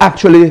 and he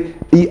actually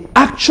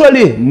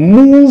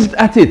moved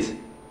at it.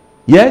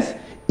 Yes,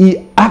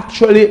 he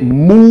actually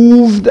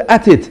moved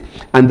at it,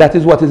 and that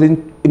is what is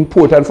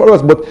important for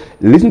us. But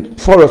listen,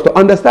 for us to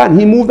understand,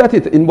 he moved at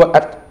it.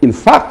 In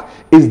fact,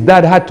 his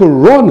dad had to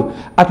run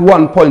at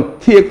one point,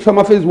 take some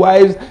of his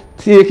wives,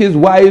 take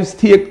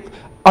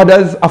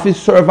others of his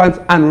servants,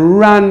 and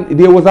ran.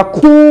 There was a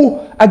coup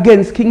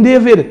against King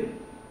David.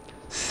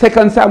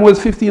 2 Samuel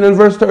 15 and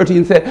verse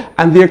 13 said,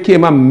 and there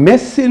came a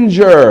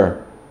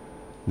messenger.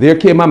 There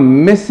came a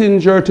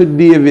messenger to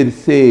David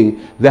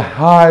saying, the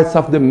hearts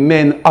of the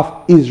men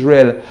of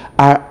Israel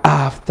are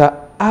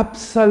after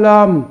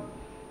Absalom.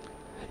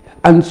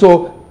 And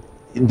so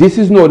this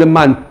is now the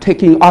man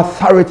taking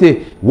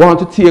authority, want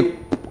to take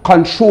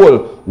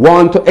control,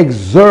 want to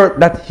exert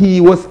that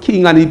he was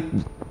king, and he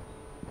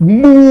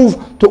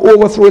moved to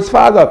overthrow his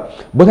father.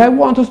 But I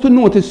want us to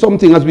notice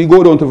something as we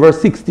go down to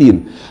verse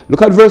 16.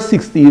 Look at verse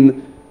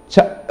 16,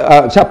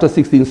 chapter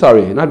 16,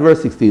 sorry, not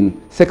verse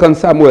 16, 2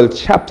 Samuel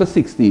chapter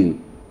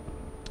 16.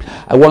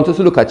 I want us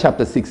to look at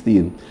chapter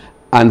 16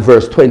 and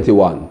verse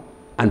 21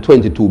 and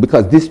 22,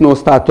 because this now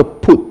starts to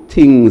put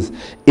things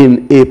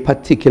in a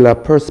particular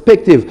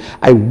perspective.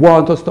 I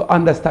want us to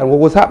understand what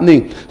was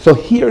happening. So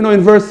here now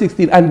in verse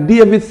 16, and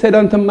David said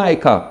unto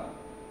Michael,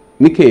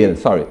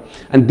 sorry.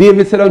 And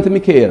David said unto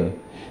Michael,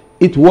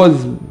 it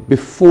was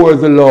before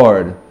the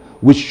Lord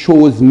which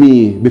chose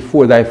me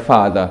before thy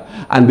father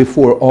and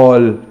before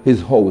all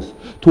his host,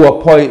 to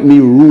appoint me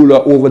ruler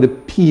over the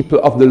people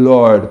of the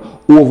Lord,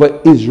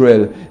 over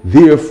Israel.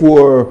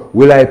 Therefore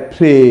will I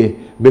play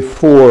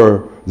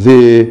before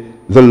the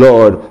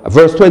Lord.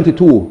 Verse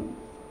 22.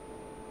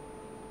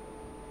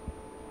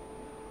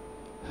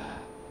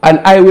 And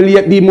I will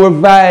yet be more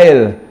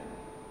vile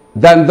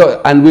than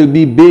and will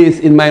be base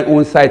in my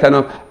own sight. And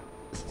all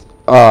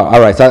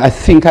right, so I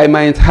think I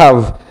might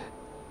have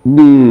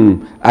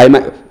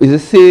it's the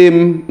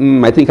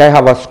same. I think I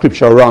have a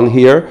scripture wrong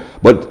here,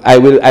 but I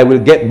will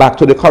get back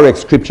to the correct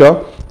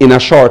scripture in a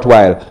short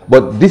while.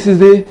 But this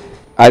is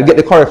I'll get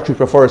the correct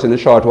scripture first in a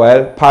short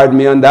while. Pardon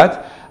me on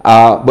that.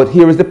 But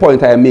here is the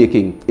point I am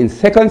making. In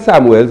 2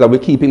 Samuel, and we're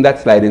keeping that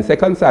slide, in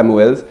 2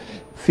 Samuel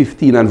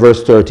 15 and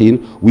verse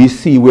 13, we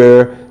see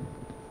where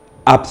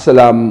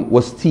Absalom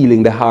was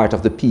stealing the heart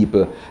of the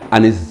people,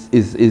 and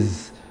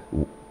his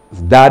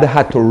dad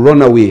had to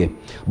run away.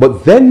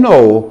 But then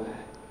now,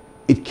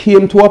 it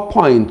came to a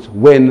point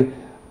when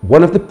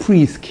one of the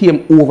priests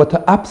came over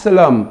to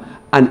Absalom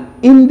and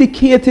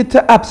indicated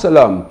to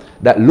Absalom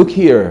that, look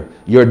here,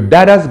 your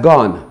dad has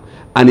gone,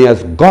 and he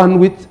has gone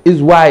with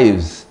his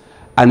wives,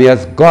 and he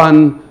has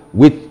gone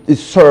with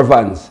his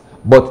servants,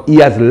 but he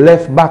has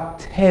left back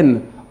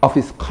 10 of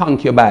his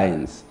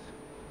concubines.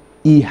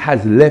 He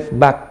has left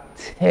back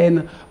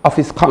 10 of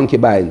his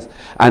concubines,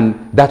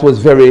 and that was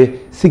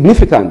very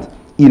significant.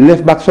 He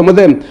left back some of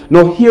them.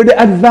 Now hear the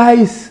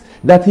advice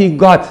that he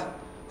got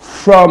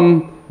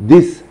from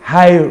this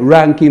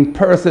high-ranking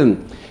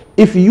person.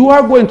 If you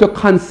are going to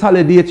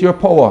consolidate your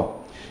power,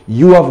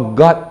 you have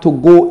got to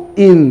go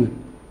in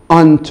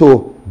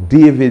unto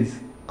David's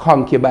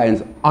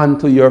concubines,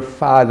 unto your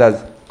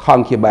father's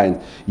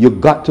concubines. You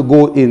got to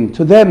go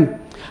into them.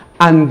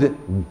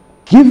 And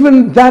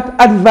given that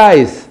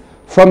advice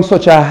from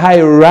such a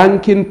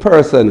high-ranking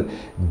person,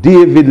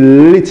 David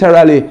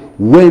literally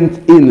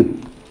went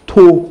in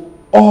to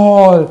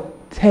all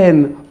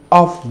 10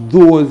 of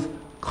those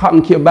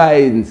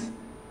concubines.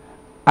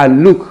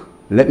 And look,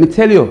 let me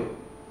tell you,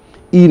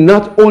 he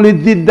not only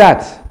did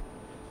that,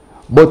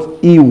 but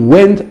he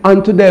went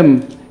unto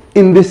them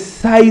in the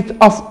sight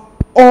of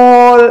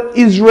all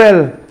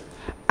Israel,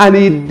 And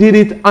he did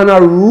it on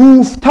a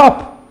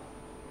rooftop.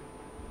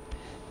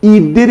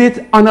 He did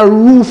it on a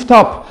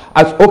rooftop.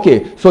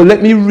 Okay, so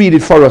let me read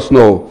it for us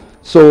now.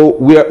 So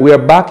we are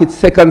back at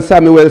 2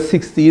 Samuel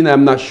 16.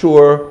 I'm not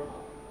sure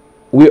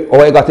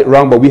I got it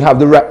wrong, but we have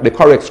the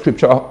correct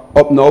scripture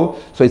up now.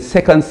 So it's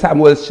 2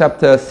 Samuel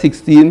chapter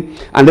 16.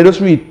 And let us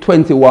read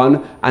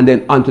 21 and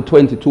then on to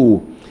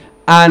 22.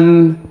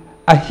 And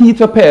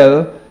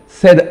Ahithophel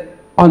said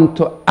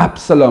unto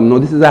Absalom, now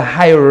this is a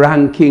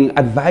high-ranking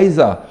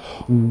advisor,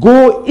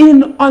 go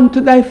in unto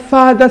thy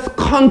father's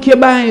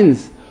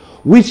concubines,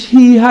 which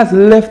he has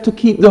left to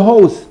keep the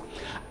house,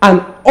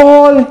 and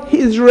all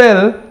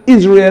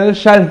Israel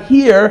shall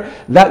hear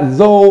that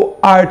thou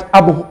art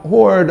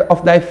abhorred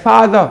of thy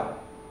father.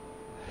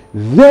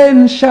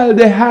 Then shall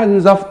the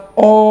hands of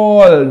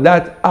all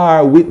that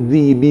are with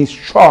thee be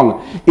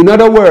strong. In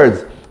other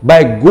words,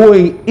 by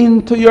going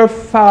into your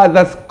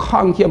father's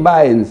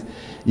concubines,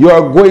 you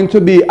are going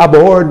to be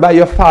abhorred by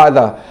your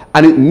father.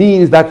 And it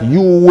means that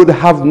you would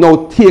have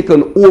now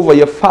taken over.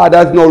 Your father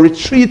has now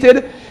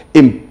retreated,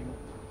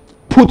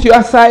 put you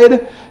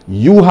aside.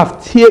 You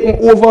have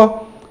taken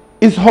over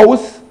his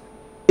house,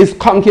 his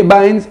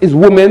concubines, his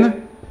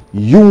women.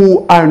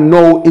 You are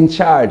now in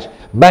charge.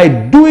 By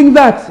doing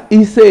that,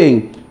 he's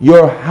saying,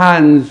 your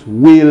hands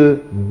will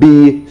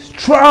be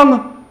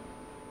strong.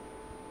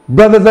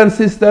 Brothers and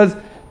sisters,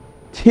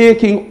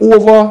 taking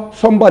over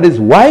somebody's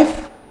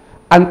wife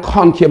and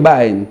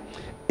concubine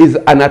is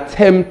an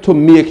attempt to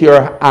make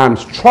your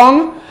arms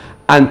strong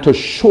and to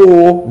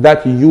show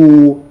that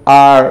you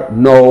are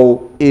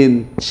now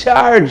in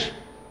charge.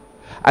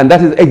 And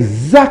that is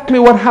exactly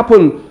what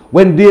happened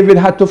when David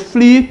had to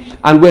flee,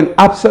 and when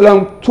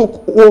Absalom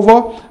took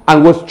over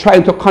and was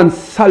trying to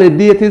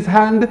consolidate his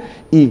hand.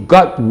 He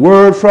got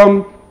word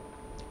from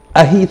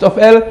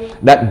Ahithophel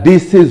that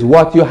this is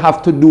what you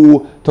have to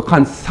do to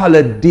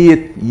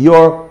consolidate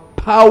your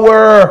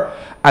power.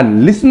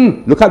 And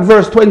listen, look at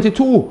verse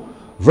 22.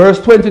 Verse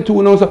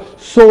 22 now.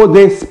 So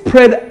they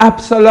spread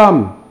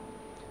Absalom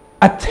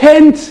a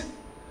tent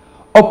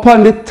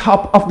upon the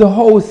top of the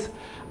house,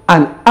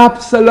 and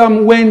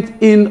Absalom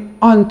went in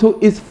unto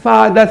his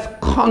father's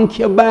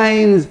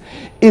concubines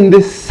in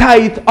the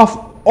sight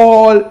of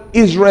all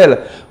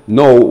Israel.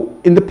 Now,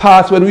 in the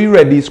past when we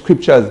read these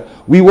scriptures,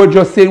 we were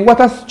just saying,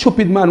 what a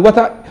stupid man, what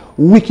a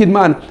wicked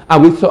man,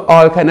 and we saw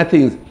all kind of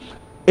things.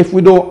 If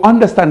we don't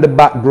understand the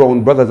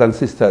background, brothers and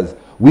sisters,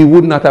 we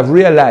would not have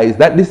realized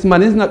that this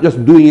man is not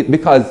just doing it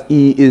because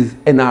he is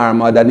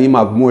enarmored and he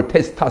have more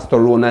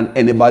testosterone than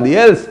anybody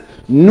else.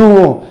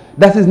 No,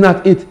 that is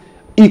not it.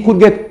 He could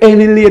get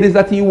any ladies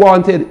that he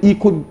wanted.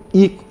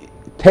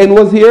 10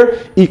 was here,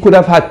 he could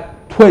have had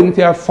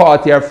 20 or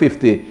 40 or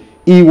 50.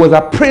 He was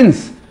a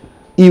prince.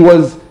 He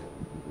was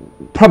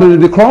probably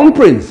the crown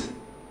prince.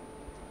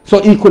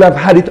 So he could have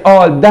had it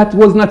all. That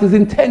was not his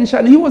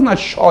intention. He was not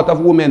short of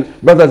women,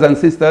 brothers and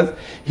sisters.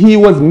 He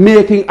was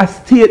making a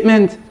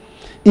statement.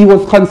 He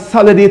was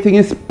consolidating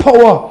his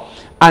power.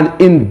 And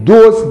in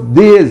those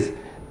days,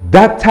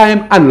 that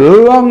time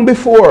and long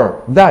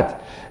before that,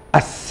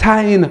 a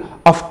sign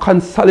of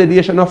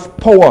consolidation of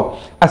power,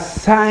 a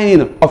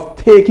sign of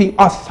taking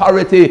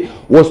authority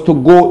was to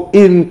go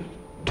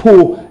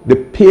into the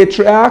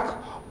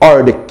patriarch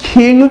or the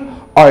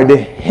king or the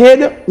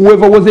head,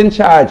 whoever was in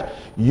charge.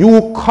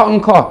 You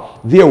conquer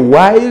their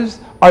wives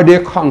or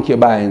their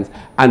concubines,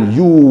 and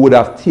you would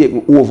have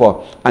taken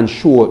over and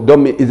show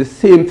them. It's the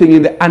same thing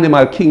in the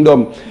animal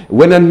kingdom.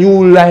 When a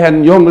new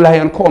lion, young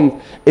lion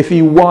comes, if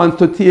he wants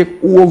to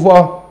take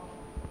over,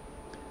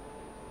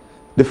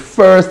 the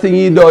first thing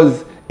he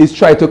does is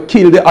try to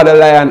kill the other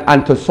lion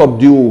and to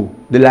subdue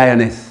the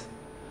lioness.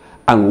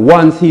 And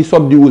once he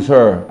subdues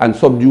her, and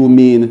subdue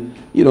mean,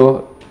 you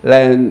know,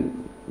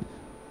 lion,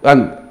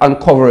 and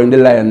uncovering the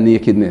lion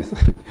nakedness,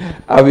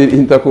 having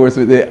intercourse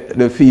with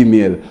the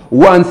female.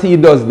 Once he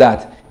does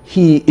that,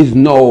 he is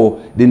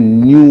now the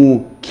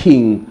new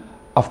king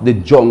of the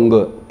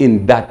jungle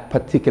in that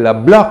particular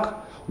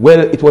block. Well,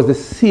 it was the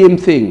same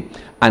thing.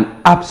 And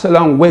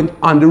Absalom went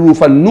on the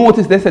roof, and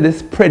notice they said they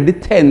spread the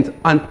tent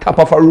on top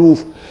of a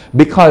roof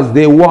because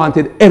they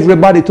wanted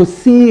everybody to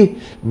see.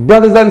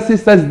 Brothers and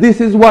sisters, this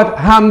is what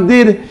Ham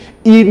did.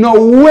 He now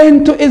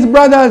went to his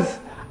brothers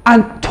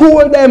and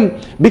told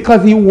them,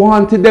 because he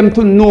wanted them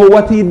to know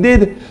what he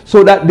did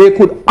so that they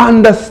could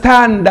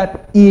understand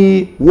that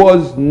he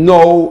was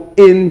now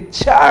in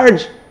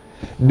charge.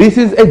 This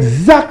is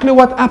exactly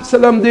what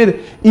Absalom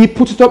did. He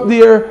put it up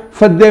there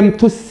for them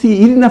to see.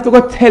 He didn't have to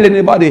go tell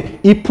anybody.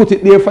 He put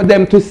it there for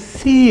them to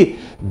see.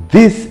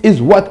 This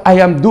is what I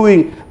am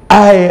doing.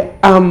 I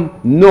am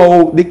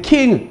now the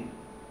king.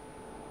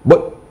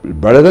 But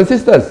brothers and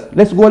sisters,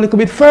 let's go a little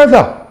bit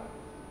further.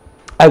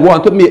 I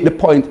want to make the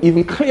point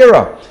even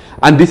clearer.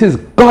 And this is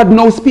God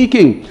now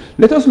speaking.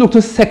 Let us look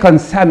to 2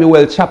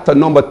 Samuel chapter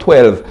number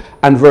 12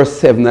 and verse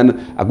 7. And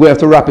I'm going to have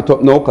to wrap it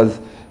up now because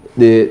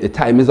the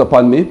time is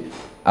upon me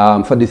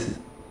for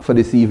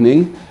this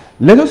evening.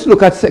 Let us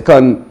look at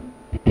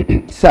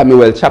 2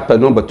 Samuel chapter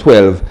number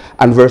 12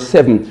 and verse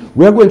 7.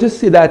 We are going to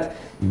see that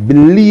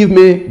believe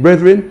me,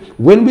 brethren,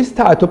 when we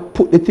start to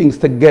put the things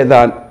together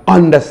and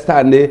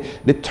understand the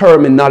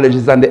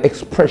terminologies and the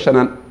expression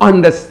and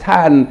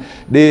understand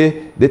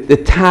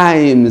the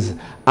times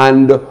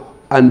and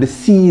the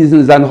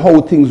seasons and how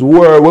things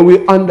were, when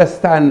we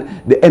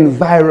understand the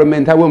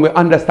environment and when we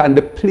understand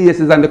the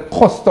places and the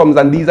customs,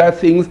 and these are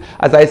things,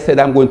 as I said,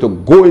 I'm going to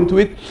go into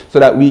it so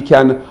that we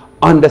can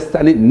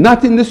understand it,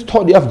 not in the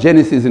study of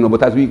Genesis,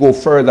 but as we go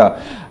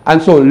further.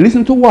 And so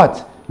listen to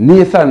what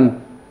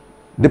Nathan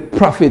the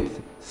prophet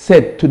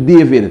said to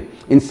David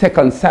in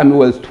 2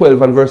 Samuel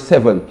 12 and verse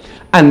 7.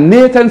 And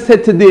Nathan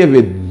said to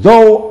David,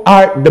 thou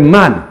art the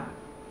man.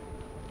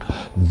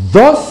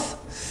 Thus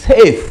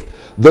saith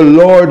the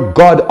Lord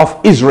God of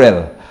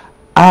Israel,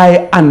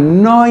 I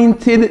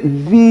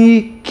anointed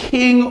thee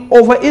king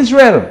over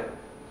Israel,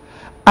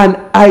 and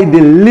I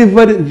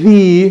delivered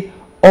thee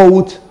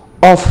out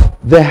of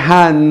the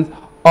hand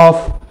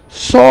of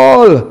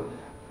Saul.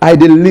 I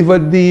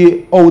delivered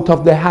thee out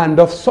of the hand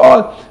of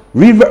Saul.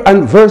 Read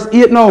and verse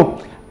 8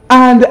 now.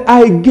 And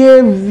I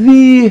gave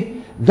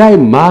thee thy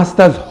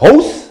master's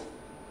house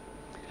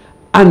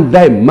and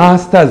thy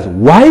master's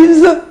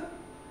wives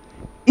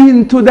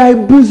into thy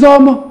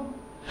bosom,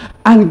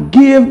 and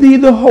gave thee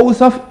the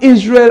house of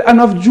Israel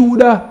and of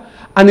Judah.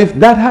 And if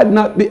that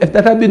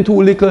had been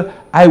too little,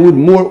 I would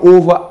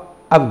moreover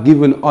have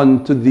given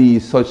unto thee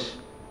such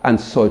and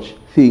such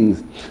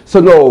things. So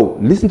now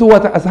listen to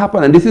what has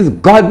happened, and this is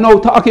God now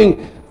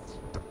talking,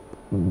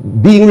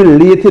 being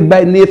related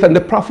by Nathan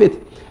the prophet.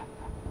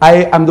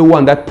 I am the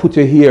one that put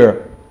you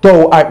here.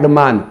 Thou art the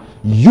man.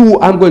 You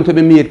are going to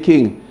be made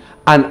king.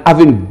 And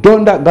having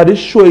done that, God is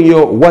showing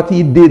you what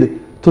he did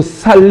to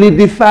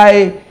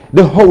solidify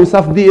the house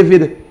of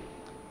David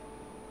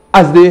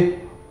as the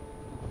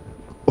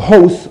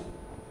house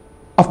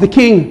of the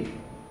king.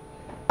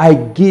 I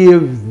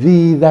gave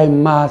thee thy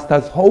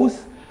master's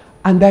house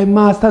and thy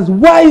master's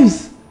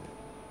wives.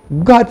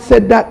 God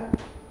said that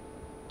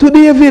to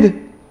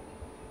David.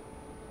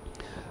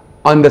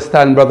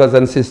 Understand, brothers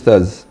and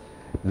sisters,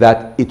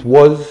 that it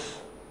was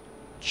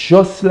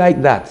just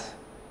like that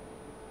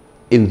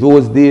in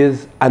those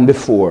days and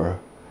before,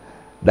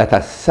 that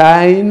a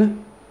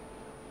sign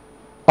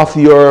of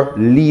your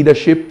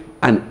leadership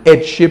and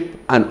headship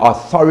and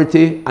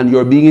authority and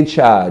your being in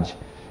charge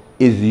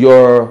is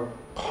your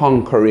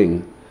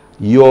conquering,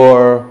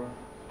 your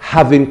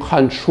having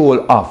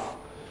control of,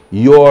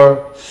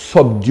 your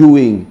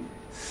subduing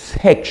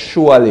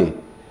sexually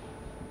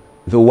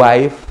the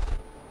wife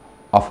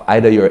of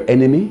either your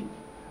enemy,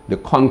 the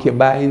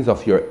concubines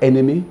of your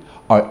enemy,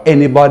 or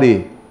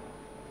anybody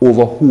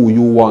over who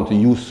you want to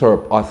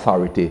usurp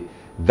authority.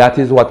 That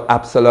is what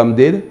Absalom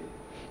did.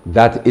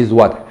 That is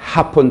what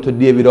happened to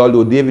David,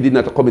 although David did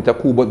not commit a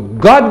coup, but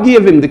God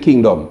gave him the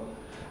kingdom.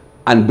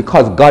 And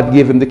because God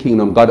gave him the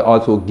kingdom, God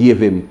also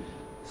gave him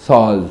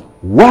Saul's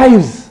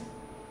wives.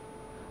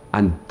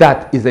 And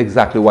that is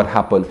exactly what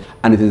happened.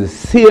 And it is the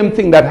same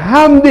thing that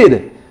Ham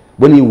did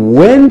when he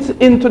went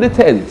into the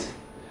tent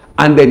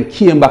and then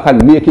came back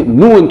and make it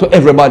known to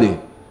everybody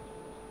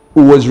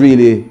who was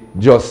really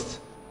just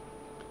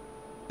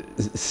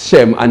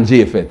Shem and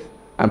Japheth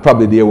and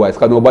probably their wives,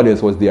 because nobody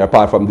else was there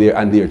apart from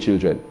their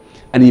children.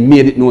 And he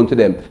made it known to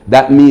them.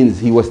 That means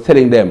he was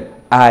telling them,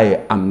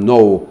 I am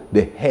now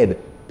the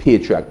head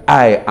patriarch.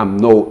 I am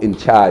now in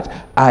charge.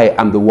 I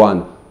am the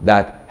one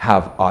that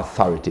have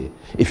authority.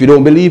 If you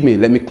don't believe me,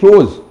 let me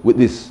close with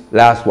this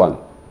last one.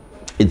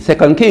 In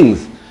 2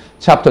 Kings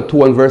chapter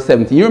 2 and verse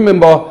 17, you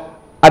remember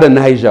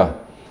Adonijah?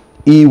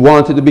 He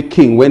wanted to be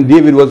king. When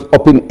David was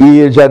up in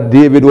age and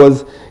David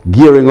was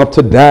gearing up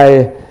to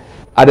die,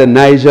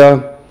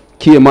 Adonijah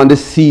came on the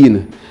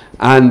scene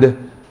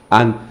and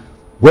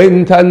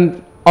went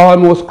and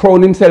almost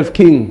crowned himself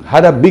king.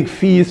 Had a big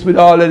feast with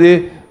all of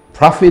the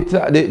prophets,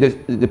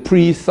 the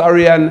priests,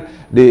 and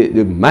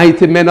the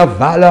mighty men of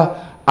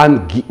valor,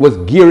 and was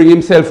gearing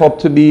himself up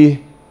to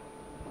be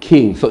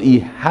king. So he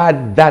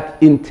had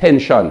that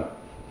intention.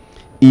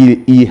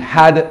 He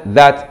had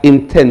that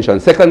intention.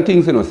 2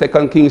 Kings,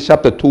 2 Kings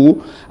chapter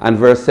 2 and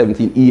verse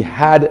 17. He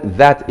had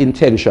that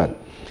intention,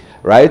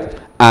 right?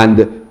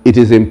 And it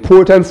is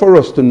important for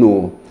us to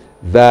know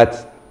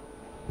that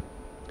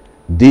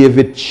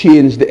David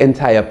changed the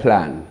entire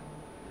plan.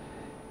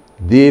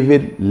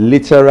 David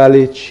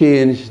literally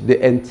changed the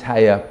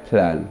entire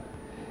plan.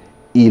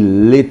 He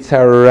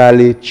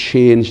literally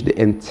changed the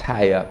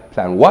entire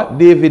plan. What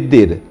David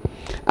did,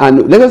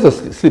 and let us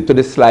just slip to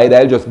the slide.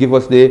 I'll just give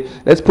us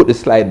let's put the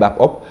slide back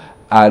up,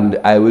 and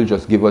I will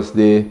just give us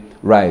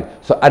right.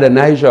 So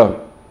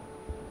Adonijah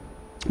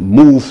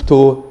moved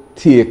to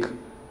take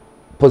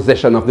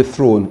possession of the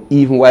throne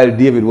even while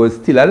David was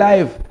still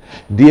alive.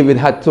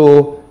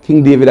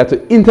 King David had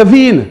to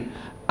intervene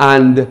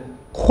and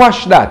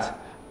quash that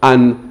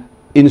and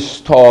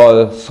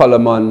install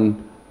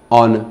Solomon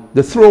on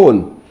the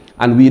throne.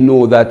 And we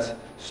know that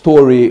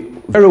story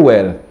very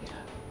well.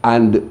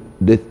 And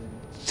the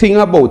thing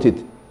about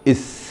it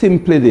is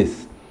simply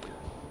this.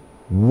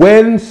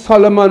 When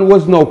Solomon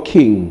was now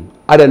king,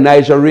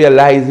 Adonijah,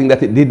 realizing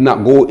that it did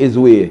not go his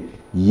way,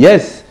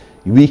 yes,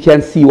 we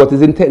can see what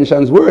his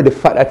intentions were. The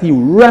fact that he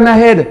ran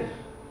ahead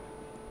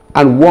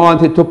and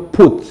wanted to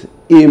put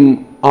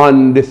him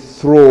on the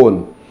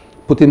throne,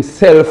 put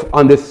himself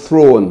on the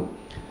throne.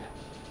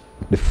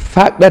 The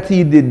fact that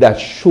he did that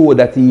showed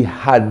that he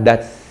had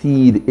that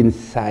seed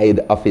inside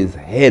of his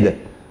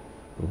head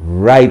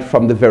right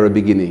from the very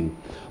beginning.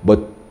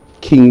 But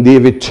King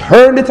David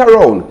turned it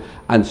around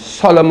and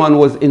Solomon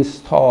was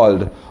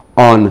installed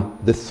on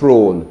the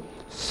throne.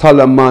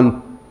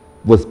 Solomon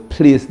was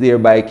placed there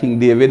by King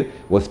David,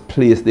 was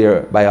placed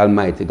there by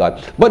Almighty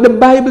God. But the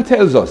Bible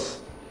tells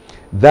us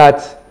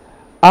that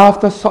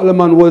after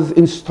Solomon was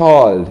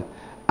installed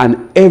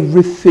and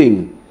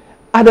everything,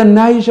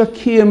 Adonijah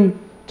came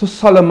to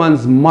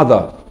Solomon's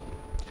mother.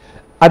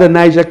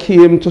 Adonijah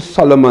came to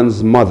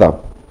Solomon's mother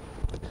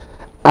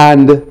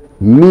and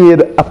made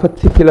a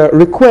particular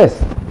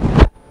request.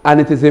 And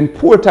it is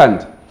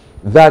important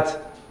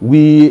that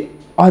we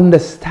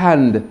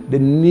understand the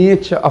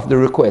nature of the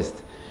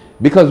request,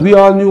 because we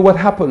all knew what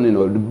happened.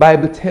 The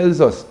Bible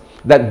tells us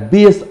that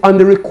based on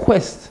the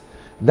request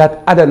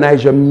that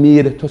Adonijah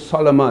made to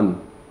Solomon,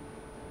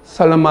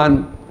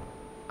 Solomon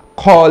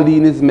called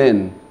in his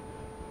men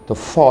to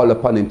fall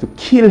upon him, to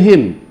kill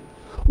him.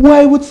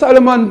 Why would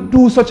Solomon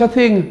do such a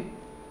thing?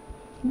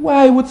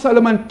 Why would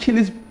Solomon kill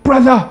his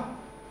brother?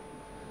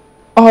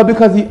 Or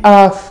because he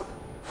asked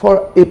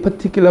for a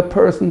particular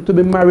person to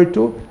be married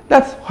to?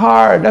 That's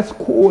hard, that's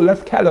cold,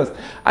 that's callous.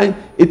 And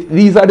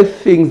these are the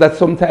things that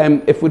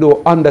sometimes, if we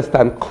don't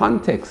understand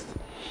context,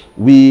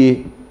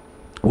 we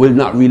will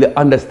not really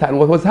understand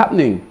what was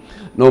happening.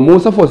 Now,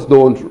 most of us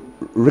don't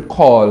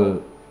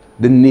recall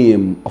the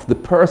name of the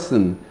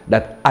person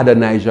that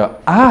Adonijah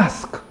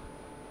asked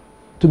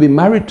to be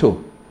married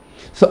to.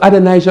 So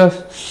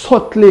Adonijah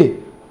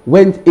subtly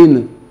went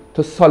in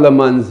to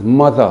Solomon's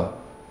mother,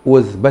 who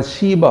was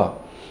Bathsheba,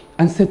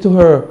 and said to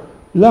her,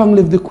 "Long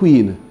live the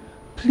queen.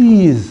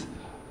 Please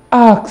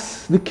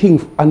ask the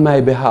king on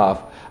my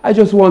behalf. I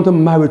just want to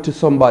marry to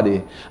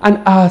somebody, and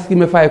ask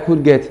him if I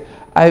could get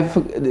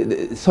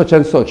such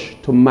and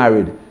such to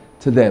marry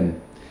to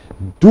them."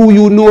 Do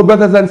you know,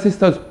 brothers and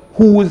sisters,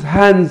 whose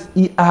hands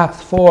he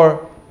asked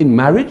for in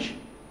marriage?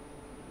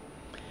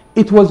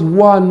 It was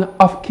one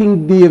of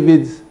King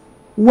David's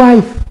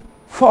wife,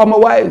 former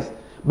wives.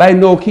 By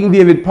now King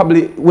David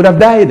probably would have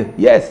died.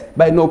 Yes,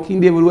 by now King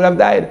David would have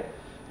died.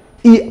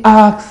 He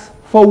asked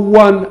for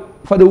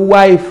the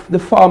wife, the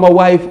former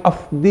wife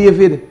of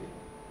David.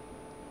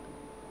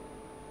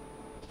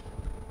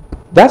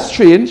 That's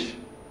strange,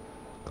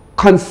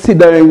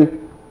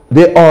 considering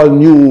they all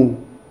knew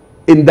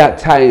in that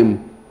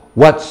time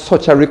what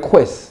such a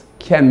request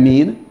can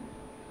mean.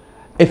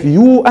 If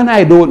you and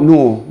I don't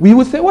know, we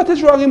would say, what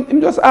is wrong? Him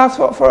just ask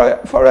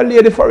for a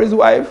lady for his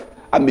wife.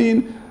 I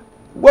mean,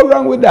 what's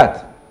wrong with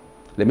that?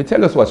 Let me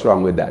tell us what's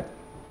wrong with that.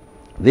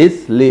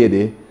 This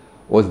lady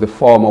was the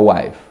former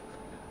wife.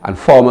 And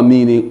former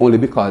meaning only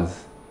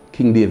because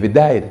King David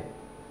died.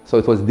 So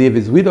it was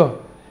David's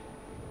widow.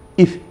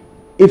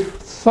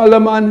 If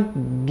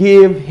Solomon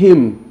gave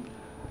him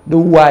the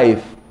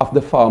wife of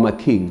the former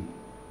king,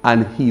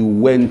 and he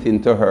went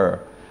into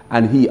her,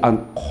 and he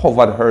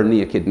uncovered her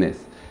nakedness,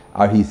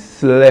 or he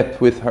slept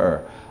with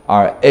her,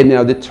 or any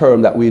of the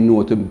term that we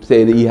know to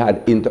say that he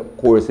had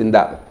intercourse in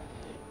that,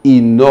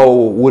 he now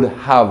would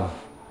have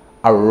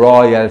a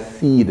royal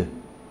seed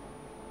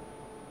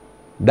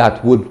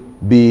that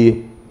would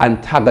be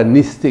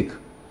antagonistic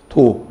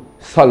to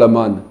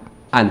Solomon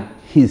and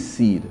his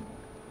seed.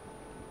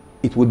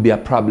 It would be a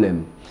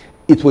problem.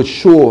 It would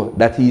show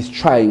that he's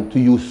trying to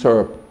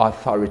usurp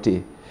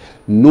authority.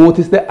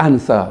 Notice the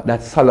answer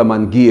that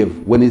Solomon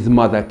gave when his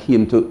mother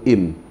came to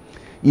him.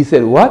 He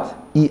said, what?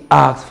 He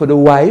asked for the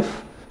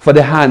wife, for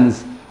the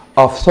hands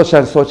of such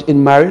and such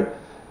in marriage.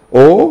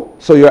 Oh,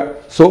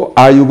 so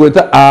are you going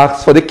to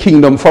ask for the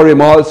kingdom for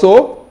him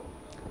also?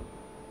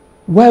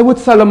 Why would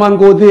Solomon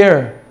go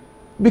there?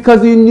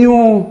 Because he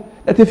knew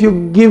that if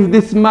you give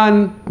this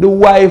man the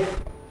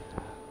wife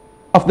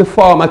of the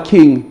former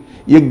king,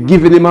 you're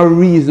giving him a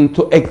reason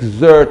to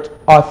exert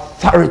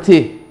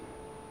authority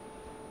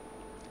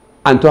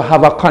and to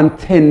have a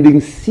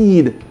contending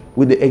seed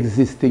with the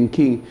existing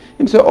king.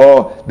 He said,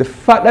 oh, the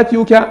fact that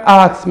you can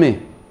ask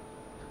me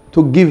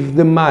to give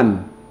the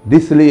man,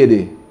 this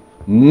lady,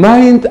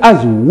 might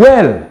as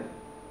well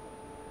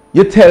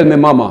you tell me,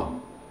 mama,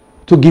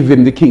 to give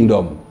him the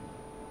kingdom.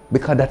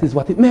 Because that is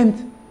what it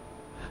meant.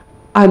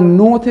 And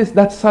notice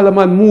that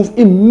Solomon moved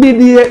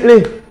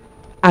immediately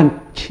and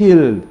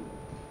killed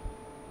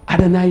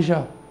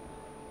Adonijah.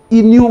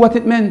 He knew what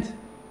it meant.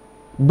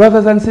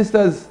 Brothers and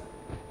sisters,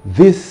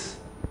 this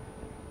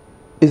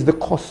is the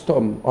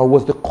custom, or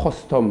was the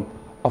custom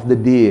of the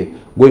day,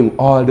 going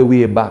all the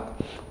way back.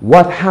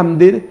 What Ham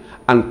did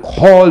and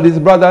called his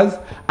brothers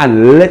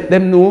and let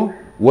them know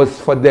was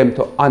for them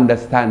to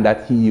understand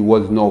that he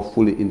was now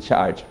fully in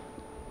charge.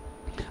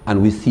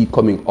 And we see it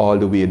coming all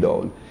the way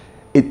down.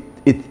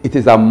 It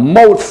is a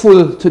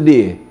mouthful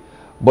today,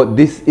 but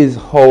this is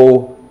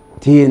how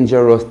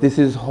dangerous, this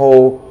is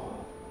how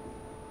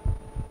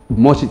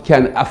much it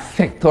can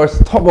affect our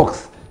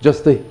stomachs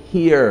just to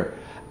hear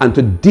and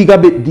to dig a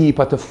bit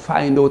deeper to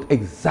find out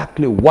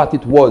exactly what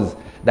it was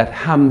that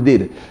Ham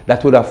did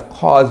that would have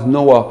caused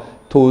Noah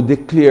to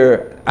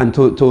declare and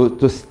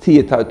to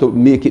state or to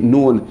make it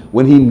known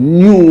when he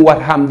knew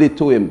what Ham did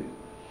to him,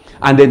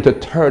 and then to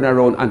turn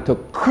around and to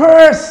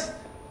curse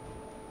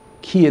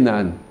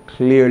Canaan.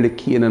 Clearly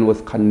Canaan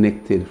was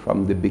connected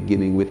from the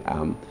beginning with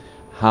Ham.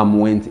 Ham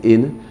went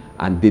in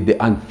and did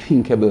the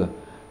unthinkable,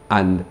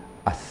 and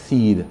a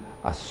seed,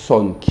 a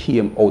son,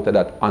 came out of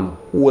that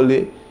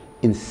unholy,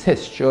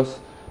 incestuous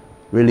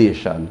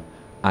relation,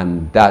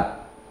 and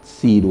that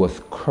seed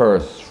was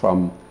cursed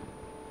from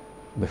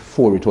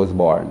before it was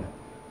born.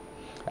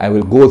 I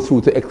will go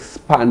through to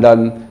expand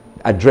and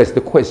address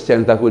the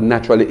questions that would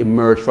naturally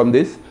emerge from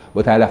this,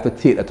 but I'll have to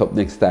take that up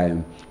next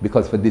time,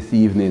 because for this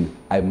evening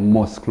I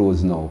must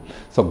close now.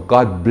 So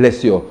God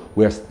bless you.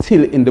 We are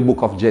still in the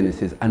book of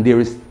Genesis, and there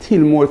is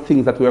still more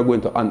things that we are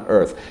going to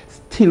unearth,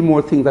 still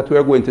more things that we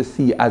are going to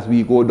see as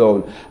we go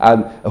down.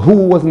 And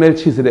who was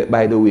Melchizedek,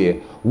 by the way?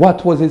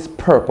 What was his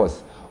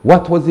purpose?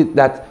 What was it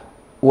that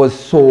was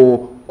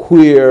so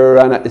queer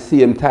and at the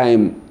same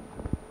time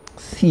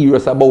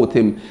serious about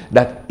him,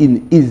 that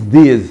in his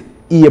days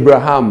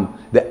Abraham,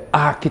 the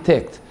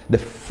architect, the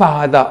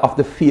father of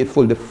the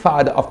faithful, the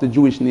father of the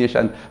Jewish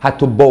nation, had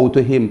to bow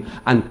to him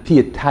and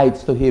pay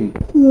tithes to him?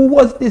 Who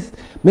was this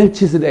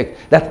Melchizedek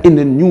that in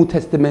the New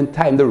Testament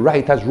time the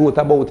writers wrote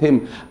about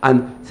him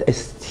and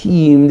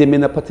esteemed him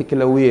in a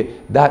particular way?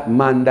 That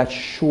man that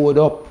showed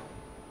up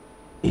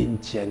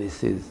in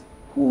Genesis.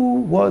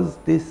 Who was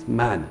this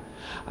man?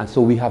 And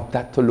so we have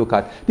that to look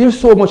at. There's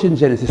so much in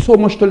Genesis, so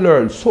much to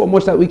learn, so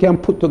much that we can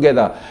put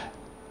together.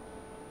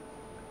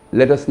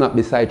 Let us not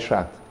be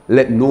sidetracked.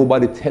 Let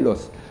nobody tell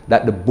us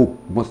that the book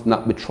must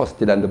not be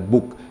trusted and the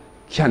book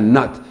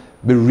cannot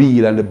be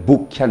real and the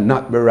book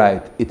cannot be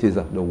right. It is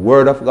the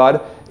word of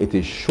God. It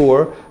is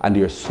sure, and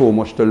there's so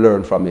much to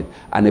learn from it.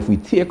 And if we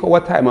take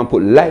our time and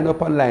put line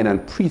upon line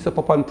and precept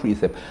upon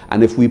precept,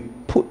 and if we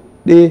put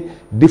the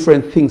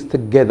different things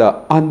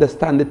together,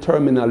 understand the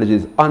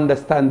terminologies,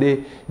 understand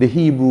the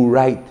Hebrew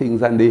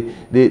writings and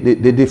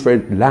the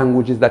different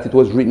languages that it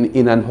was written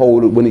in, and how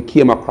when it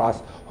came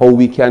across, how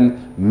we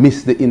can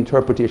miss the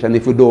interpretation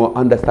if we don't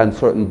understand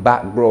certain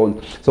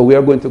background. So we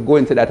are going to go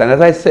into that. And as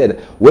I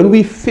said, when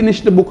we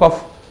finish the book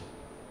of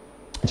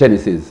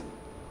Genesis,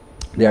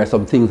 there are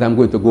some things I'm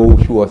going to go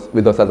through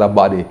with us as a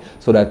body,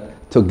 so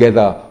that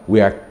together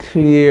we are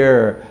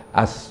clear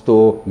as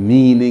to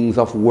meanings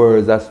of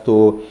words, as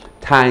to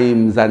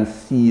times and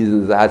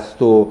seasons, as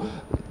to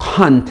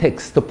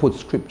context to put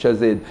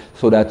scriptures in,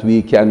 so that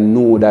we can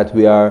know that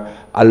we are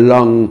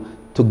along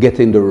to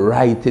getting the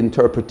right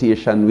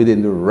interpretation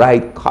within the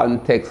right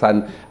context,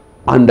 and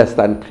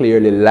understand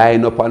clearly,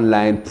 line upon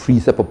line,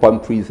 precept upon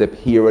precept,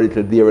 here a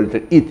little, there a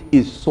little. It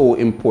is so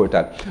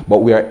important. But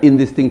we are in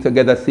this thing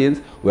together,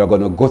 saints. We are going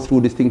to go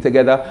through this thing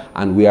together,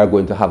 and we are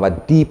going to have a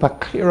deeper,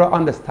 clearer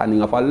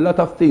understanding of a lot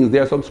of things.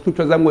 There are some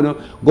scriptures I'm going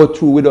to go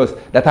through with us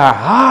that are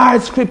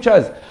hard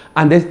scriptures,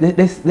 and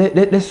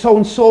they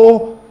sound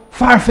so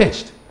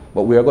far-fetched,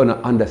 but we are going to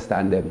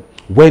understand them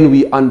when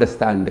we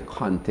understand the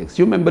context.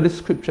 You remember the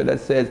scripture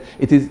that says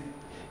it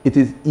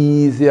is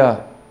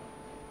easier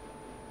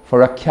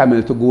for a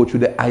camel to go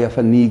through the eye of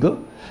an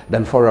eagle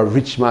than for a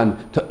rich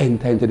man to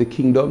enter into the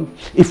kingdom?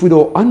 If we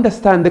don't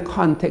understand the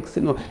context,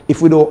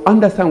 if we don't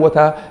understand what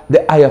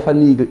the eye of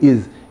an eagle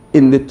is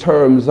in the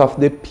terms of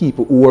the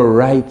people who were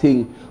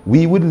writing,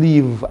 we would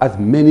leave, as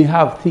many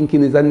have,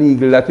 thinking it's an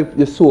eagle that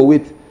you sow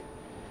with.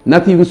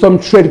 Not even some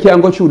thread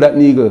can go through that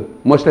eagle,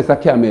 much less a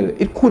camel.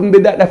 It couldn't be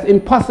that. That's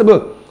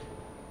impossible.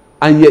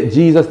 And yet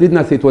Jesus did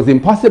not say it was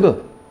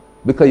impossible,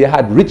 because you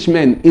had rich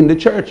men in the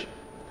church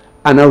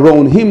and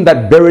around him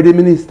that buried him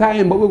in his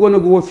time. But we're going to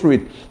go through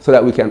it so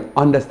that we can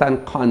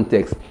understand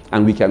context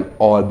and we can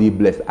all be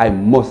blessed. I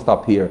must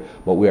stop here,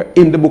 but we are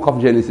in the book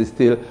of Genesis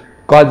still.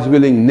 God's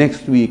willing,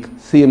 next week,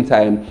 same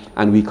time,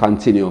 and we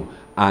continue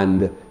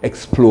and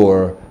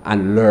explore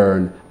and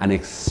learn and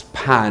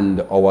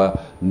expand our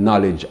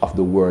knowledge of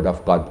the Word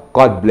of God.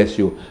 God bless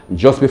you.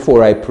 Just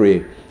before I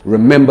pray,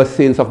 remember,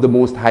 saints of the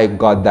Most High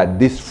God, that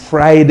this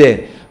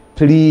Friday,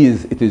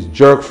 please, it is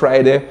Jerk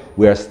Friday.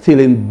 We are still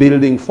in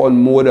building fund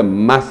mode, a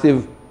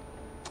massive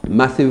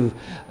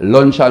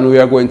luncheon we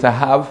are going to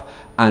have.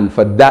 And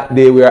for that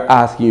day, we are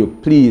asking you,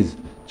 please,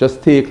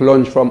 just take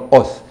lunch from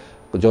us.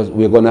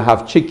 We're going to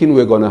have chicken,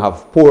 we're going to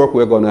have pork,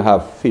 we're going to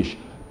have fish.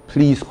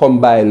 Please come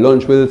by.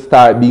 Lunch will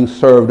start being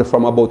served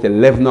from about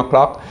 11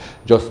 o'clock.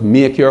 Just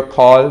make your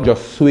call,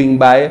 just swing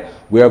by.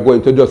 We are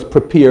going to just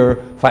prepare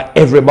for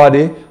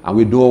everybody, and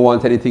we don't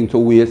want anything to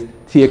waste.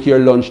 Take your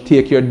lunch,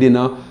 take your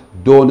dinner.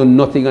 Don't do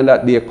nothing on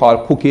that day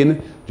called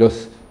cooking.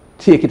 Just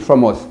take it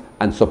from us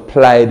and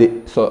supply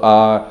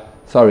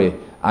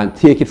and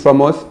take it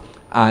from us,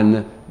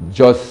 and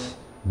just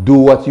do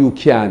what you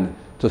can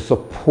to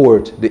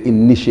support the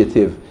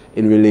initiative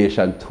in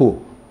relation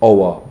to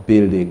our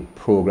building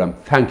program.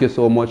 Thank you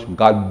so much.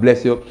 God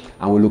bless you,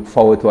 and we look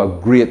forward to a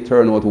great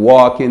turnout,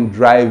 walking,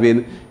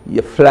 driving,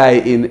 fly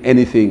in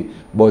anything,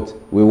 but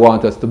we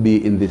want us to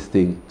be in this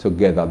thing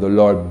together. The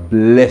Lord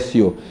bless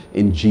you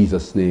in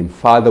Jesus' name.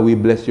 Father, we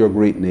bless your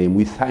great name.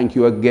 We thank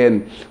you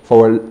again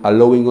for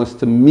allowing us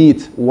to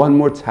meet one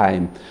more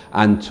time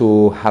and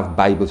to have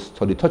Bible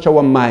study. Touch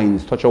our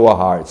minds, touch our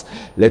hearts.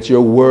 Let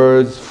your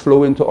words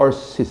flow into our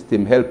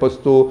system. Help us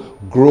to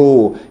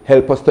grow.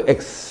 Help us to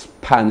expand.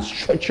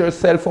 Stretch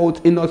yourself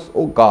out in us,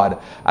 oh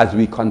God, as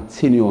we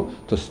continue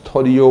to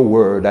study your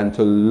word and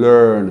to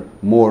learn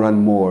more and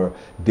more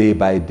day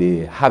by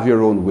day. Have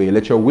your own way.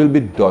 Let your will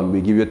be done.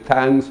 We give you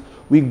thanks.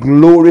 We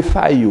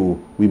glorify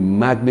you. We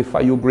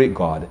magnify you, great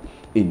God.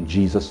 In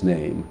Jesus'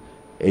 name,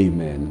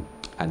 amen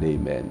and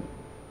amen.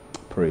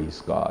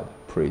 Praise God.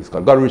 Praise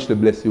God. God richly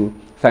bless you.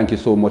 Thank you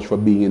so much for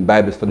being in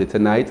Bible study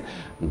tonight.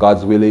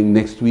 God's willing,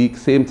 next week,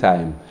 same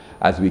time,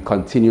 as we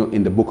continue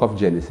in the book of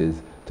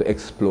Genesis to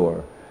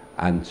explore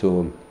and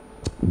to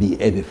be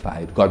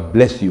edified. God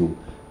bless you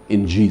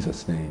in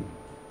Jesus' name.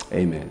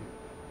 Amen.